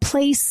a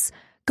place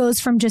goes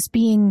from just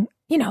being,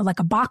 you know, like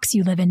a box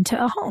you live in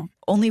to a home.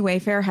 Only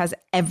Wayfair has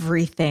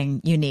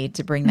everything you need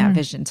to bring that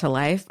vision to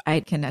life. I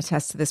can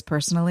attest to this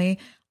personally.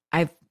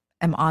 I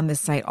am on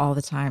this site all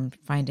the time,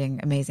 finding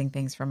amazing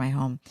things for my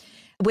home.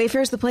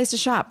 Wayfair is the place to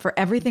shop for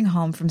everything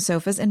home, from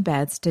sofas and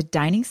beds to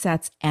dining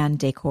sets and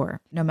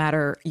decor. No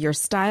matter your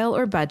style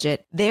or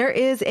budget, there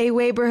is a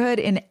Wayborhood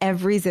in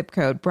every zip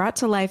code, brought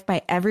to life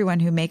by everyone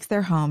who makes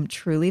their home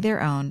truly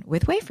their own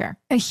with Wayfair.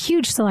 A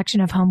huge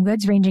selection of home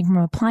goods ranging from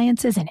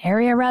appliances and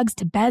area rugs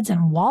to beds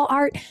and wall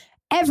art.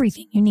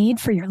 Everything you need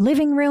for your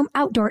living room,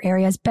 outdoor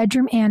areas,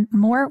 bedroom, and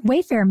more.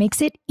 Wayfair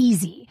makes it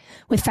easy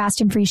with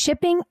fast and free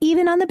shipping,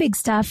 even on the big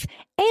stuff,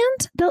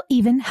 and they'll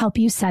even help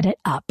you set it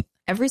up.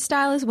 Every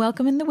style is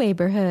welcome in the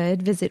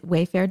Wayborhood. Visit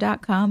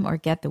wayfair.com or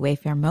get the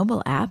Wayfair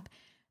mobile app.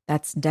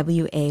 That's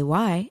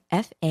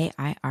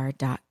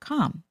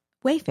WAYFAIR.com.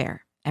 Wayfair.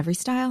 Every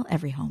style,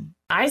 every home.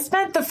 I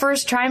spent the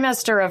first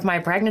trimester of my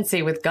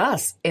pregnancy with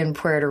Gus in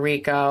Puerto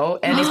Rico.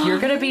 And if you're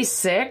going to be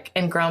sick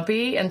and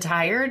grumpy and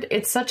tired,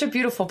 it's such a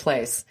beautiful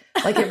place.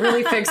 Like it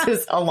really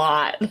fixes a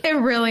lot. It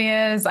really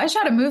is. I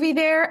shot a movie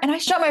there and I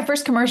shot my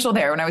first commercial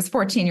there when I was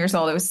 14 years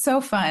old. It was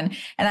so fun.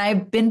 And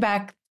I've been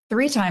back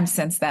 3 times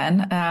since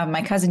then.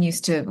 My cousin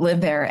used to live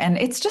there and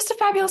it's just a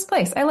fabulous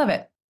place. I love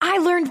it. I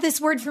learned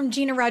this word from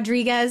Gina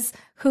Rodriguez,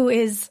 who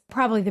is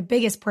probably the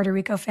biggest Puerto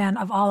Rico fan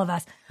of all of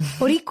us.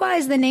 Boricua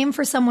is the name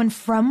for someone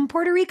from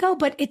Puerto Rico,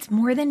 but it's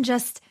more than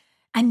just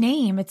a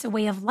name. It's a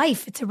way of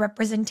life. It's a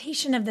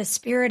representation of the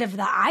spirit of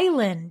the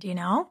island, you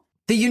know?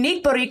 The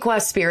unique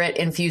Boricua spirit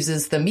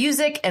infuses the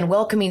music and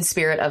welcoming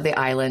spirit of the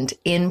island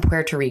in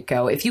Puerto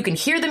Rico. If you can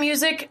hear the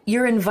music,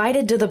 you're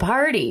invited to the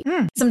party.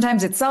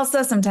 Sometimes it's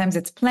salsa, sometimes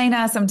it's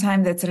plena,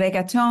 sometimes it's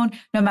reggaeton.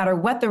 No matter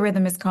what the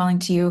rhythm is calling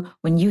to you,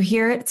 when you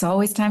hear it, it's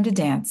always time to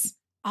dance.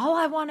 All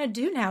I want to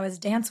do now is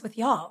dance with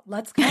y'all.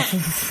 Let's go.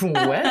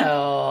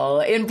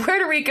 Well, in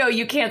Puerto Rico,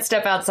 you can't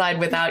step outside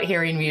without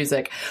hearing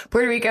music.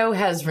 Puerto Rico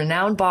has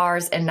renowned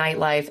bars and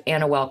nightlife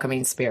and a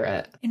welcoming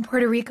spirit. In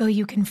Puerto Rico,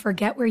 you can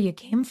forget where you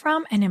came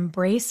from and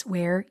embrace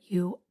where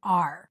you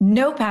are.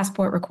 No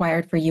passport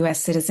required for U.S.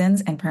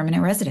 citizens and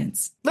permanent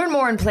residents. Learn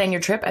more and plan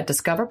your trip at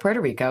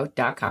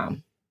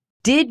discoverpuertorico.com.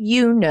 Did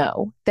you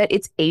know that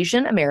it's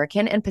Asian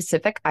American and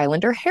Pacific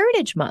Islander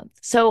Heritage Month?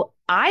 So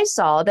I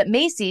saw that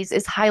Macy's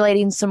is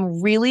highlighting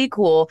some really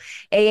cool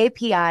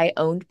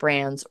AAPI-owned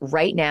brands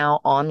right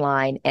now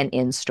online and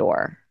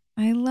in-store.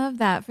 I love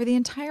that. For the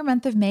entire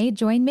month of May,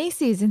 join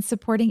Macy's in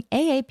supporting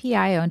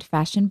AAPI-owned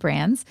fashion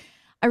brands.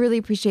 I really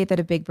appreciate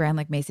that a big brand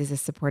like Macy's is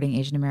supporting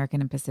Asian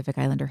American and Pacific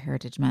Islander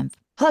Heritage Month.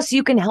 Plus,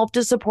 you can help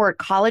to support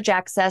college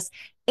access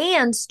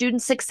and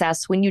student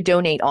success when you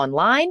donate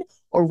online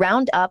or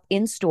round up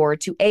in-store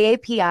to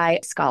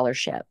AAPI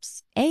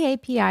scholarships.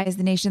 AAPI is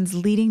the nation's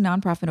leading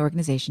nonprofit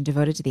organization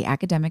devoted to the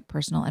academic,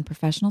 personal, and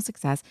professional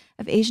success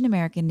of Asian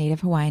American,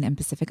 Native Hawaiian, and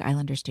Pacific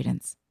Islander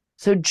students.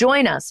 So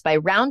join us by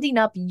rounding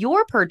up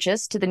your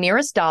purchase to the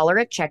nearest dollar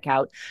at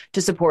checkout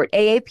to support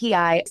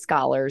AAPI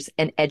scholars,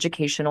 an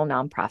educational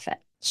nonprofit.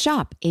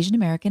 Shop Asian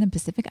American and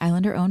Pacific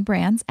Islander-owned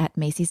brands at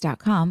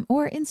Macy's.com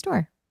or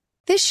in-store.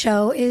 This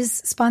show is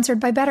sponsored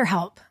by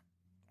BetterHelp.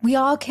 We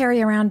all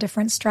carry around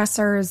different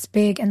stressors,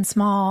 big and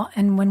small,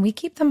 and when we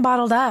keep them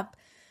bottled up,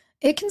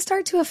 it can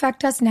start to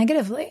affect us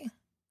negatively.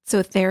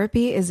 So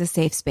therapy is a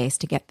safe space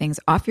to get things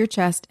off your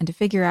chest and to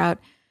figure out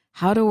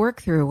how to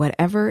work through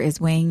whatever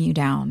is weighing you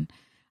down.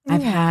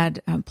 I've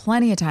had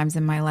plenty of times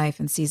in my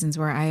life and seasons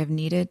where I have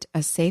needed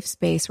a safe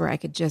space where I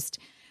could just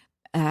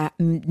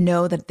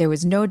know that there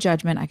was no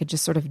judgment. I could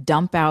just sort of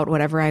dump out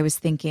whatever I was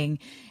thinking.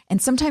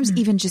 And sometimes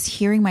even just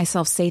hearing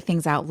myself say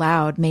things out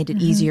loud made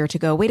it easier to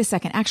go, wait a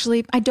second,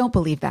 actually, I don't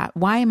believe that.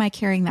 Why am I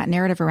carrying that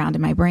narrative around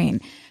in my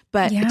brain?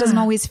 But it doesn't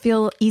always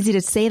feel easy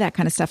to say that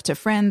kind of stuff to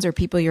friends or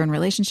people you're in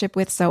relationship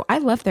with. So I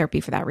love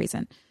therapy for that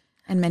reason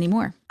and many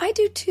more. I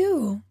do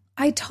too.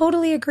 I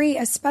totally agree,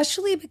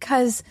 especially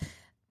because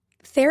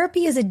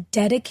therapy is a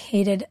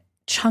dedicated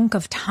chunk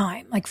of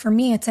time. Like for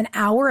me, it's an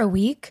hour a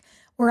week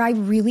where I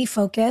really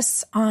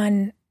focus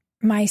on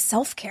my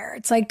self-care.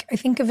 It's like, I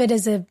think of it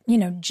as a,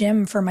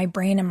 gym for my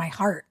brain and my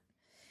heart.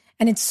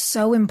 And it's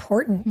so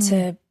important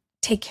to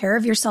take care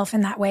of yourself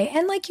in that way.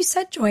 And like you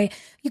said, Joy,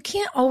 you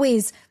can't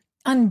always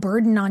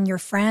unburden on your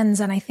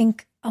friends. And I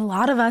think a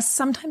lot of us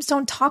sometimes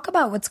don't talk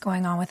about what's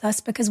going on with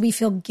us because we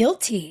feel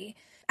guilty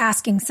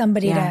asking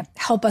somebody to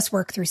help us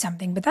work through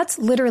something. But that's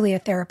literally a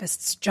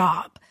therapist's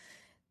job.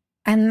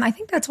 And I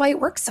think that's why it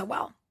works so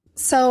well.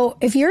 So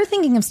if you're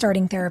thinking of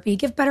starting therapy,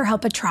 give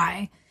BetterHelp a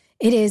try.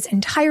 It is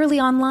entirely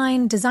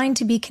online, designed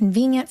to be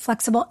convenient,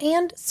 flexible,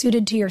 and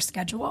suited to your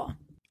schedule.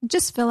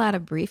 Just fill out a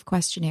brief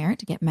questionnaire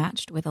to get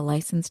matched with a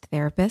licensed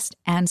therapist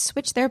and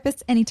switch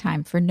therapists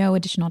anytime for no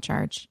additional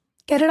charge.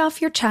 Get it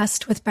off your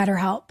chest with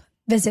BetterHelp.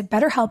 Visit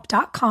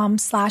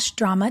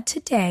BetterHelp.com/drama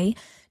today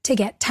to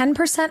get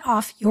 10%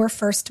 off your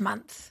first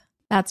month.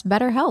 That's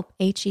BetterHelp,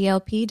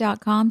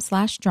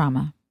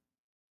 HELP.com/drama.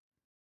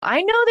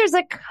 I know there's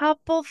a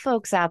couple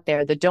folks out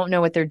there that don't know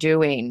what they're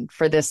doing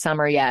for this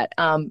summer yet.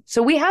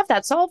 So we have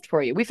that solved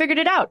for you. We figured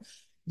it out.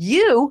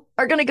 You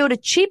are going to go to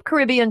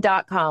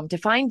cheapcaribbean.com to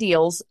find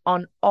deals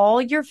on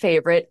all your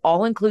favorite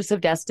all-inclusive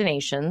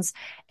destinations,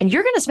 and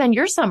you're going to spend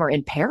your summer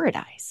in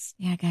paradise.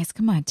 Yeah, guys,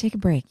 come on, take a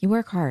break. You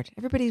work hard.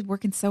 Everybody's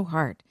working so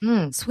hard.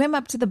 Swim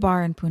up to the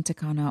bar in Punta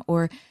Cana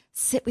or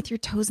sit with your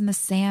toes in the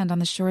sand on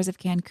the shores of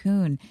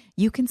Cancun.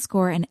 You can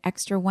score an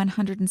extra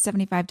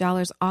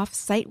 $175 off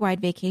site-wide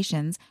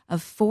vacations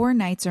of 4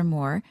 nights or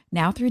more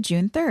now through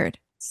June 3rd.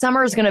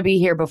 Summer is going to be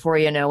here before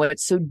you know it,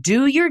 so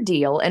do your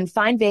deal and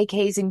find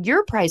vacays in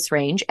your price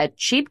range at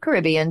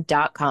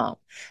cheapcaribbean.com.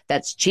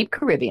 That's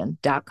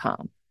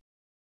cheapcaribbean.com.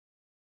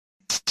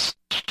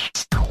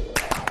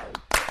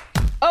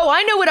 Oh,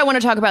 I know what I want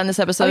to talk about in this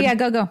episode. Oh, yeah,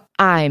 go.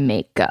 Eye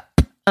makeup.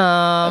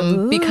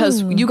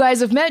 Because you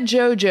guys have met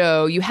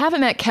JoJo. You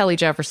haven't met Kelly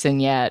Jefferson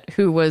yet,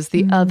 who was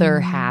the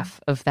other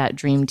half of that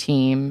dream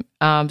team.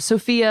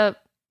 Sophia,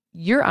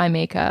 your eye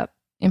makeup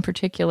in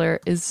particular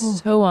is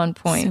so on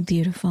point. So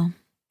beautiful.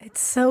 It's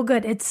so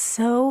good. It's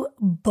so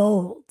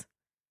bold.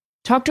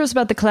 Talk to us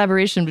about the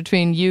collaboration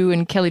between you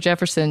and Kelly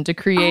Jefferson to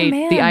create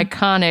the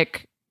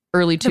iconic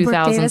early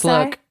 2000s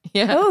look.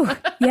 Yeah. Oh,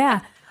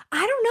 yeah.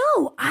 I don't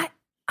know.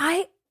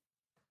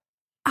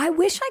 I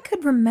wish I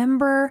could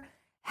remember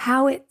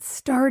how it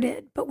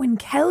started, but when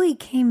Kelly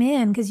came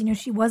in, because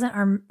she wasn't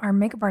our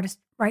makeup artist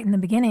right in the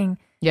beginning.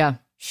 Yeah.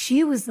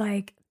 She was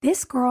like,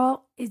 this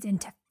girl is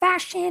into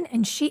fashion,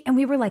 and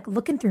we were like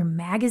looking through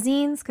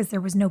magazines because there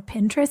was no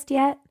Pinterest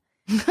yet.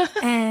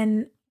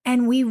 and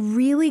we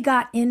really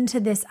got into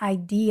this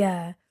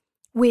idea,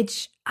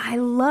 which I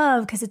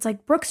love because it's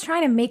like Brooke's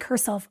trying to make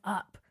herself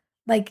up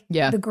like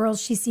the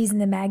girls she sees in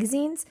the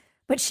magazines,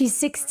 but she's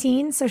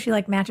 16, so she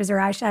like matches her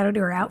eyeshadow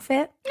to her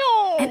outfit.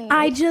 No. And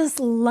I just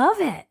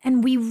love it.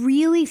 And we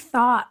really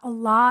thought a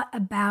lot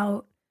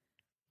about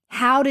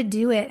how to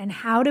do it and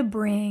how to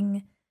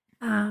bring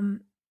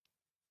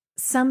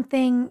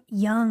something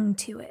young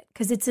to it,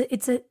 because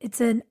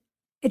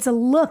it's a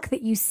look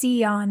that you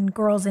see on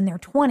girls in their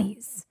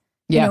 20s,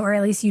 or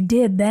at least you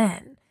did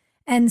then.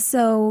 And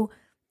so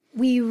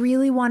we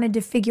really wanted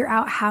to figure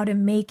out how to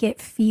make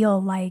it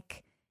feel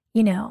like,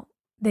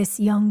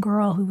 this young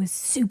girl who was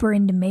super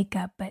into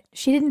makeup, but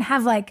she didn't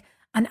have like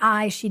an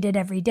eye she did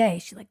every day.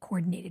 She like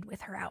coordinated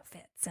with her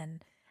outfits.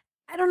 And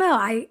I don't know,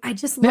 I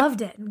just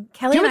loved it. And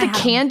Kelly, remember the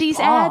Candies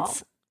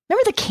ads?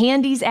 Remember the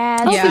Candies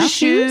ads? Oh, the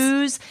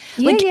shoes?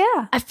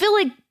 Yeah. I feel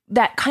like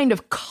that kind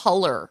of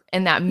color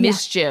and that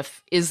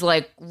mischief is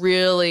like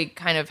really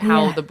kind of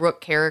how the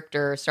Brooke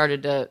character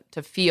started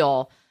to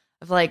feel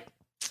of like,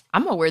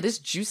 I'm going to wear this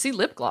juicy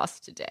lip gloss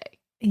today.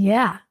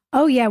 Yeah.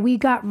 Oh, yeah. We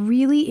got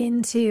really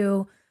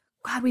into,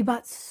 we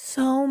bought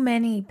so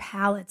many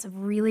palettes of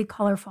really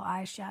colorful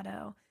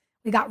eyeshadow.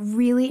 We got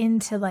really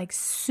into like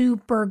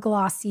super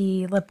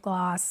glossy lip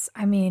gloss.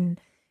 I mean,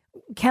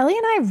 Kelly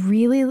and I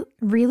really,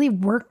 really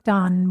worked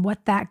on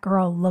what that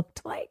girl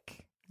looked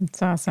like.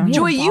 It's awesome.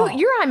 Joy,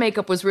 your eye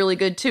makeup was really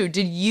good too.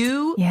 Did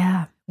you?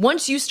 Yeah.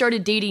 Once you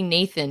started dating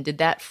Nathan, did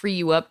that free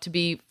you up to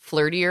be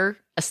flirtier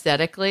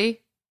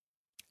aesthetically?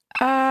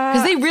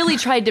 Because they really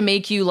tried to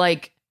make you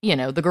like,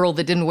 the girl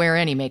that didn't wear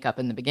any makeup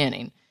in the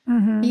beginning.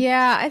 Mm-hmm.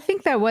 Yeah, I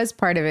think that was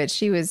part of it.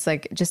 She was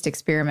like just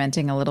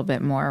experimenting a little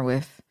bit more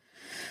with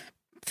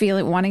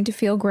wanting to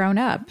feel grown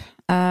up.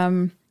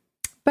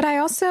 But I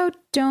also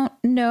don't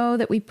know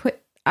that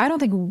I don't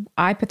think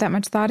I put that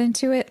much thought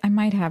into it. I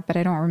might have, but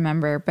I don't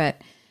remember.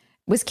 But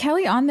was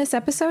Kelly on this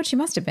episode? She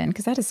must have been,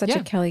 because that is such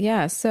a Kelly.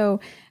 Yeah. So,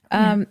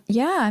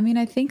 I mean,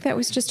 I think that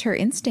was just her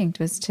instinct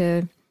was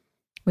to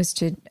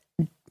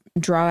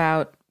draw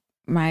out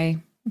my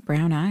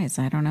brown eyes.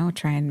 I don't know,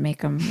 try and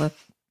make them look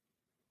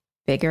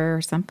bigger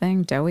or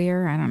something,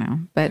 doughier. I don't know.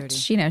 But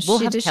she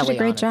did a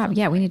great job.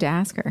 Yeah, we need to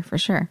ask her for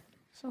sure.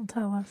 She'll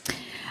tell us.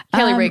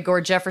 Kelly Ray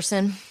Gore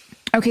Jefferson.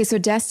 Okay, so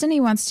Destiny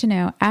wants to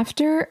know,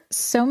 after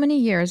so many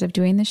years of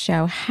doing the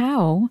show,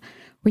 how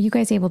were you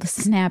guys able to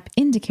snap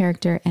into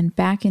character and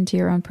back into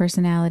your own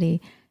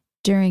personality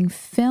during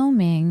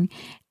filming?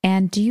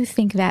 And do you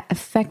think that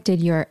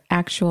affected your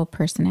actual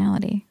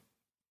personality?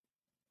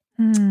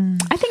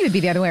 I think it would be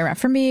the other way around.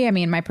 For me, I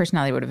mean, my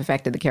personality would have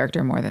affected the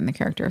character more than the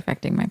character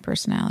affecting my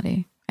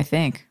personality. I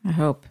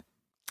hope.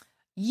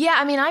 Yeah,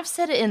 I mean, I've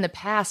said it in the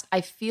past.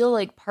 I feel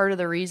like part of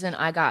the reason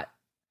I got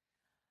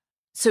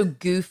so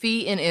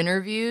goofy in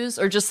interviews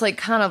or just like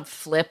kind of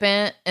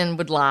flippant and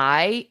would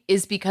lie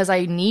is because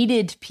I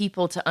needed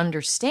people to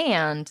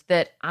understand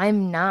that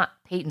I'm not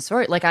Peyton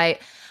Sawyer. Like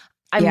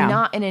I'm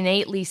not an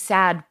innately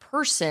sad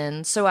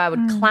person, so I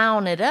would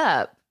clown it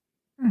up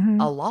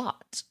a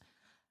lot.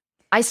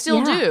 I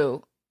still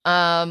do.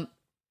 Because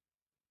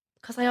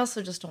I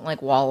also just don't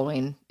like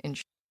wallowing in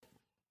shit,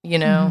 you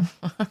know?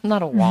 I'm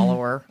not a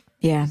wallower.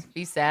 Yeah. Just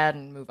be sad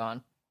and move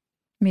on.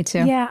 Me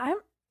too. Yeah,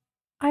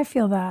 I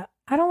feel that.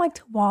 I don't like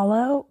to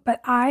wallow,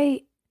 but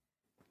I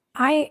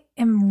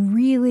am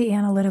really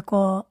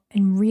analytical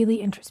and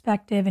really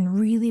introspective and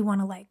really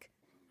want to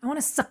I want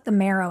to suck the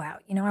marrow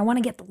out. You know, I want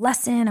to get the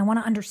lesson. I want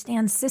to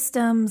understand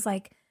systems.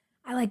 Like,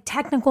 I like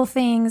technical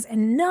things,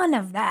 and none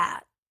of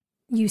that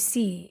you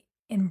see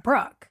in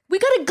Brooke. We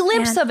got a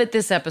glimpse of it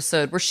this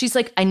episode where she's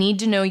like, I need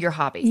to know your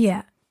hobbies.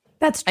 Yeah,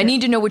 that's true. I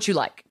need to know what you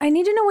like. I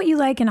need to know what you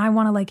like, and I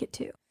want to like it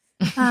too.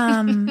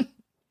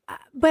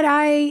 But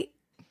I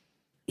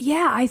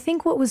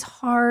think what was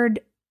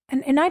hard,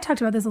 and I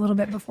talked about this a little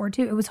bit before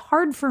too, it was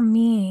hard for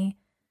me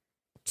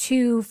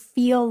to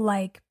feel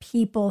like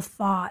people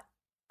thought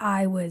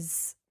I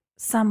was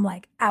some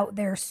like out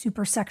there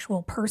super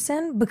sexual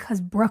person because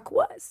Brooke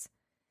was.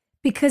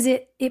 Because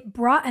it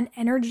brought an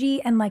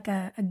energy and like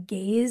a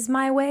gaze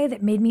my way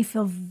that made me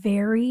feel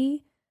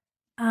very,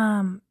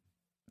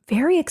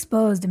 very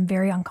exposed and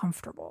very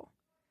uncomfortable.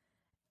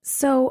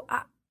 So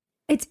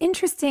it's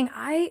interesting.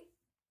 I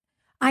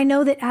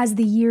know that as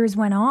the years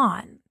went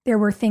on, there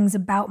were things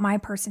about my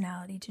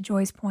personality, to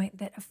Joy's point,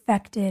 that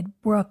affected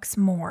Brooke's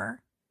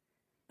more.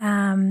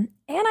 And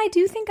I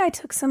do think I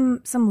took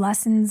some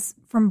lessons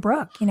from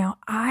Brooke. You know,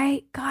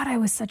 I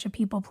was such a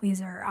people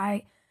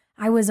pleaser.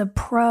 I was a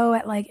pro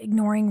at like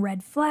ignoring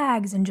red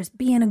flags and just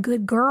being a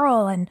good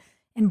girl. And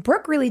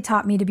Brooke really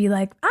taught me to be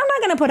like, I'm not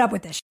going to put up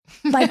with this shit.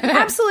 Like,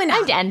 absolutely not.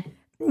 I'm done.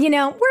 You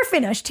know, we're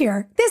finished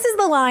here. This is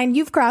the line.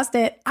 You've crossed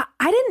it.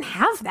 I didn't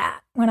have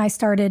that when I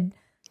started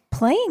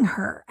playing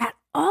her at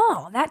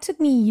all. That took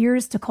me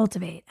years to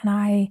cultivate.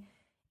 And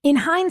in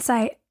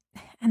hindsight,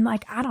 and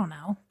like, I don't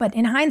know, but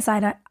in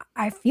hindsight,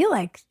 I feel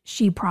like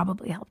she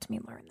probably helped me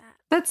learn that.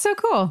 That's so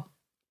cool.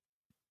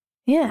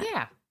 Yeah.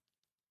 Yeah.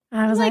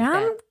 I was like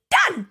I'm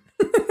done.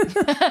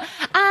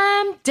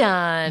 I'm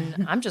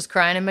done. I'm just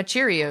crying in my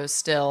Cheerios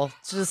still.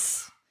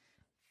 Just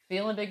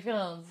feeling big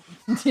feelings,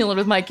 dealing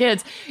with my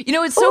kids. You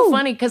know, it's so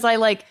funny because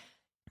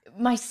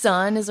my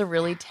son is a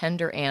really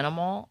tender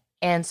animal.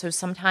 And so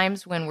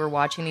sometimes when we're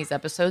watching these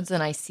episodes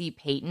and I see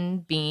Peyton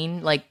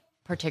being like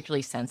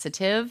particularly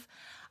sensitive,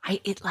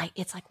 it's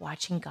like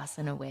watching Gus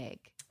in a wig.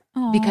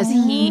 Aww. Because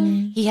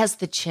he has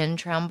the chin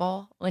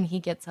tremble when he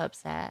gets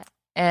upset.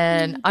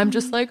 And I'm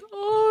just like,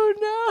 oh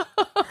no.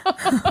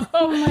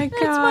 Oh my gosh.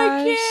 That's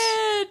my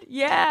kid.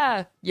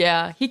 Yeah.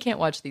 Yeah. He can't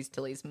watch these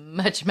till he's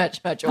much,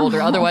 much, much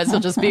older. Otherwise he'll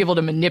just be able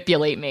to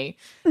manipulate me.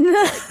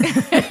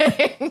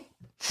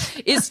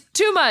 It's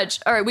too much.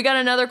 All right, we got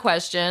another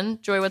question.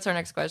 Joy, what's our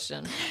next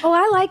question? Oh,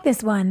 I like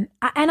this one.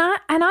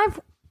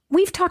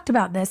 We've talked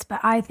about this, but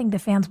I think the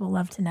fans will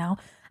love to know.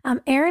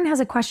 Erin has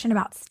a question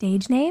about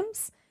stage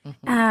names.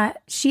 Mm-hmm.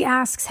 She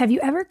asks, have you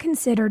ever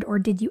considered, or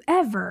did you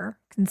ever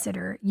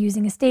consider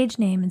using a stage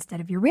name instead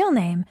of your real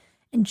name?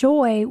 And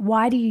Joy,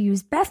 why do you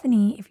use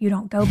Bethany if you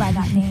don't go by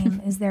that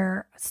name? Is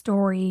there a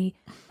story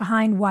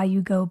behind why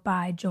you go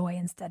by Joy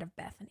instead of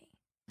Bethany?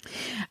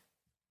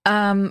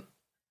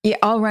 Yeah,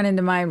 I'll run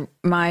into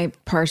my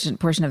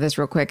portion of this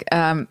real quick.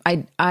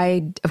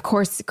 I of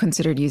course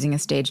considered using a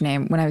stage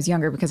name when I was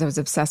younger because I was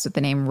obsessed with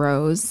the name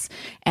Rose.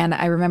 And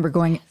I remember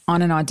going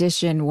on an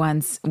audition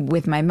once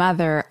with my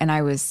mother, and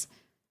I was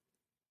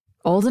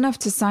old enough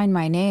to sign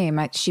my name.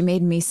 She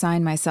made me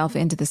sign myself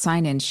into the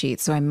sign-in sheet.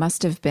 So I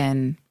must have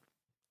been,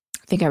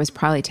 I think I was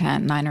probably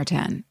 9 or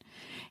 10.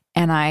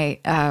 And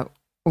I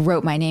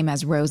wrote my name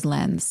as Rose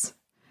Lenz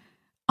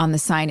on the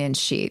sign-in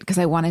sheet because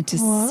I wanted to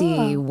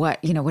see what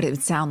it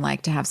would sound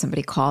like to have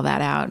somebody call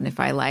that out and if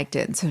I liked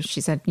it. And so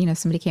she said,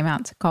 somebody came out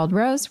and called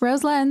Rose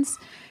Lenz.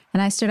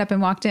 And I stood up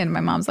and walked in. My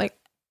mom's like,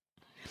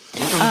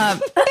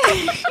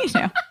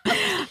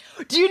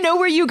 Do you know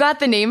where you got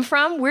the name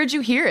from? Where'd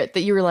you hear it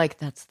that you were like,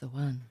 that's the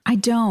one? I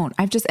don't.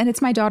 And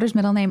it's my daughter's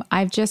middle name.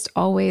 I've just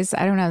always,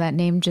 I don't know, that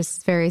name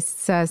just very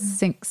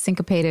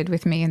syncopated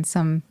with me in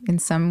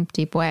some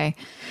deep way.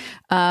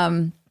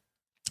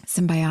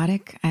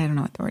 Symbiotic. I don't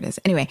know what the word is.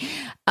 Anyway,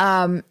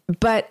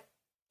 but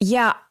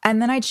yeah.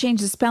 And then I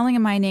changed the spelling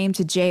of my name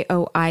to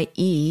Joie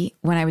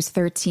when I was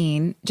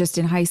 13, just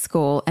in high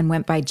school, and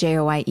went by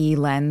Joie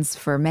Lenz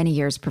for many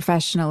years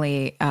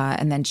professionally,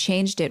 and then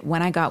changed it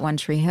when I got One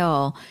Tree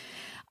Hill.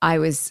 I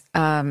was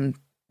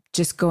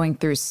just going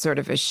through sort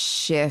of a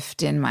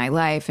shift in my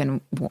life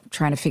and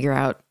trying to figure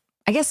out,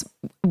 I guess,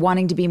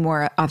 wanting to be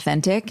more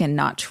authentic and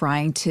not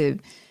trying to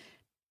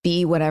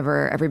be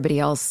whatever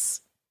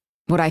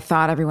what I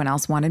thought everyone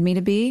else wanted me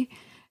to be,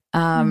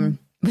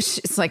 which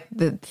is like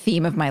the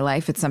theme of my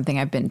life. It's something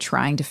I've been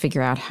trying to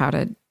figure out how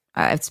to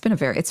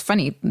it's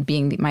funny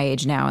being my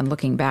age now and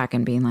looking back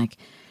and being like,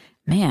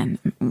 man,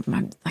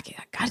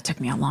 God, it took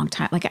me a long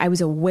time. Like I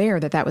was aware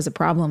that was a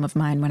problem of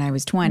mine when I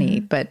was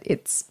 20, but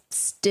it's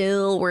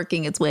still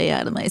working its way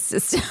out of my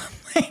system.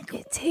 Like,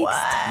 it takes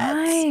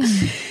time.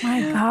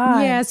 My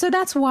God. Yeah. So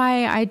that's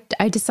why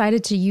I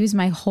decided to use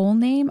my whole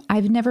name.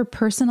 I've never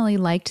personally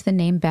liked the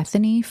name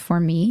Bethany for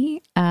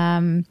me.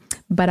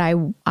 But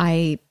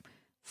I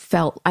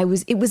felt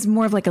it was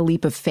more of like a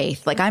leap of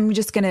faith. Like I'm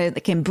just going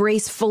to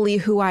embrace fully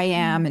who I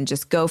am and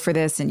just go for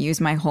this and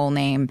use my whole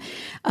name.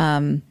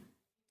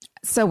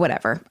 So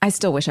whatever. I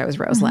still wish I was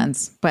Rose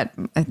Lenz, but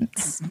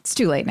it's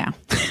too late now.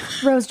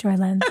 Rose Joy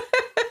Lenz.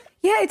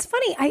 Yeah, it's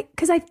funny.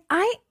 Because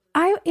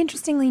I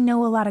interestingly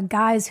know a lot of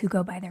guys who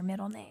go by their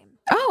middle name.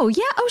 Oh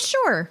yeah. Oh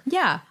sure.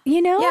 Yeah.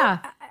 You know. Yeah.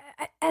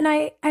 And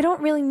I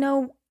don't really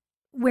know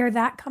where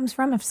that comes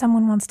from. If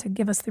someone wants to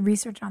give us the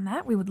research on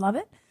that, we would love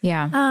it.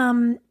 Yeah.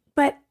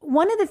 But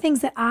one of the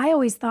things that I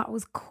always thought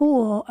was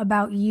cool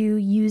about you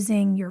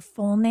using your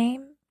full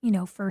name,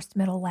 first,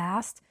 middle,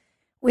 last,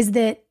 was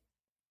that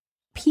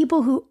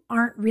people who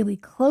aren't really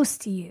close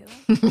to you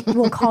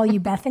will call you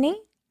Bethany,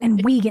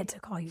 and we get to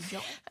call you Joy.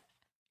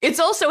 It's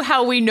also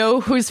how we know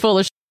who's full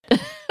of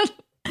shit.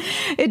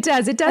 It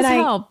does. It does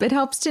help. It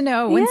helps to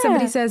know when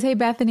somebody says, "Hey,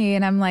 Bethany,"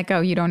 and I'm like,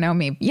 "Oh, you don't know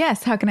me."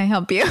 Yes. How can I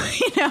help you?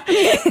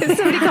 If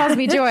somebody calls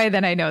me Joy,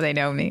 then I know they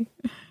know me.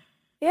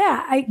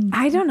 Yeah.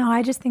 I don't know.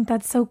 I just think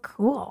that's so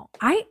cool.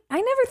 I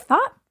never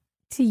thought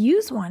to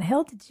use one.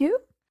 Hill, did you?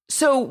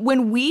 So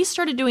when we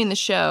started doing the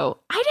show,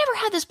 I never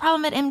had this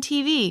problem at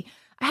MTV.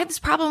 I had this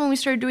problem when we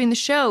started doing the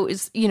show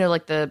is,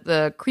 like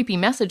the creepy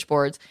message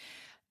boards.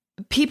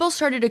 People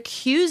started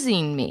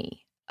accusing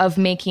me of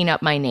making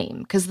up my name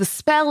because the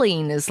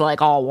spelling is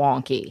like all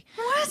wonky.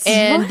 What?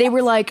 And they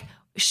were like,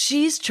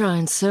 she's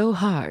trying so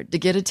hard to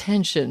get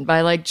attention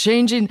by like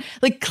changing,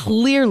 like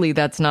clearly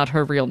that's not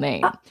her real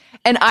name.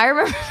 And I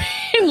remember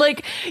being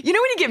like, when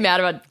you get mad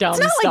about dumb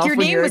stuff like your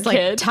when name you're was a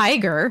kid. Like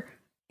Tiger.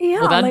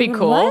 Yeah, well, that'd be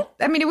cool. What?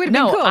 I mean, it would have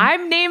been cool. No,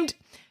 I'm named,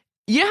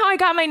 you know how I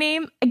got my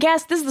name? I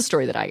guess this is the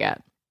story that I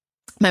got.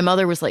 My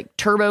mother was like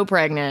turbo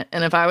pregnant.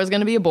 And if I was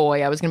going to be a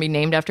boy, I was going to be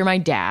named after my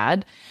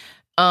dad.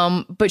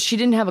 But she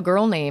didn't have a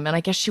girl name. And I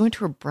guess she went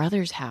to her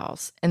brother's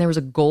house and there was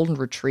a golden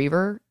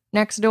retriever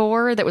next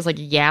door that was like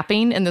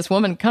yapping. And this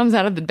woman comes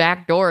out of the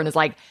back door and is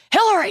like,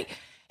 Hillary,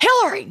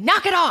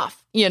 knock it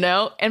off,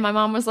 And my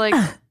mom was like,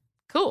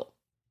 cool.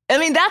 I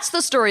mean, that's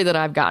the story that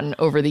I've gotten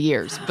over the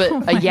years. But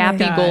a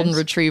yappy golden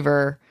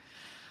retriever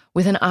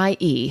with an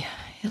IE,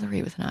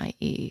 Hillary with an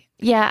IE.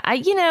 Yeah,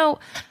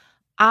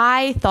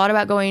 I thought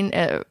about going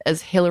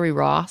as Hillary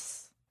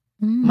Ross.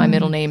 My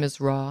middle name is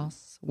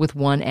Ross with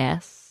one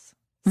S.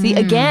 See,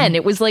 again,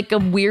 it was like a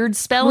weird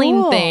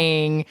spelling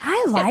thing.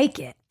 I like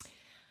it.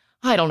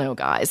 I don't know,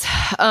 guys.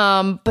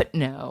 But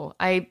no,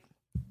 I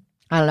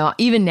don't know.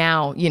 Even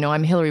now,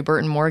 I'm Hillary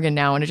Burton Morgan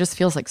now, and it just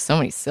feels like so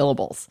many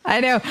syllables. I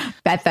know.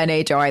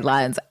 Bethany Joy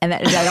Lenz. And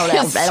then, I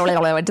don't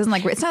know. It doesn't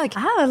like, it's not like,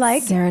 I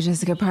like Sarah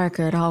Jessica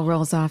Parker. It all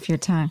rolls off your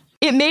tongue.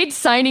 It made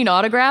signing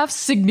autographs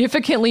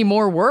significantly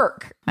more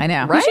work. I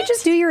know. Right? You should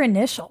just do your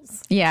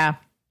initials. Yeah.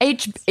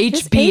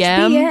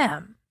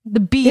 HBM. The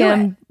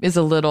BM is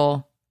a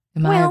little,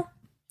 am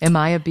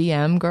I a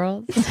BM,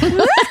 girls?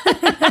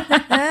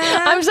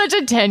 I'm such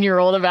a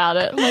 10-year-old about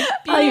it.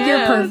 Like,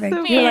 you're perfect.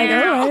 You're like,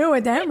 I know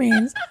what that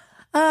means.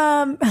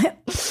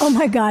 Oh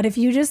my God. If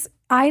you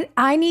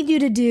I need you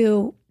to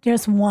do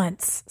just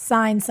once,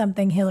 sign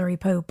something Hillary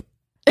Pope.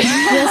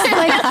 Just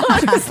like,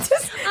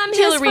 I'm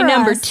Hillary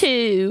number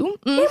 2.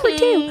 Mm-hmm. Number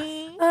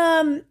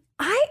 2.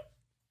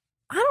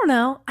 I don't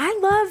know.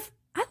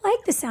 I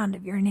like the sound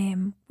of your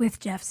name with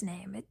Jeff's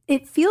name.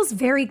 It feels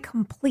very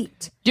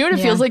complete. Do you know what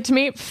it feels like to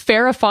me?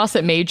 Farrah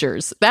Fawcett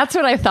Majors. That's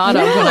what I thought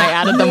of when I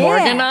added the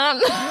Morgan on.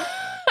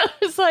 I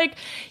was like,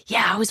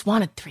 I always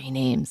wanted 3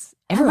 names.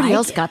 Everybody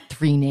else got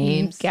 3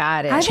 names.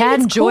 Got it.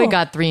 Chad and Joy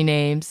got 3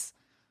 names.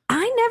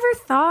 I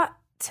never thought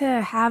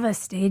to have a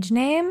stage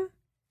name.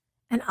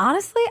 And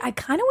honestly, I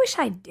kind of wish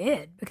I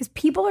did because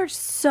people are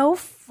so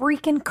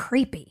freaking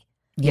creepy.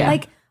 Yeah.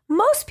 Like,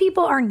 most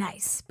people are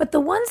nice, but the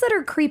ones that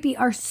are creepy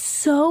are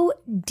so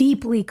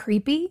deeply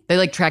creepy. They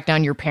like track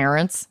down your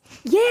parents.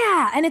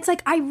 Yeah. And it's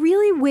like, I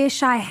really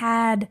wish I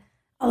had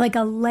a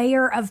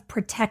layer of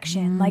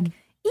protection. Like,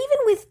 even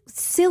with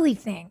silly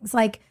things,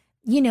 like,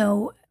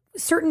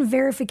 certain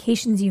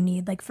verifications you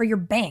need, like for your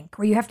bank,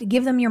 where you have to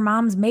give them your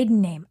mom's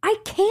maiden name. I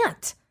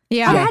can't.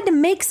 Yeah. I had to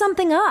make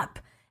something up.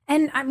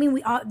 And I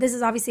mean, this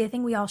is obviously a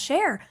thing we all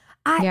share.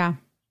 I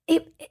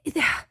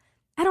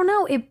don't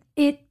know.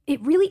 It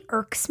really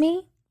irks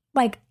me.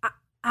 Like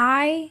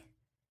I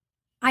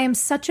am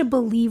such a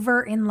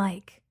believer in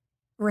like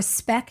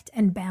respect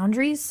and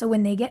boundaries. So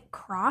when they get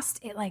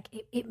crossed,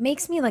 it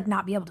makes me like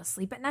not be able to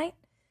sleep at night.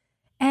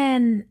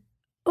 And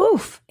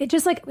it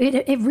just like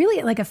it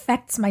really like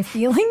affects my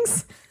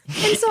feelings.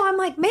 And so I'm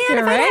like, man,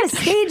 if I had a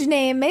stage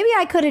name, maybe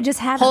I could have just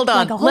had Hold on.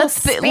 like a whole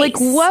space. Like,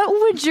 what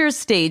would your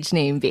stage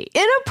name be?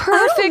 In a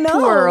perfect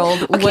world,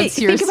 what's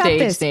your think about stage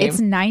this. name?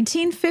 It's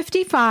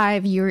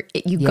 1955. You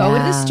go to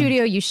the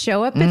studio. You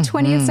show up at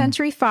 20th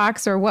Century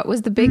Fox, or what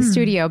was the big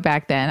studio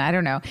back then? I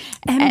don't know.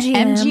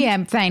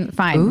 MGM.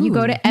 Fine. Ooh. You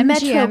go to MGM,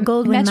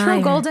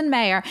 Metro Goldwyn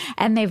Mayer,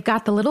 and they've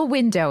got the little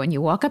window, and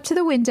you walk up to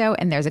the window,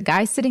 and there's a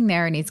guy sitting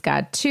there, and he's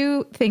got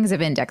two things of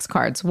index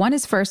cards. One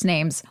is first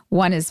names,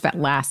 one is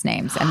last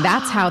names, and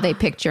that's how they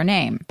picked your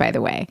name, by the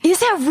way. Is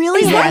that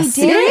really how you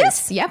did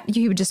it? Yep.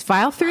 You would just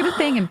file through the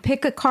thing and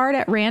pick a card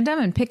at random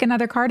and pick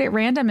another card at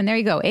random. And there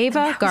you go.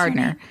 Ava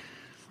Gardner.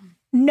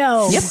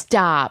 No. Yep.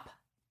 Stop.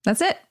 That's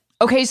it.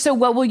 Okay, so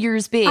what will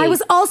yours be? I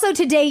was also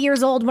today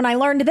years old when I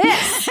learned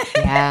this.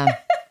 Yeah.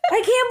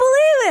 I can't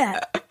believe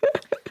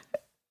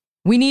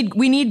it.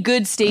 We need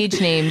good stage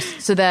names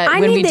so that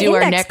I when need we the do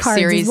our index next cards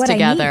is series what I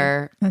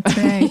together. That's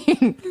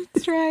right.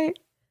 That's right.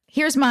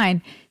 Here's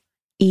mine.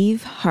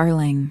 Eve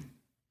Harling.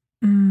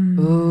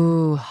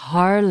 Ooh,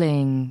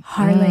 Harling.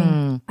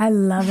 I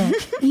love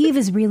it. Eve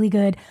is really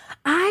good.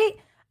 I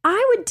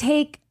would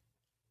take,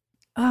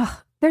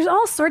 there's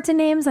all sorts of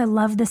names I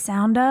love the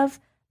sound of,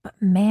 but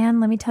man,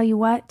 let me tell you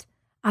what,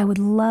 I would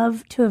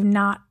love to have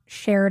not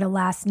shared a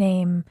last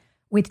name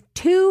with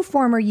two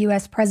former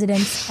U.S.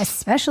 presidents,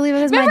 especially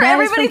because my dad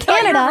is from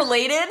Canada.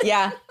 Related?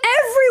 Yeah.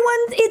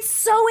 Everyone, it's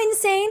so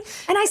insane.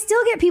 And I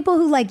still get people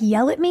who like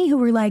yell at me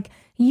who are like,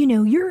 you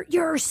know,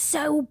 you're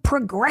so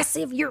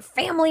progressive. Your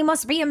family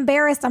must be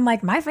embarrassed. I'm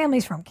like, my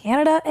family's from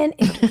Canada, and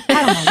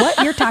I don't know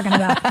what you're talking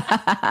about.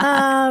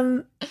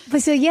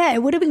 But so yeah,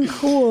 it would have been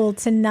cool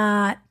to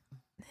not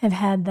have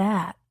had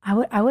that.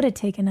 I would have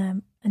taken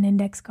an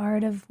index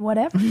card of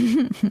whatever.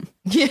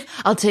 Yeah,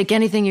 I'll take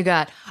anything you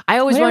got. I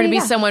always wanted to be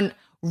someone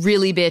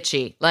really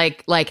bitchy,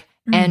 like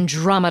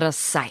Andromeda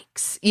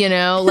Sykes, you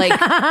know,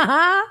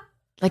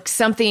 like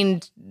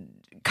something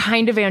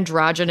kind of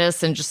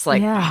androgynous and just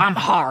like I'm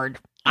hard.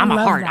 I'm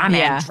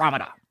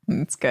Andromeda.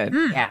 That's good.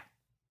 Yeah.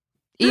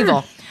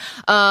 Evil.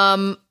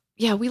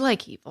 Yeah, we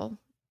like evil.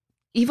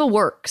 Evil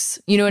works.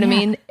 You know what I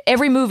mean?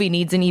 Every movie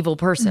needs an evil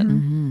person.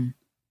 Mm-hmm.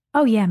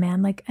 Oh yeah,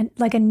 man. Like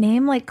a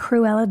name like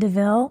Cruella de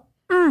Vil.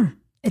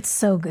 It's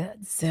so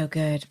good. So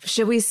good.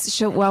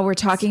 While we're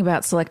talking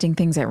about selecting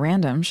things at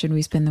random, should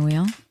we spin the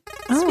wheel?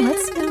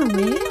 Let's spin the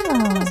wheel.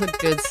 That's a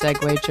good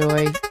segue,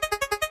 Joy.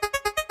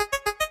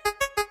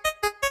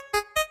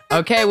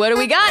 Okay, what do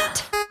we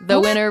got? The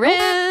winner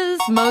is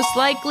most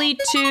likely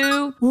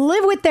to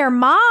live with their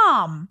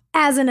mom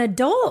as an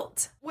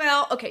adult.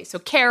 Well, okay, so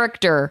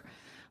character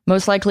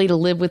most likely to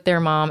live with their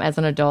mom as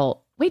an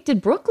adult. Wait,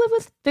 did Brooke live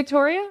with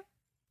Victoria?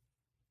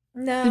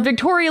 No. Did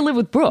Victoria live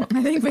with Brooke?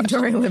 I think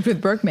Victoria lived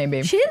with Brooke,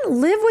 maybe. She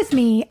didn't live with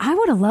me. I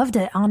would have loved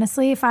it,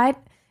 honestly. If I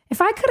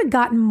could have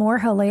gotten more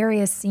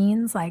hilarious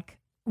scenes like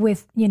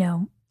with, you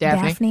know,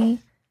 Daphne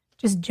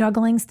just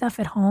juggling stuff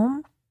at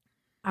home,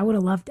 I would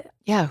have loved it.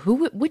 Yeah,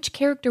 which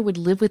character would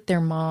live with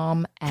their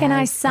mom as Can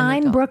I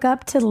sign Brooke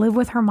up to live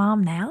with her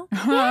mom now?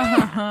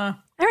 Yeah.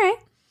 All right.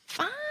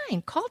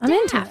 Fine. Call I'm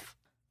into it. Daph.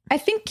 I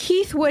think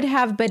Keith would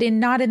have, but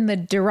not in the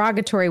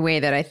derogatory way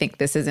that I think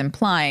this is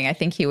implying. I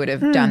think he would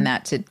have done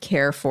that to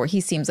care for. He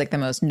seems like the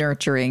most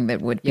nurturing,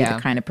 that would be the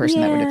kind of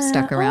person that would have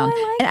stuck around.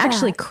 I like and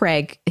actually, that.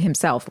 Craig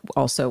himself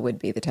also would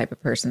be the type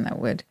of person that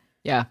would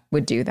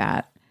do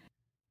that.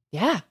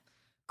 Yeah.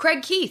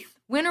 Craig Keith,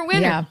 winner,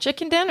 Yeah.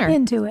 chicken dinner.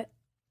 Into it.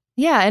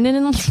 Yeah, and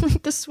in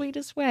like the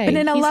sweetest way. But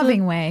in a He's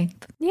loving way.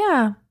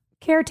 Yeah.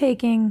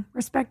 Caretaking,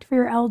 respect for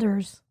your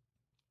elders.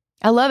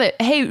 I love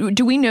it. Hey,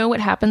 do we know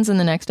what happens in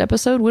the next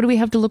episode? What do we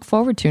have to look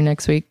forward to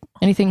next week?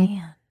 Anything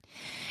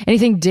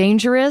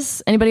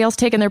dangerous? Anybody else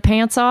taking their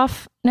pants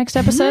off next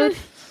episode?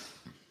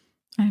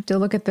 I have to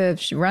look at the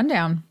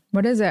rundown.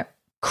 What is it?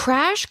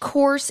 Crash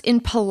Course in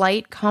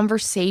Polite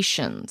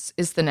Conversations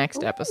is the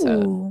next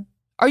episode. Ooh.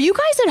 Are you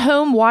guys at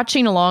home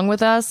watching along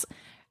with us?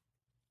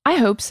 I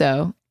hope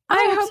so.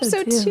 I hope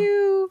so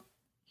too.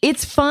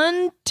 It's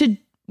fun to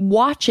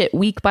watch it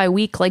week by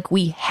week like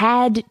we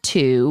had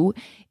to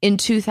in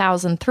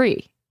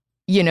 2003.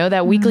 You know,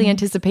 that weekly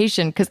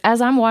anticipation. Because as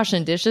I'm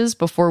washing dishes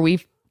before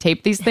we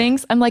tape these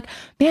things, I'm like,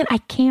 man, I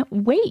can't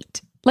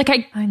wait. Like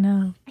I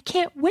know. I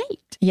can't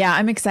wait. Yeah,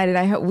 I'm excited.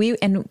 I hope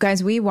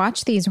we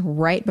watch these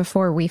right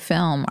before we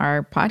film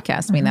our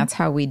podcast. I mean, that's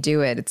how we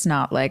do it. It's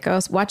not like, oh,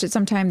 watch it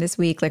sometime this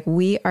week. Like,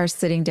 we are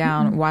sitting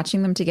down,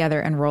 watching them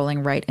together and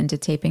rolling right into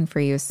taping for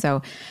you.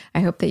 So I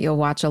hope that you'll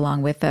watch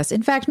along with us.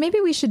 In fact,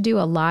 maybe we should do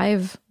a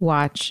live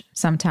watch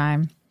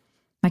sometime.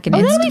 Like an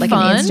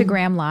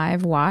Instagram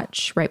live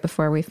watch right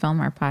before we film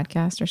our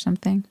podcast or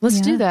something.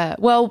 Let's do that.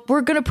 Well,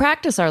 we're going to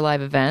practice our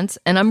live events,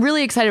 and I'm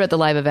really excited about the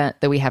live event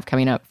that we have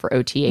coming up for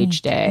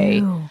OTH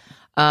Day.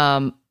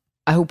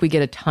 I hope we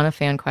get a ton of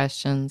fan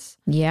questions.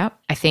 Yep.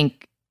 I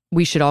think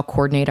we should all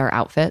coordinate our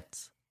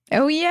outfits.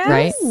 Oh, yeah.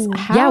 Right?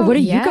 Yeah. What are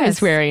you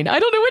guys wearing? I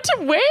don't know what to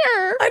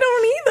wear. I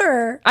don't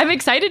either. I'm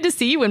excited to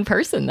see you in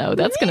person, though.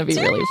 That's going to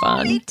be really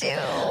fun. Me too.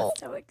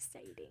 So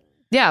exciting.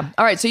 Yeah.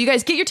 All right. So you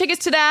guys get your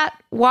tickets to that.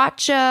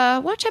 Watch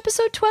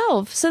episode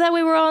 12. So that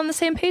way we're all on the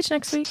same page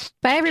next week.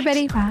 Bye,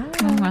 everybody.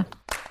 Bye.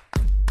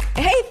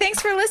 Hey,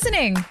 thanks for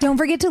listening. Don't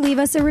forget to leave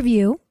us a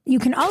review. You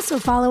can also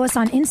follow us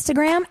on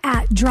Instagram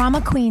at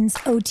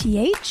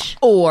DramaQueensOTH.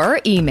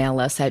 Or email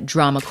us at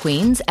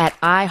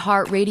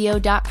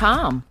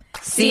dramaqueens@iheartradio.com.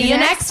 See you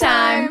next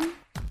time.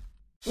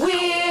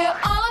 We're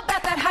all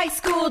about that high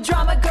school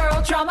drama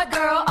girl,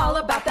 all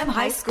about them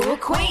high school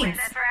queens.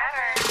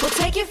 We'll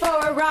take you for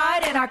a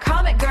ride in our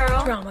comic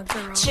girl,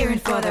 cheering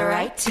for the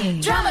right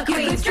team. Drama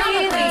queens,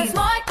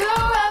 smart girl,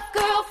 rough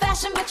girl,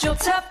 fashion but you're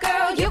tough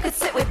girl. You could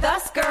sit with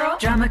us, girl.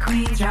 Drama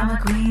queens, drama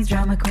queens,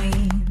 drama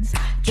queens.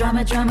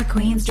 Drama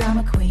queens,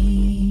 drama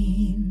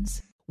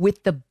queens.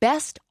 With the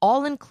best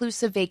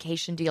all-inclusive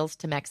vacation deals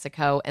to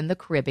Mexico and the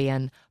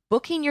Caribbean,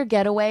 booking your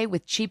getaway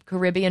with Cheap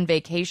Caribbean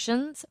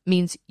Vacations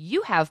means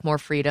you have more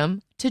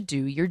freedom to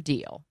do your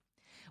deal.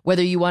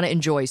 Whether you want to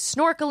enjoy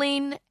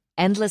snorkeling,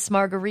 endless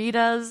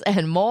margaritas,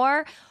 and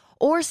more,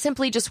 or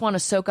simply just want to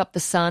soak up the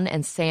sun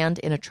and sand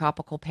in a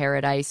tropical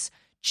paradise,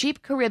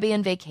 Cheap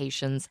Caribbean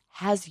Vacations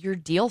has your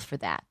deal for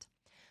that.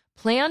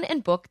 Plan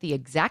and book the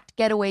exact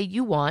getaway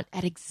you want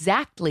at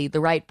exactly the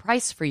right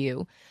price for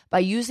you by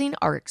using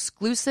our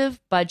exclusive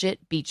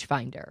budget beach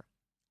finder.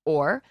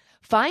 Or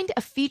find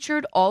a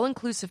featured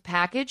all-inclusive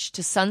package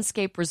to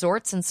Sunscape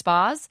Resorts and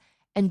Spas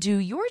and do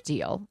your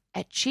deal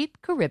at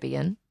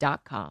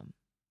cheapcaribbean.com.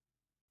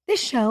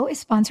 This show is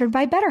sponsored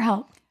by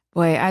BetterHelp.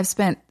 Boy, I've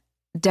spent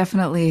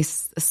definitely a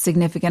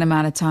significant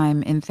amount of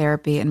time in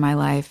therapy in my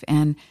life.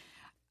 And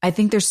I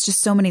think there's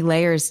just so many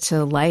layers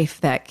to life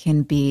that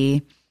can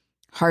be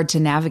hard to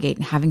navigate.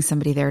 And having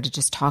somebody there to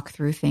just talk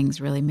through things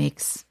really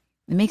makes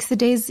the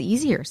days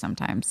easier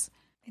sometimes.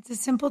 It's a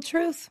simple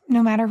truth.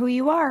 No matter who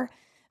you are,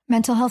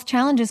 mental health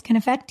challenges can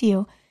affect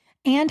you,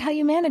 and how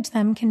you manage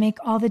them can make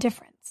all the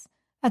difference.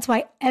 That's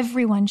why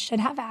everyone should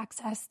have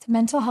access to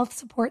mental health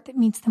support that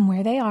meets them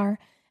where they are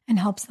and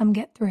helps them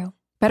get through.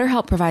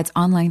 BetterHelp provides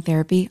online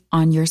therapy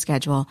on your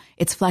schedule.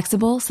 It's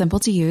flexible, simple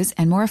to use,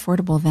 and more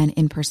affordable than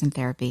in-person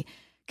therapy.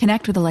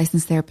 Connect with a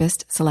licensed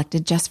therapist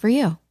selected just for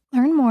you.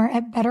 Learn more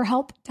at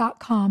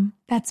BetterHelp.com.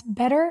 That's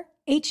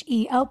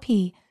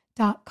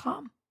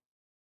BetterHelp.com.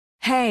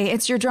 Hey,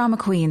 it's your drama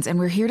queens, and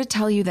we're here to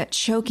tell you that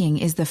choking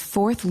is the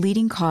 4th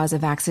leading cause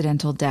of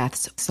accidental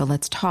deaths. So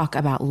let's talk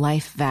about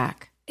LifeVac.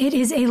 It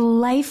is a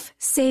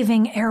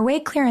life-saving airway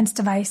clearance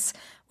device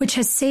which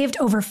has saved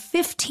over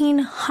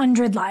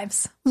 1,500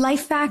 lives.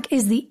 LifeVac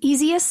is the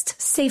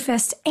easiest,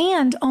 safest,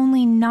 and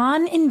only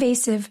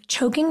non-invasive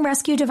choking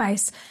rescue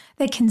device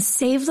that can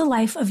save the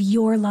life of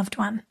your loved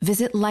one.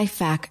 Visit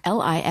LifeVac,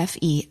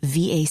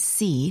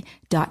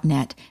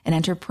 LifeVac.net, and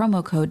enter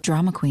promo code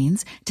Drama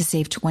Queens to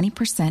save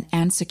 20%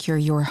 and secure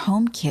your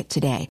home kit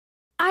today.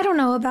 I don't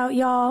know about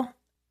y'all.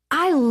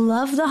 I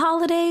love the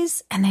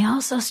holidays, and they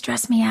also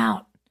stress me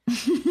out.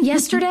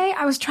 Yesterday,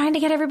 I was trying to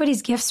get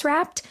everybody's gifts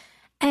wrapped,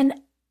 and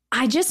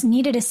I just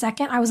needed a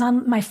second. I was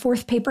on my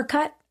 4th paper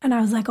cut, and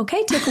I was like,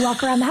 okay, take a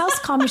walk around the house,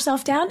 calm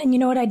yourself down. And you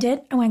know what I did?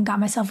 I went and got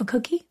myself a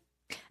cookie,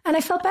 and I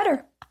felt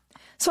better.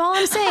 So all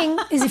I'm saying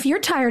is if you're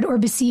tired or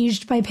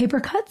besieged by paper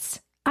cuts,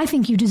 I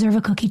think you deserve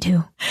a cookie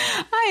too.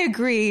 I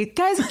agree.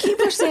 Guys,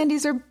 Keebler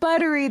Sandies are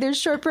buttery. They're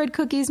shortbread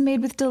cookies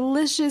made with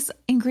delicious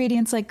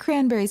ingredients like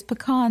cranberries,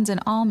 pecans,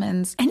 and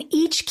almonds. And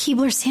each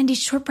Keebler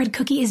Sandies shortbread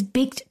cookie is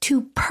baked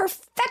to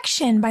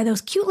perfection by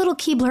those cute little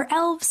Keebler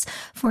elves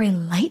for a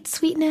light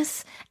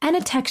sweetness and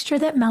a texture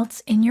that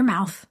melts in your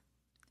mouth.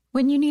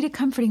 When you need a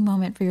comforting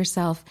moment for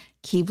yourself,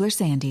 Keebler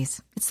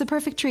Sandies. It's the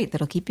perfect treat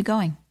that'll keep you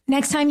going.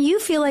 Next time you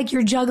feel like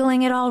you're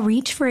juggling it all,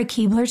 reach for a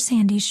Keebler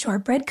Sandies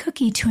shortbread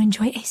cookie to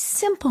enjoy a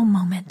simple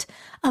moment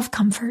of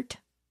comfort.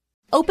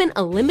 Open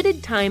a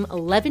limited-time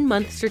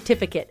 11-month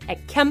certificate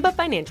at Kemba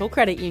Financial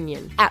Credit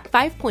Union. At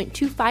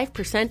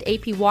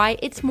 5.25% APY,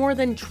 it's more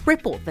than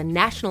triple the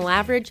national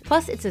average,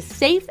 plus it's a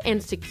safe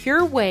and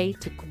secure way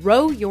to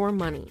grow your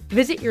money.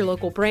 Visit your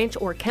local branch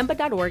or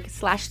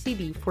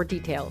kemba.org/cb for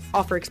details.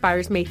 Offer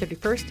expires May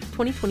 31st,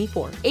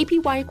 2024.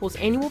 APY equals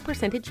annual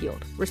percentage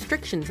yield.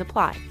 Restrictions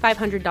apply.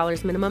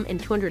 $500 minimum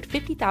and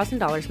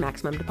 $250,000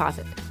 maximum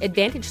deposit.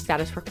 Advantage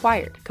status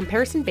required.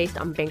 Comparison based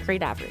on bank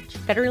rate average.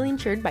 Federally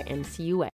insured by NCUA.